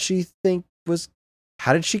what did she think was,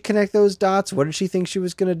 how did she connect those dots? What did she think she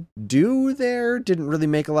was going to do there? Didn't really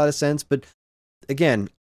make a lot of sense. But again,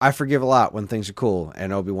 I forgive a lot when things are cool,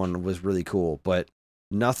 and Obi-Wan was really cool, but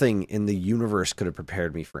nothing in the universe could have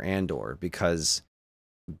prepared me for Andor, because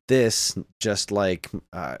this, just like,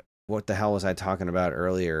 what the hell was I talking about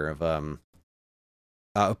earlier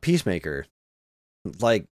of Peacemaker?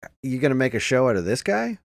 Like, you going to make a show out of this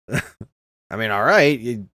guy? I mean, all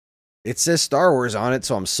right, it says Star Wars on it,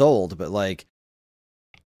 so I'm sold. But like,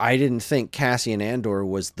 I didn't think Cassian Andor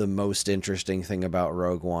was the most interesting thing about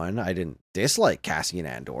Rogue One. I didn't dislike Cassian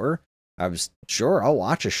Andor. I was sure I'll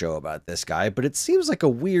watch a show about this guy, but it seems like a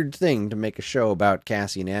weird thing to make a show about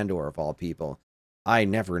Cassian Andor of all people. I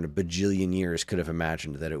never in a bajillion years could have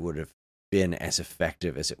imagined that it would have been as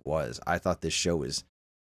effective as it was. I thought this show was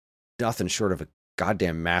nothing short of a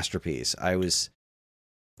goddamn masterpiece. There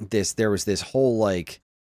was this whole like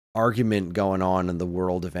argument going on in the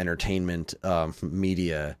world of entertainment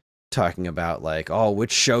media talking about like, oh,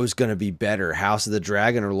 which show's gonna be better, House of the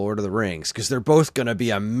Dragon or Lord of the Rings, because they're both gonna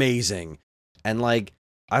be amazing. And like,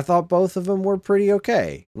 I thought both of them were pretty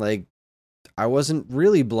okay. Like, I wasn't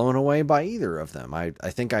really blown away by either of them. I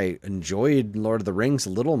think I enjoyed Lord of the Rings a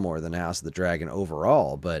little more than House of the Dragon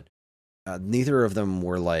overall, but neither of them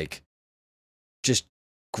were like just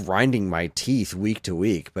grinding my teeth week to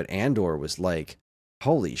week. But Andor was like,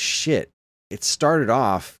 holy shit. It started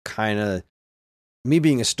off kind of, me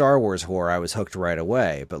being a Star Wars whore, I was hooked right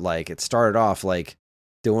away. But like, it started off like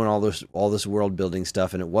doing all this world building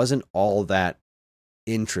stuff, and it wasn't all that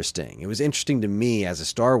interesting. It was interesting to me as a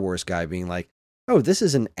Star Wars guy being like, oh, this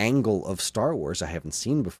is an angle of Star Wars I haven't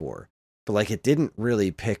seen before. But like, it didn't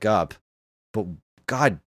really pick up. But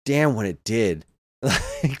god damn when it did.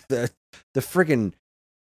 Like the friggin',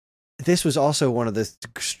 this was also one of the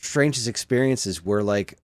strangest experiences where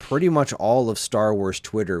like pretty much all of Star Wars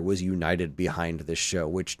Twitter was united behind this show,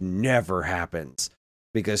 which never happens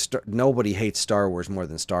because nobody hates Star Wars more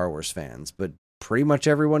than Star Wars fans. But pretty much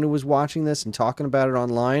everyone who was watching this and talking about it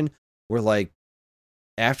online were like,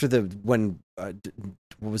 after what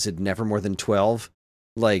was it, Never More Than 12?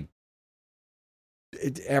 Like,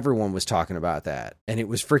 everyone was talking about that, and it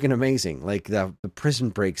was freaking amazing. Like the prison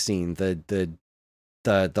break scene, the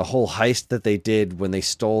whole heist that they did when they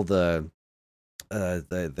stole the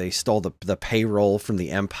payroll from the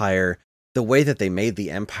Empire, the way that they made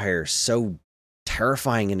the Empire so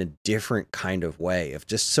terrifying in a different kind of way, of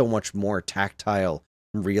just so much more tactile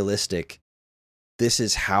and realistic. This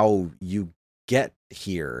is how you get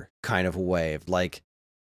here kind of a way of like,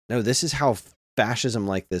 no, this is how fascism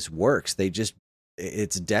like this works.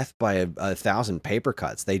 It's death by a 1,000 paper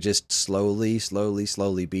cuts. They just slowly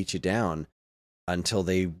beat you down until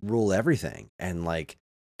they rule everything. And like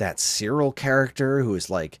that Cyril character who is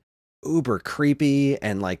like uber creepy,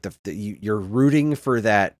 and like you're rooting for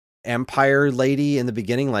that Empire lady in the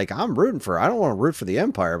beginning. Like, I'm rooting for her. I don't want to root for the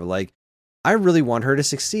Empire, but like, I really want her to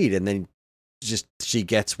succeed. And then just she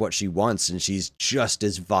gets what she wants, and she's just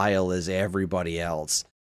as vile as everybody else.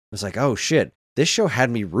 It's like, oh shit, this show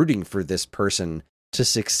had me rooting for this person to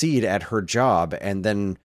succeed at her job, and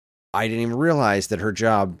then I didn't even realize that her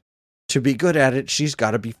job, to be good at it, she's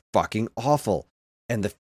got to be fucking awful. And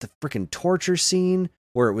the freaking torture scene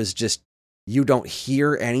where it was just, you don't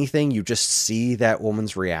hear anything, you just see that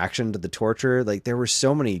woman's reaction to the torture. Like, there were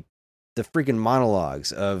so many, the freaking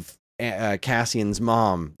monologues of Cassian's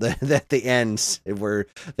mom at the end where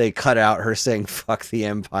they cut out her saying fuck the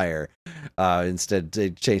Empire, instead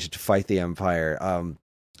they changed it to fight the Empire.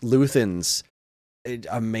 Luthen's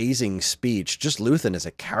amazing speech. Just Luthen as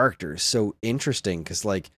a character is so interesting because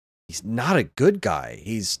like, he's not a good guy,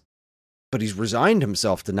 but he's resigned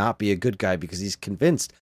himself to not be a good guy because he's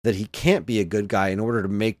convinced that he can't be a good guy in order to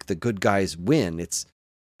make the good guys win.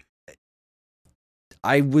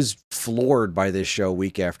 I was floored by this show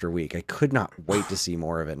week after week. I could not wait to see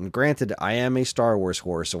more of it. And granted, I am a Star Wars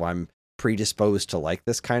whore, so I'm predisposed to like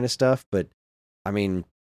this kind of stuff. But I mean,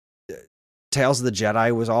 Tales of the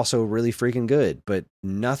Jedi was also really freaking good, but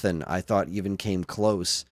nothing I thought even came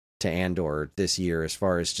close to Andor this year as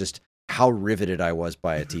far as just how riveted I was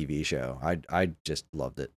by a TV show. I just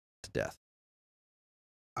loved it to death.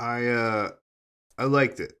 I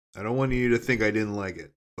liked it. I don't want you to think I didn't like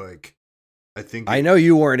it. Like, I know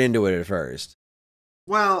you weren't into it at first.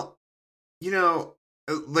 Well,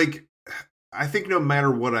 like, I think no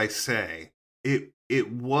matter what I say,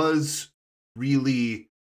 it was really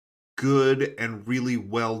good and really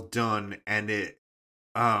well done, and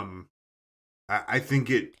I think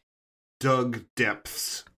it dug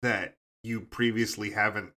depths that you previously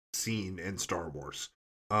haven't seen in Star Wars.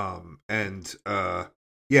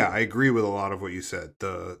 Yeah, I agree with a lot of what you said.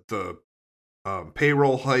 The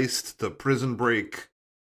payroll heist, the prison break,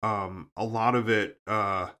 a lot of it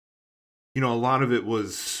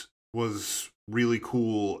was really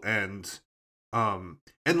cool, and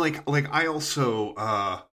like I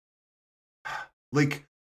also like,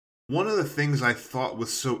 one of the things I thought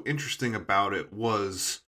was so interesting about it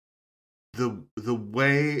was the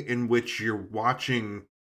way in which you're watching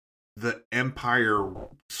the Empire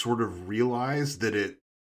sort of realize that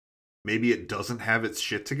maybe it doesn't have its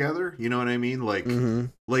shit together. You know what I mean? Like, Mm-hmm.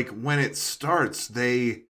 like when it starts,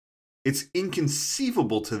 it's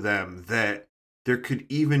inconceivable to them that there could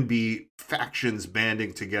even be factions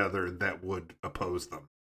banding together that would oppose them.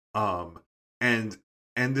 And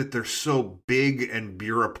that they're so big and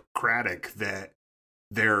bureaucratic that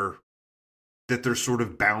they're sort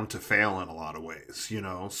of bound to fail in a lot of ways, you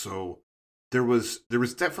know? So there was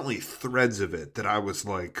definitely threads of it that I was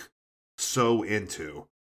like so into.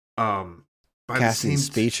 By Cassian's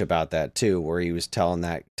speech about that too, where he was telling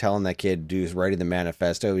that kid who's writing the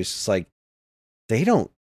manifesto, he's just like, they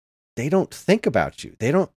don't think about you.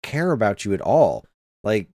 They don't care about you at all.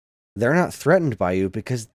 Like, they're not threatened by you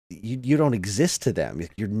because you don't exist to them.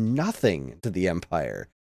 You're nothing to the Empire.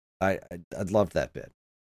 I loved that bit.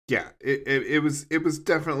 Yeah, it was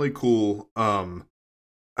definitely cool.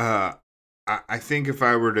 I think if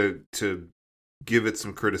I were to give it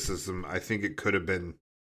some criticism, I think it could have been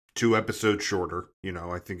 2 episodes shorter. You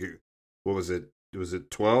know, I think what was it? Was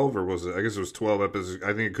it 12 or was it? I guess it was 12 episodes. I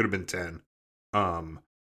think it could have been 10.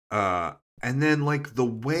 And then like the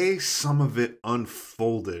way some of it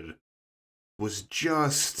unfolded was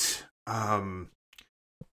just, you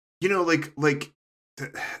know, like.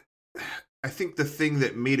 I think the thing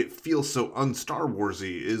that made it feel so un-Star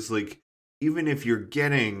Warsy is like, even if you're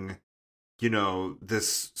getting, you know,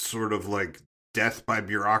 this sort of like death by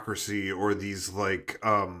bureaucracy or these like,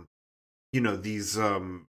 you know, these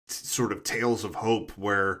sort of tales of hope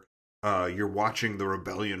where you're watching the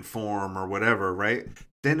rebellion form or whatever, right?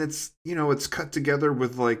 Then it's, you know, it's cut together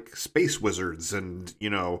with like space wizards and, you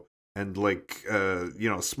know, and like, you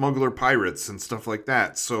know, smuggler pirates and stuff like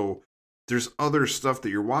that. So there's other stuff that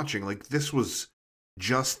you're watching. Like, this was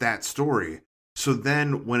just that story. So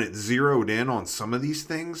then when it zeroed in on some of these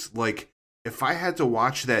things, like, if I had to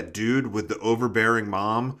watch that dude with the overbearing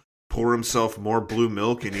mom pour himself more blue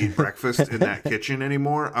milk and eat breakfast in that kitchen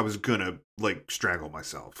anymore, I was gonna, like, strangle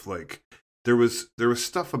myself. Like, there was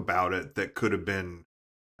stuff about it that could have been,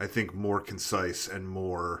 I think, more concise and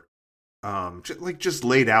more, just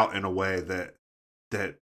laid out in a way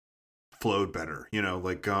that flowed better. You know,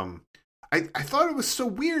 like, I thought it was so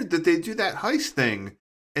weird that they do that heist thing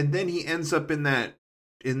and then he ends up in that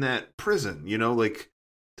prison, you know, like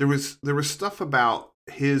there was stuff about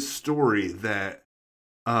his story that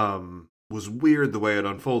was weird the way it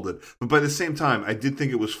unfolded. But by the same time, I did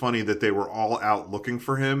think it was funny that they were all out looking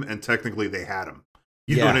for him and technically they had him.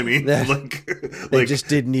 You know what I mean? They just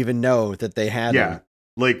didn't even know that they had him.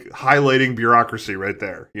 Like highlighting bureaucracy right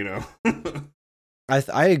there, you know.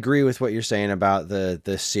 I agree with what you're saying about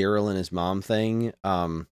the Cyril and his mom thing.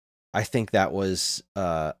 I think that was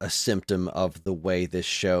a symptom of the way this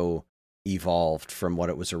show evolved from what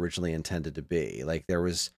it was originally intended to be. Like, there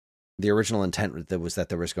was the original intent that was that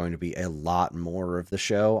there was going to be a lot more of the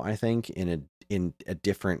show, I think, in a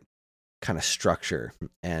different kind of structure,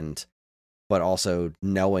 but also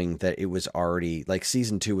knowing that it was already, like,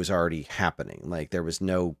 season 2 was already happening. Like, there was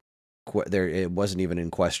it wasn't even in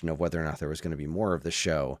question of whether or not there was going to be more of the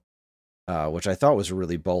show, which I thought was a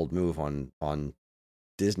really bold move on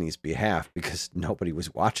Disney's behalf, because nobody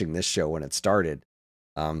was watching this show when it started.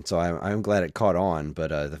 So I'm glad it caught on, but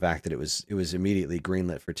the fact that it was immediately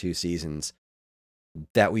greenlit for 2 seasons,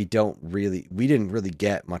 that we didn't really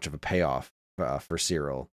get much of a payoff for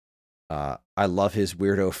Cyril. I love his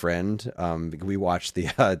weirdo friend. We watched the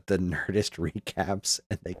Nerdist recaps,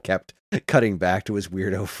 and they kept cutting back to his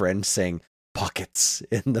weirdo friend saying "pockets"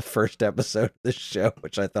 in the first episode of the show,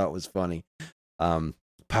 which I thought was funny.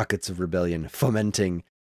 Pockets of rebellion fomenting.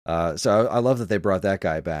 So I love that they brought that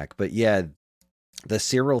guy back. But yeah, the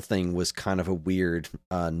Cyril thing was kind of a weird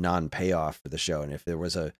non-payoff for the show, and if there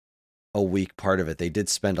was a weak part of it, they did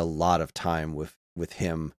spend a lot of time with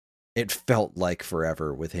him. It felt like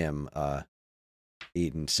forever with him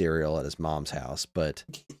eating cereal at his mom's house, but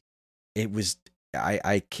it was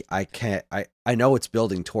I know it's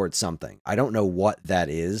building towards something. I don't know what that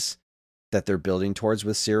is that they're building towards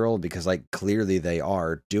with Cyril, because like clearly they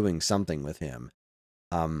are doing something with him.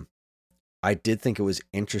 I did think it was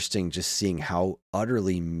interesting just seeing how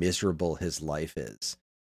utterly miserable his life is.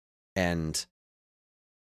 And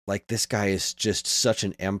like, this guy is just such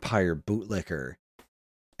an Empire bootlicker.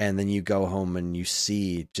 And then you go home and you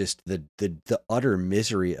see just the utter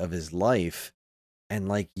misery of his life, and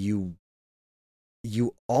like you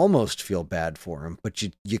almost feel bad for him, but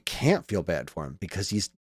you can't feel bad for him because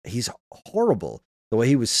he's horrible. The way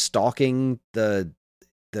he was stalking the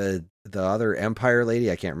other Empire lady,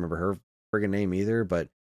 I can't remember her friggin' name either, but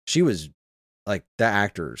she was like, that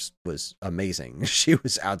actress was amazing. She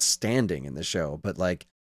was outstanding in the show. But like,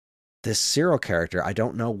 this Cyril character, I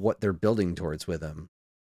don't know what they're building towards with him.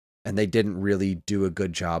 and they didn't really do a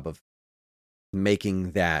good job of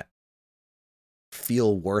making that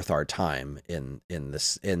feel worth our time in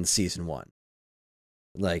season 1.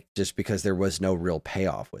 Like, just because there was no real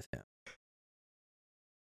payoff with him.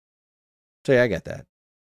 So yeah, I get that.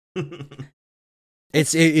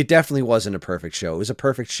 It definitely wasn't a perfect show. It was a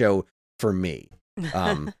perfect show for me.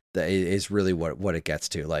 That is really what it gets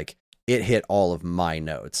to. Like, it hit all of my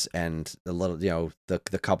notes, and the little,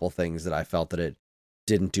 the couple things that I felt that it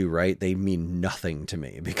didn't do right, they mean nothing to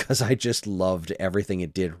me because I just loved everything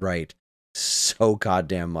it did right so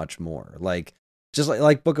goddamn much more. Like, just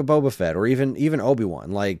like Book of Boba Fett, or even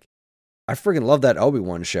Obi-Wan. Like, I freaking love that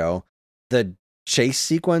Obi-Wan show. The chase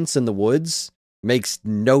sequence in the woods makes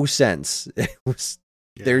no sense.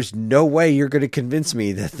 There's no way you're going to convince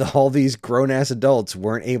me that all these grown-ass adults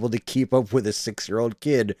weren't able to keep up with a 6-year-old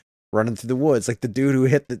kid running through the woods. Like the dude who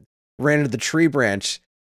ran into the tree branch.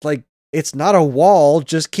 Like, it's not a wall,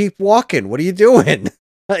 just keep walking. What are you doing?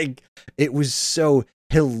 Like, it was so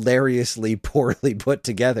hilariously poorly put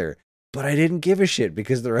together. But I didn't give a shit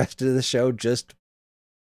because the rest of the show just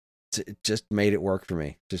made it work for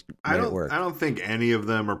me. It work. I don't think any of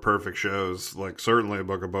them are perfect shows. Like, certainly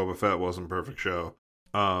Book of Boba Fett wasn't a perfect show.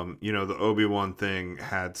 The Obi-Wan thing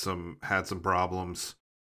had some problems.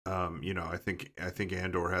 I think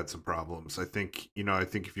Andor had some problems. I think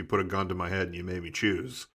if you put a gun to my head and you made me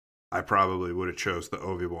choose, I probably would have chose the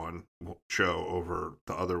Obi-Wan show over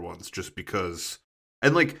the other ones, just because.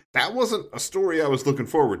 And like, that wasn't a story I was looking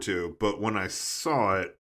forward to, but when I saw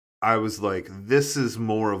it, I was like, this is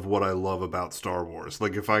more of what I love about Star Wars.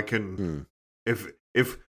 Like, if I can, if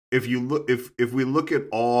we look at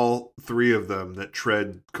all 3 of them that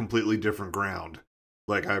tread completely different ground,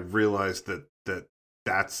 like, I've realized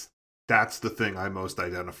that's the thing I most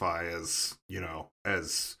identify as,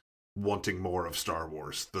 as wanting more of Star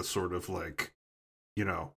Wars. The sort of, like,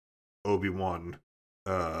 Obi-Wan,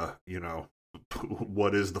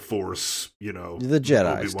 what is the Force, the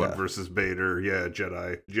Jedi Obi-Wan stuff versus Vader,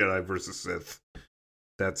 Jedi versus Sith.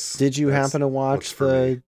 Did you happen to watch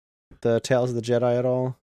the Tales of the Jedi at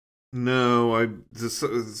all? No,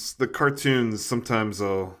 the cartoons. Sometimes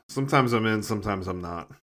I'm in, sometimes I'm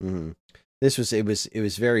not. Mm-hmm. It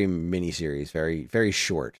was very miniseries, very very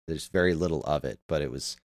short. There's very little of it, but it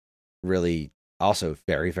was really also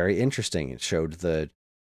very very interesting. It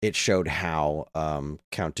showed how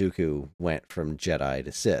Count Dooku went from Jedi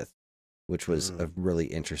to Sith, which was a really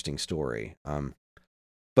interesting story.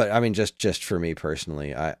 But I mean, just for me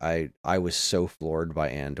personally, I was so floored by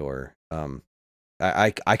Andor.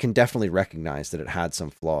 I can definitely recognize that it had some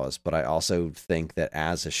flaws, but I also think that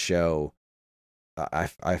as a show,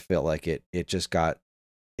 I feel like it just got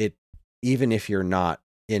it. Even if you're not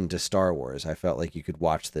into Star Wars, I felt like you could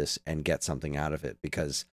watch this and get something out of it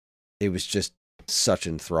because it was just such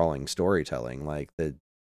enthralling storytelling. Like the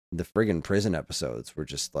friggin' prison episodes were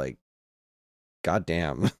just like,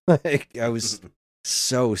 goddamn. Like, I was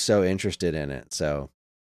so interested in it. So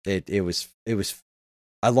it was.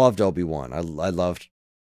 I loved Obi-Wan. I loved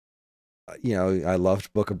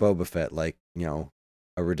Book of Boba Fett, like,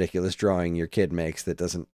 a ridiculous drawing your kid makes that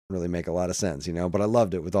doesn't really make a lot of sense, but I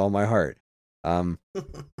loved it with all my heart. And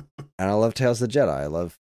I love Tales of the Jedi. I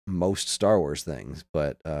love most Star Wars things,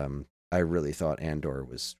 but I really thought Andor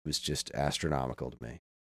was just astronomical to me.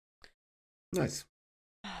 Nice.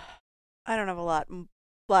 I don't have a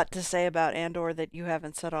lot to say about Andor that you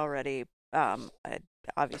haven't said already. I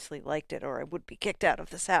obviously liked it, or I would be kicked out of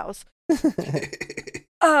this house.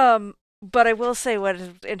 But I will say what is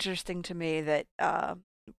interesting to me that,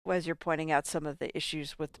 as you're pointing out some of the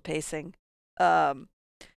issues with the pacing,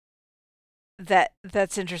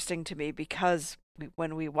 that's interesting to me because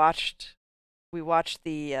when we watched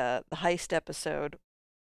the heist episode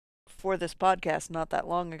for this podcast not that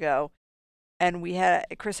long ago, and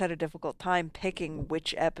Chris had a difficult time picking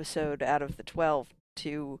which episode out of the 12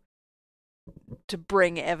 to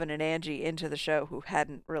bring Evan and Angie into the show who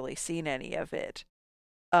hadn't really seen any of it.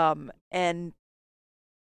 And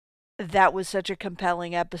that was such a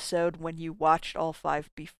compelling episode when you watched all 5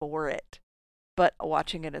 before it. But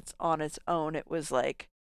watching it on its own, it was like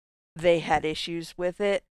they had issues with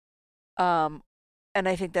it. And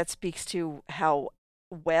I think that speaks to how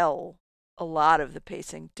well a lot of the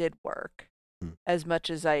pacing did work. As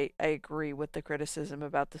much as I agree with the criticism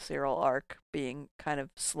about the Cyril arc being kind of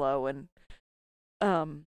slow and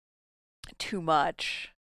too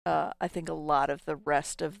much, I think a lot of the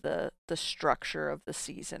rest of the structure of the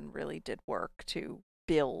season really did work to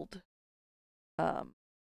build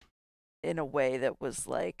in a way that was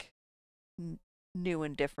like new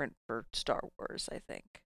and different for Star Wars, I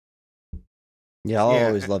think. Yeah, I'll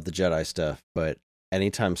always love the Jedi stuff, but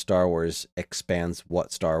anytime Star Wars expands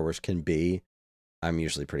what Star Wars can be, I'm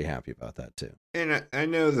usually pretty happy about that too. And I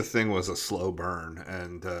know the thing was a slow burn,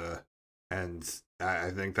 and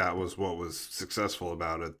I think that was what was successful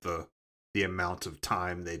about it. The amount of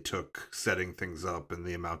time they took setting things up and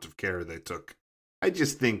the amount of care they took. I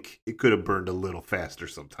just think it could have burned a little faster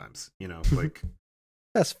sometimes. Like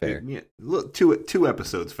That's fair. Yeah, look, two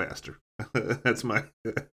episodes faster. That's my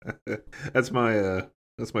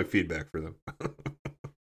feedback for them.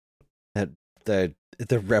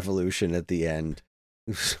 The revolution at the end,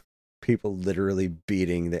 people literally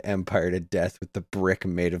beating the Empire to death with the brick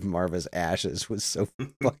made of Marva's ashes was so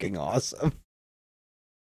fucking awesome.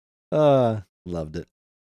 Loved it.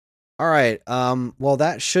 All right. Well,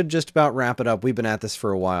 that should just about wrap it up. We've been at this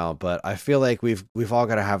for a while, but I feel like we've all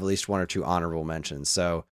got to have at least one or two honorable mentions.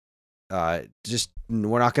 So, we're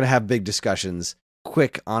not going to have big discussions.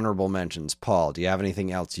 Quick honorable mentions. Paul, do you have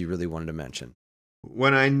anything else you really wanted to mention?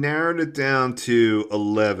 When I narrowed it down to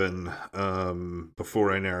 11,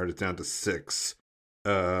 before I narrowed it down to 6,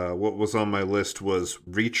 what was on my list was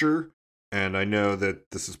Reacher. And I know that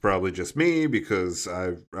this is probably just me because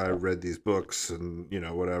I read these books and,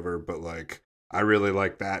 whatever, but like, I really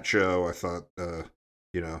liked that show. I thought, I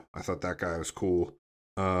thought that guy was cool.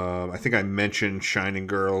 I think I mentioned Shining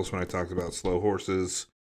Girls when I talked about Slow Horses.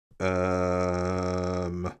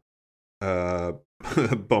 Bumper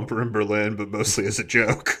in Berlin, but mostly as a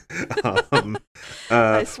joke.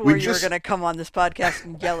 I swore you were going to come on this podcast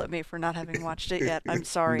and yell at me for not having watched it yet. I'm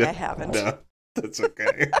sorry, I haven't. No. That's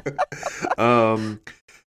okay.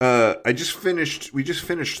 We just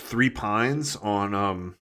finished Three Pines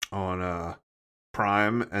on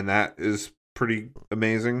Prime, and that is pretty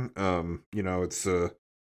amazing. It's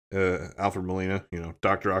Alfred Molina,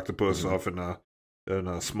 Dr. Octopus off in a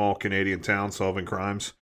small Canadian town solving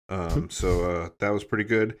crimes. So that was pretty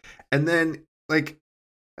good. And then like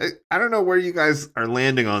I don't know where you guys are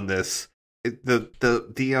landing on this. The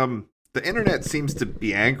internet seems to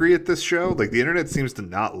be angry at this show. Like, the internet seems to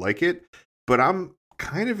not like it, but I'm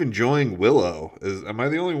kind of enjoying Willow. Am I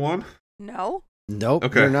the only one? No. Nope,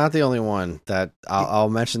 Okay. You're not the only one. That I'll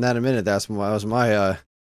mention that in a minute. That was my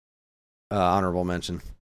honorable mention.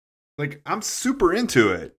 Like, I'm super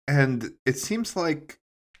into it, and it seems like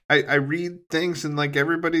I read things and like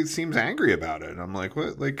everybody seems angry about it. And I'm like,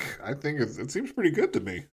 what? Like, I think it seems pretty good to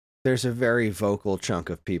me. There's a very vocal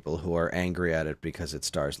chunk of people who are angry at it because it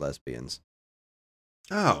stars lesbians.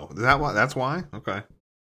 Oh, is that why? That's why? Okay.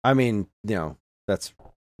 I mean, that's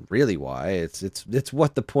really why. It's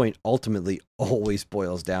what the point ultimately always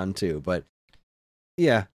boils down to. But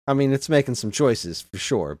yeah, I mean, it's making some choices for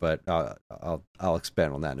sure. But I'll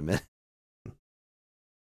expand on that in a minute.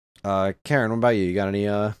 Karen, what about you? You got any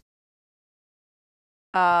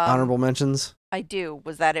honorable mentions? I do.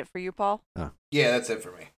 Was that it for you, Paul? Yeah, that's it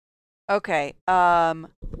for me. Okay.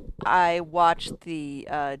 I watched the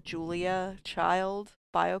Julia Child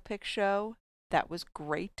biopic show. That was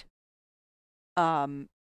great.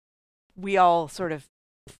 We all sort of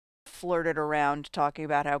flirted around talking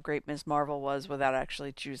about how great Ms. Marvel was without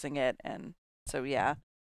actually choosing it, and so yeah.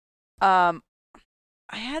 I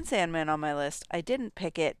had Sandman on my list. I didn't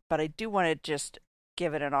pick it, but I do want to just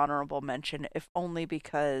give it an honorable mention, if only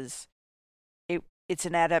because it's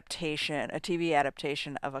an adaptation, a TV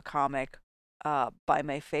adaptation of a comic by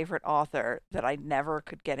my favorite author that I never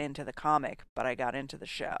could get into the comic, but I got into the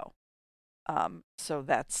show. So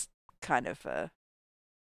that's kind of a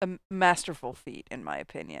masterful feat, in my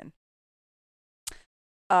opinion.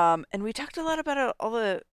 And we talked a lot about all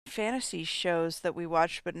the fantasy shows that we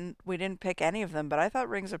watched, but we didn't pick any of them. But I thought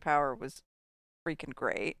Rings of Power was freaking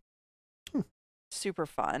great. Super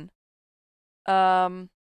fun.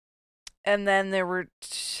 And then there were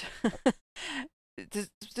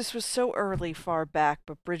this was so early, far back,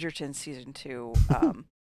 but Bridgerton season 2.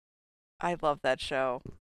 I love that show,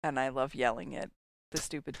 and I love yelling at the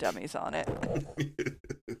stupid dummies on it.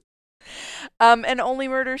 And Only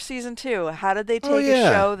Murders season 2. How did they take a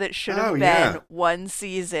show that should have been one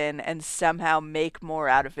season and somehow make more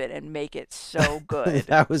out of it and make it so good?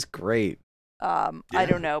 That was great. I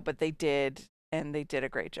don't know, but they did, and they did a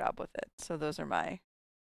great job with it. So those are mine.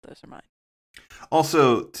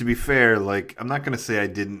 Also, to be fair, like, I'm not going to say I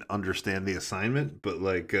didn't understand the assignment, but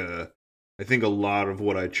like, I think a lot of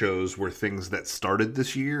what I chose were things that started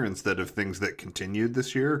this year instead of things that continued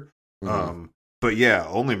this year. Mm-hmm. But yeah,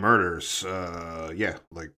 Only Murders, Show's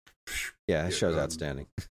outstanding.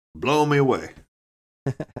 Blow me away.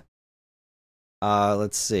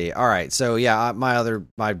 Let's see. All right, so yeah, my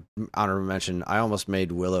honorable mention. I almost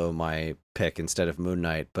made Willow my pick instead of Moon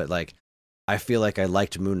Knight, but like, I feel like I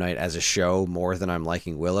liked Moon Knight as a show more than I'm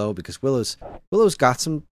liking Willow, because Willow's got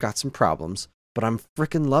some problems, but I'm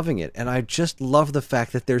freaking loving it, and I just love the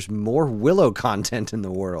fact that there's more Willow content in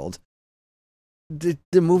the world. The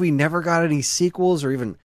movie never got any sequels or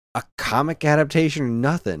even a comic adaptation or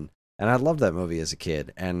nothing, and I loved that movie as a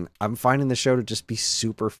kid, and I'm finding the show to just be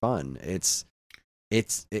super fun. It's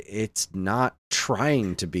not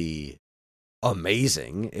trying to be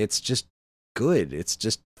amazing. It's just good. It's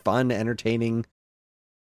just fun, entertaining.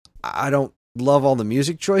 I don't love all the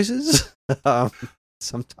music choices.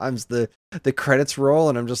 Sometimes the credits roll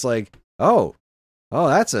and I'm just like, oh,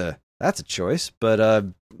 that's a choice. But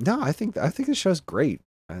no, I think the show's great.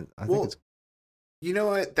 I think it's. You know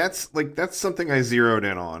what? That's something I zeroed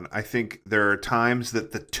in on. I think there are times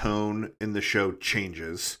that the tone in the show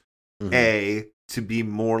changes. Mm-hmm. To be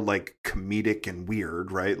more like comedic and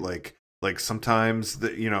weird, right? Like sometimes I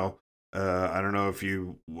don't know if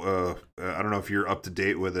you're up to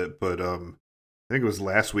date with it, but I think it was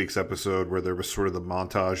last week's episode where there was sort of the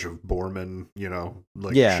montage of Borman,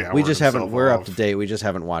 yeah, we just haven't. We're up to date. We just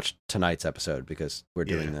haven't watched tonight's episode because we're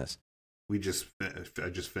doing this. I just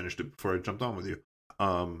finished it before I jumped on with you.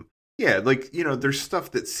 There's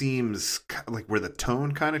stuff that seems like where the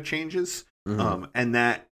tone kind of changes. Mm-hmm.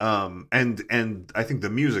 And I think the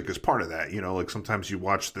music is part of that. Like sometimes you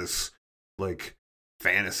watch this like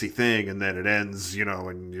fantasy thing and then it ends,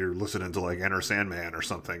 and you're listening to like Enter Sandman or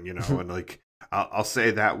something, and like I'll say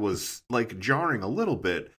that was like jarring a little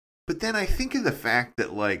bit. But then I think of the fact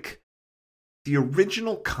that like the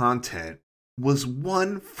original content was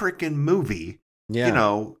one freaking movie,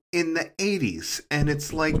 in the 80s, and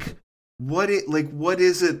it's like what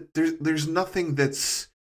is it? There's nothing that's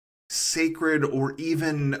sacred or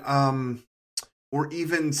even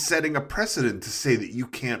setting a precedent to say that you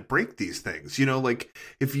can't break these things. Like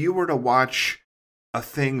if you were to watch a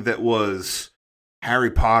thing that was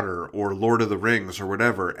Harry Potter or Lord of the Rings or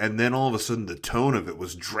whatever, and then all of a sudden the tone of it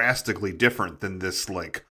was drastically different than this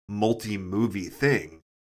like multi-movie thing,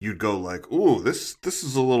 you'd go like, ooh, this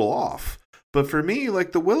is a little off. But for me,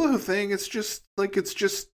 like the Willow thing, it's just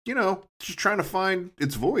trying to find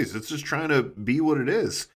its voice. It's just trying to be what it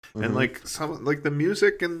is. Mm-hmm. And like some like the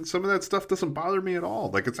music and some of that stuff doesn't bother me at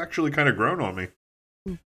all. Like it's actually kind of grown on me.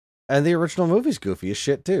 And the original movie's goofy as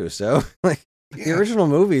shit too. So like the original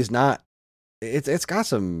movie's not. It's got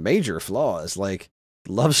some major flaws. Like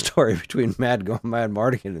love story between Mad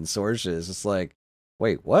Mardigan and Sorceress. It's like,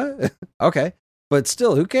 wait, what? Okay, but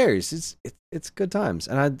still, who cares? It's good times,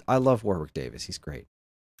 and I love Warwick Davis. He's great.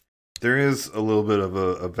 There is a little bit of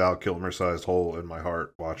a Val Kilmer sized hole in my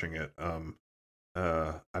heart watching it.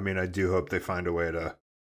 I mean, I do hope they find a way to,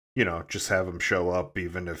 just have him show up,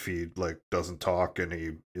 even if he like doesn't talk and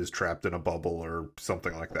he is trapped in a bubble or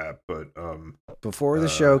something like that. But before the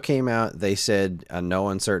show came out, they said on no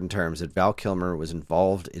uncertain terms that Val Kilmer was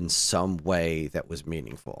involved in some way that was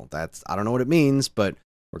meaningful. I don't know what it means, but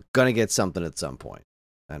we're gonna get something at some point,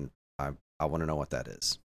 and I want to know what that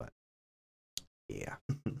is. But yeah.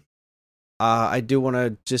 I do want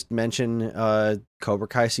to just mention Cobra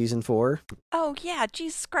Kai season 4. Oh yeah,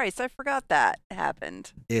 Jesus Christ, I forgot that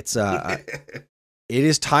happened. It's it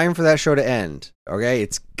is time for that show to end. Okay,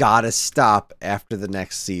 it's got to stop after the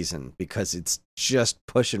next season because it's just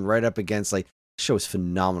pushing right up against like the show is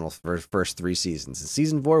phenomenal for the first 3 seasons. And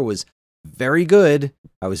season 4 was very good.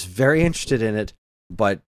 I was very interested in it,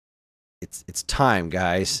 but it's time,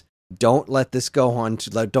 guys. Don't let this go on.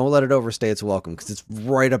 Don't let it overstay its welcome because it's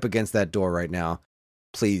right up against that door right now.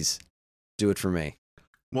 Please do it for me.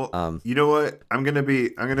 Well, you know what? I'm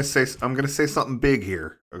gonna say something big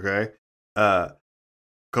here. Okay. A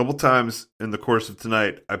couple times in the course of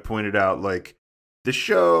tonight, I pointed out like the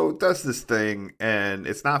show does this thing and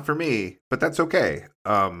it's not for me, but that's okay.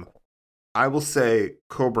 I will say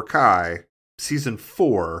Cobra Kai season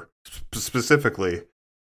 4 specifically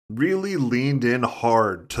really leaned in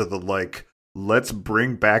hard to the like, let's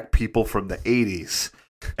bring back people from the 80s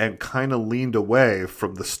and kind of leaned away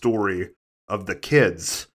from the story of the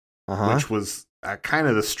kids, which was kind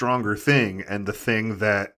of the stronger thing and the thing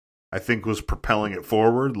that I think was propelling it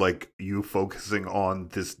forward, like you focusing on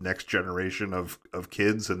this next generation of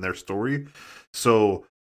kids and their story. So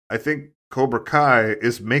I think Cobra Kai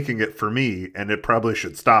is making it for me, and it probably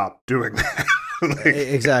should stop doing that. Like,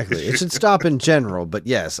 exactly. It should stop in general, but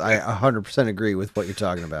yes, I 100% agree with what you're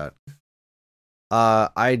talking about.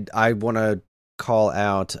 I want to call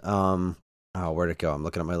out where'd it go? I'm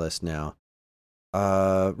looking at my list now.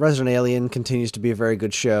 Resident Alien continues to be a very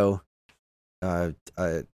good show. I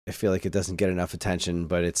feel like it doesn't get enough attention,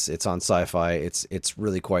 but it's on Sci-Fi. It's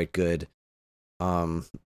really quite good.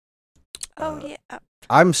 yeah.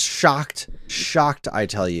 I'm shocked, I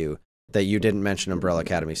tell you, that you didn't mention Umbrella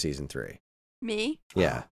Academy Season 3. Me?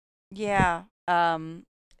 Yeah. Yeah.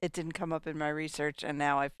 It didn't come up in my research, and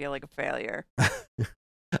now I feel like a failure.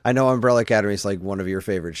 I know Umbrella Academy is like one of your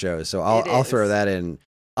favorite shows, so It I'll throw is. that in.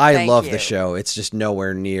 I Thank love you. the show. It's just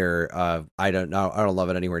nowhere near. I don't love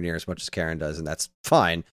it anywhere near as much as Karen does, and that's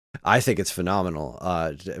fine. I think it's phenomenal.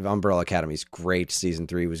 Umbrella Academy's great. Season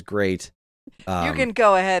 3 was great. You can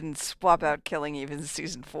go ahead and swap out Killing Eve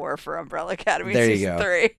Season 4 for Umbrella Academy There you Season go.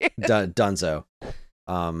 3. Dunzo.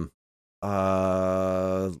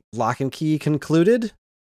 Lock and Key concluded.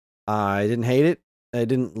 I didn't hate it. I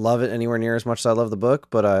didn't love it anywhere near as much as I love the book,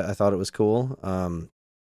 but I thought it was cool.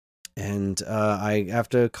 And I have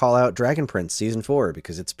to call out Dragon Prince Season 4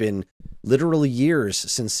 because it's been literally years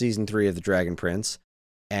since Season 3 of the Dragon Prince,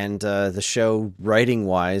 and the show,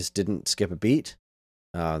 writing-wise, didn't skip a beat.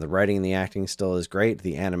 The writing and the acting still is great.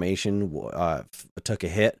 The animation took a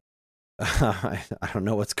hit. I don't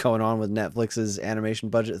know what's going on with Netflix's animation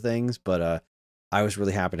budget things, but I was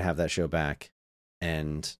really happy to have that show back.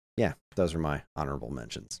 And yeah, those are my honorable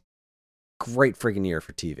mentions. Great freaking year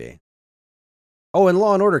for TV. Oh, and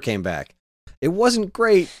Law and Order came back. It wasn't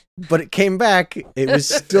great, but it came back. It was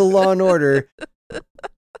still Law and Order.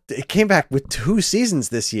 It came back with 2 seasons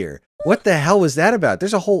this year. What the hell was that about?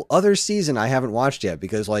 There's a whole other season I haven't watched yet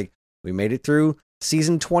because, like, we made it through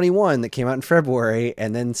season 21 that came out in February,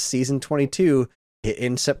 and then season 22 hit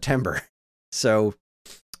in September. So,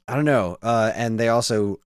 I don't know. And they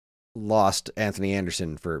also lost Anthony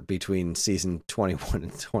Anderson for between season 21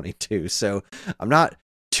 and 22. So, I'm not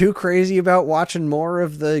too crazy about watching more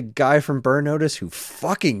of the guy from Burn Notice who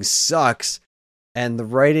fucking sucks. And the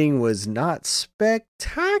writing was not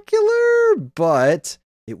spectacular, but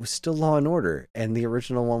it was still Law and Order. And the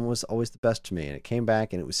original one was always the best to me. And it came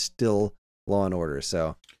back and it was still Law and Order.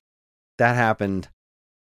 So that happened.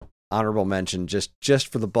 Honorable mention just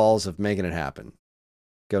for the balls of making it happen.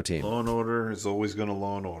 Go team. Law and Order is always going to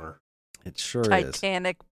Law and Order. It sure is.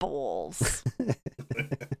 Titanic balls.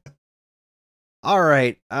 All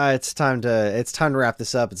right. It's time to wrap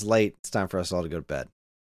this up. It's late. It's time for us all to go to bed.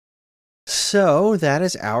 So that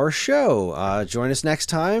is our show. Join us next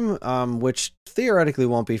time, which theoretically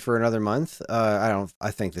won't be for another month. I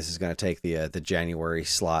think this is going to take the January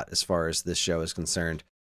slot as far as this show is concerned,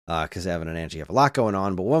 because Evan and Angie have a lot going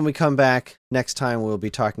on. But when we come back next time, we'll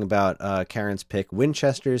be talking about Karen's pick,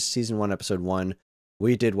 Winchester's Season 1, Episode 1.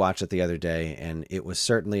 We did watch it the other day, and it was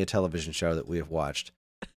certainly a television show that we have watched.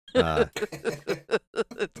 It's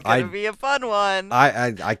gonna be a fun one.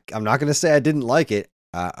 I'm not going to say I didn't like it.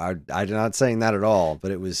 I'm not saying that at all,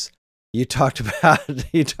 but it was, you talked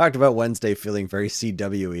about Wednesday feeling very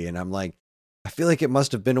CW-y, and I'm like, I feel like it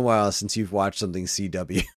must have been a while since you've watched something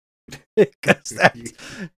CW. Because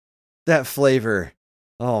that flavor,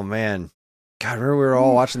 oh man. God, remember we were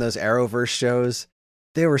all watching those Arrowverse shows?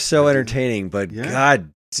 They were so entertaining, but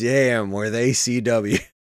god damn, were they CW.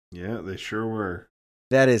 Yeah, they sure were.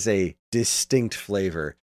 That is a distinct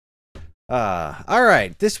flavor. All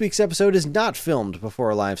right. This week's episode is not filmed before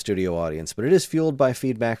a live studio audience, but it is fueled by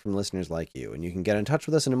feedback from listeners like you, and you can get in touch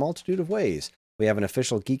with us in a multitude of ways. We have an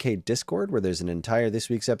official Geekade Discord where there's an entire This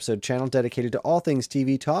Week's Episode channel dedicated to all things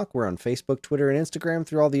TV talk. We're on Facebook, Twitter, and Instagram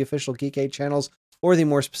through all the official Geekade channels, or the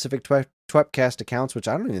more specific Twepcast accounts, which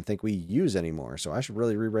I don't even think we use anymore, so I should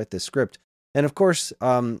really rewrite this script. And of course,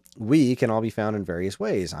 we can all be found in various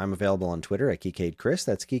ways. I'm available on Twitter at Geekade Chris.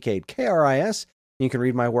 That's Geekade Kris. You can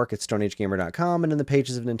read my work at StoneAgeGamer.com and in the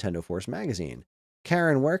pages of Nintendo Force magazine.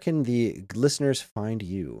 Karen, where can the listeners find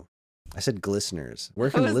you? I said glisteners.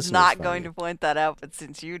 Where can the listeners find you? I was not going to point that out, but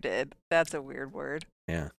since you did, that's a weird word.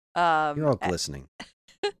 Yeah. You're all glistening.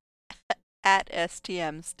 At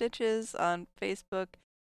STM Stitches on Facebook,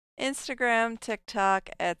 Instagram,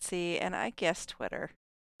 TikTok, Etsy, and I guess Twitter.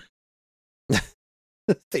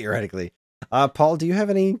 Theoretically. Paul, do you have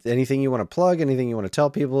anything you want to plug? Anything you want to tell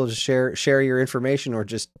people? Just share your information, or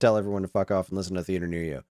just tell everyone to fuck off and listen to Theater Near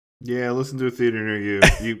You? Yeah, listen to a Theater Near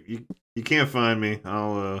You. You can't find me.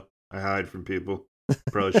 I hide from people.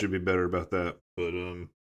 Probably should be better about that. But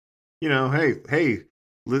hey,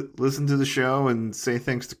 listen to the show and say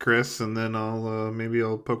thanks to Chris, and then maybe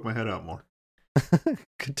I'll poke my head out more.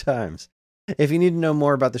 Good times. If you need to know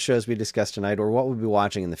more about the shows we discussed tonight or what we'll be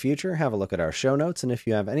watching in the future, have a look at our show notes. And if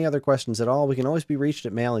you have any other questions at all, we can always be reached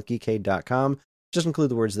at mail@geekade.com. Just include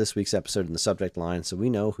the words "this week's episode" in the subject line so we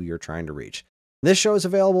know who you're trying to reach. This show is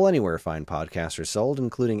available anywhere fine podcasts are sold,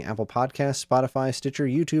 including Apple Podcasts, Spotify, Stitcher,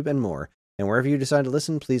 YouTube, and more. And wherever you decide to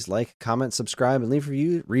listen, please like, comment, subscribe, and leave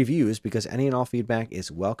reviews because any and all feedback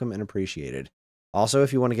is welcome and appreciated. Also,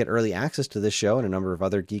 if you want to get early access to this show and a number of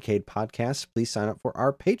other Geekade podcasts, please sign up for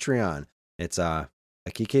our Patreon. It's a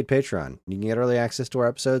Geekade Patreon. You can get early access to our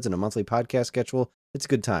episodes and a monthly podcast schedule. It's a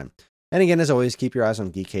good time. And again, as always, keep your eyes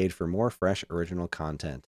on Geekade for more fresh, original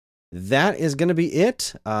content. That is going to be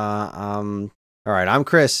it. All right, I'm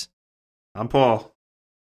Chris. I'm Paul.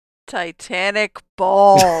 Titanic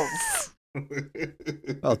balls.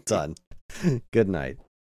 Well done. Good night.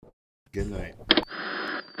 Good night.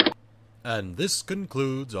 And this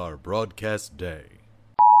concludes our broadcast day.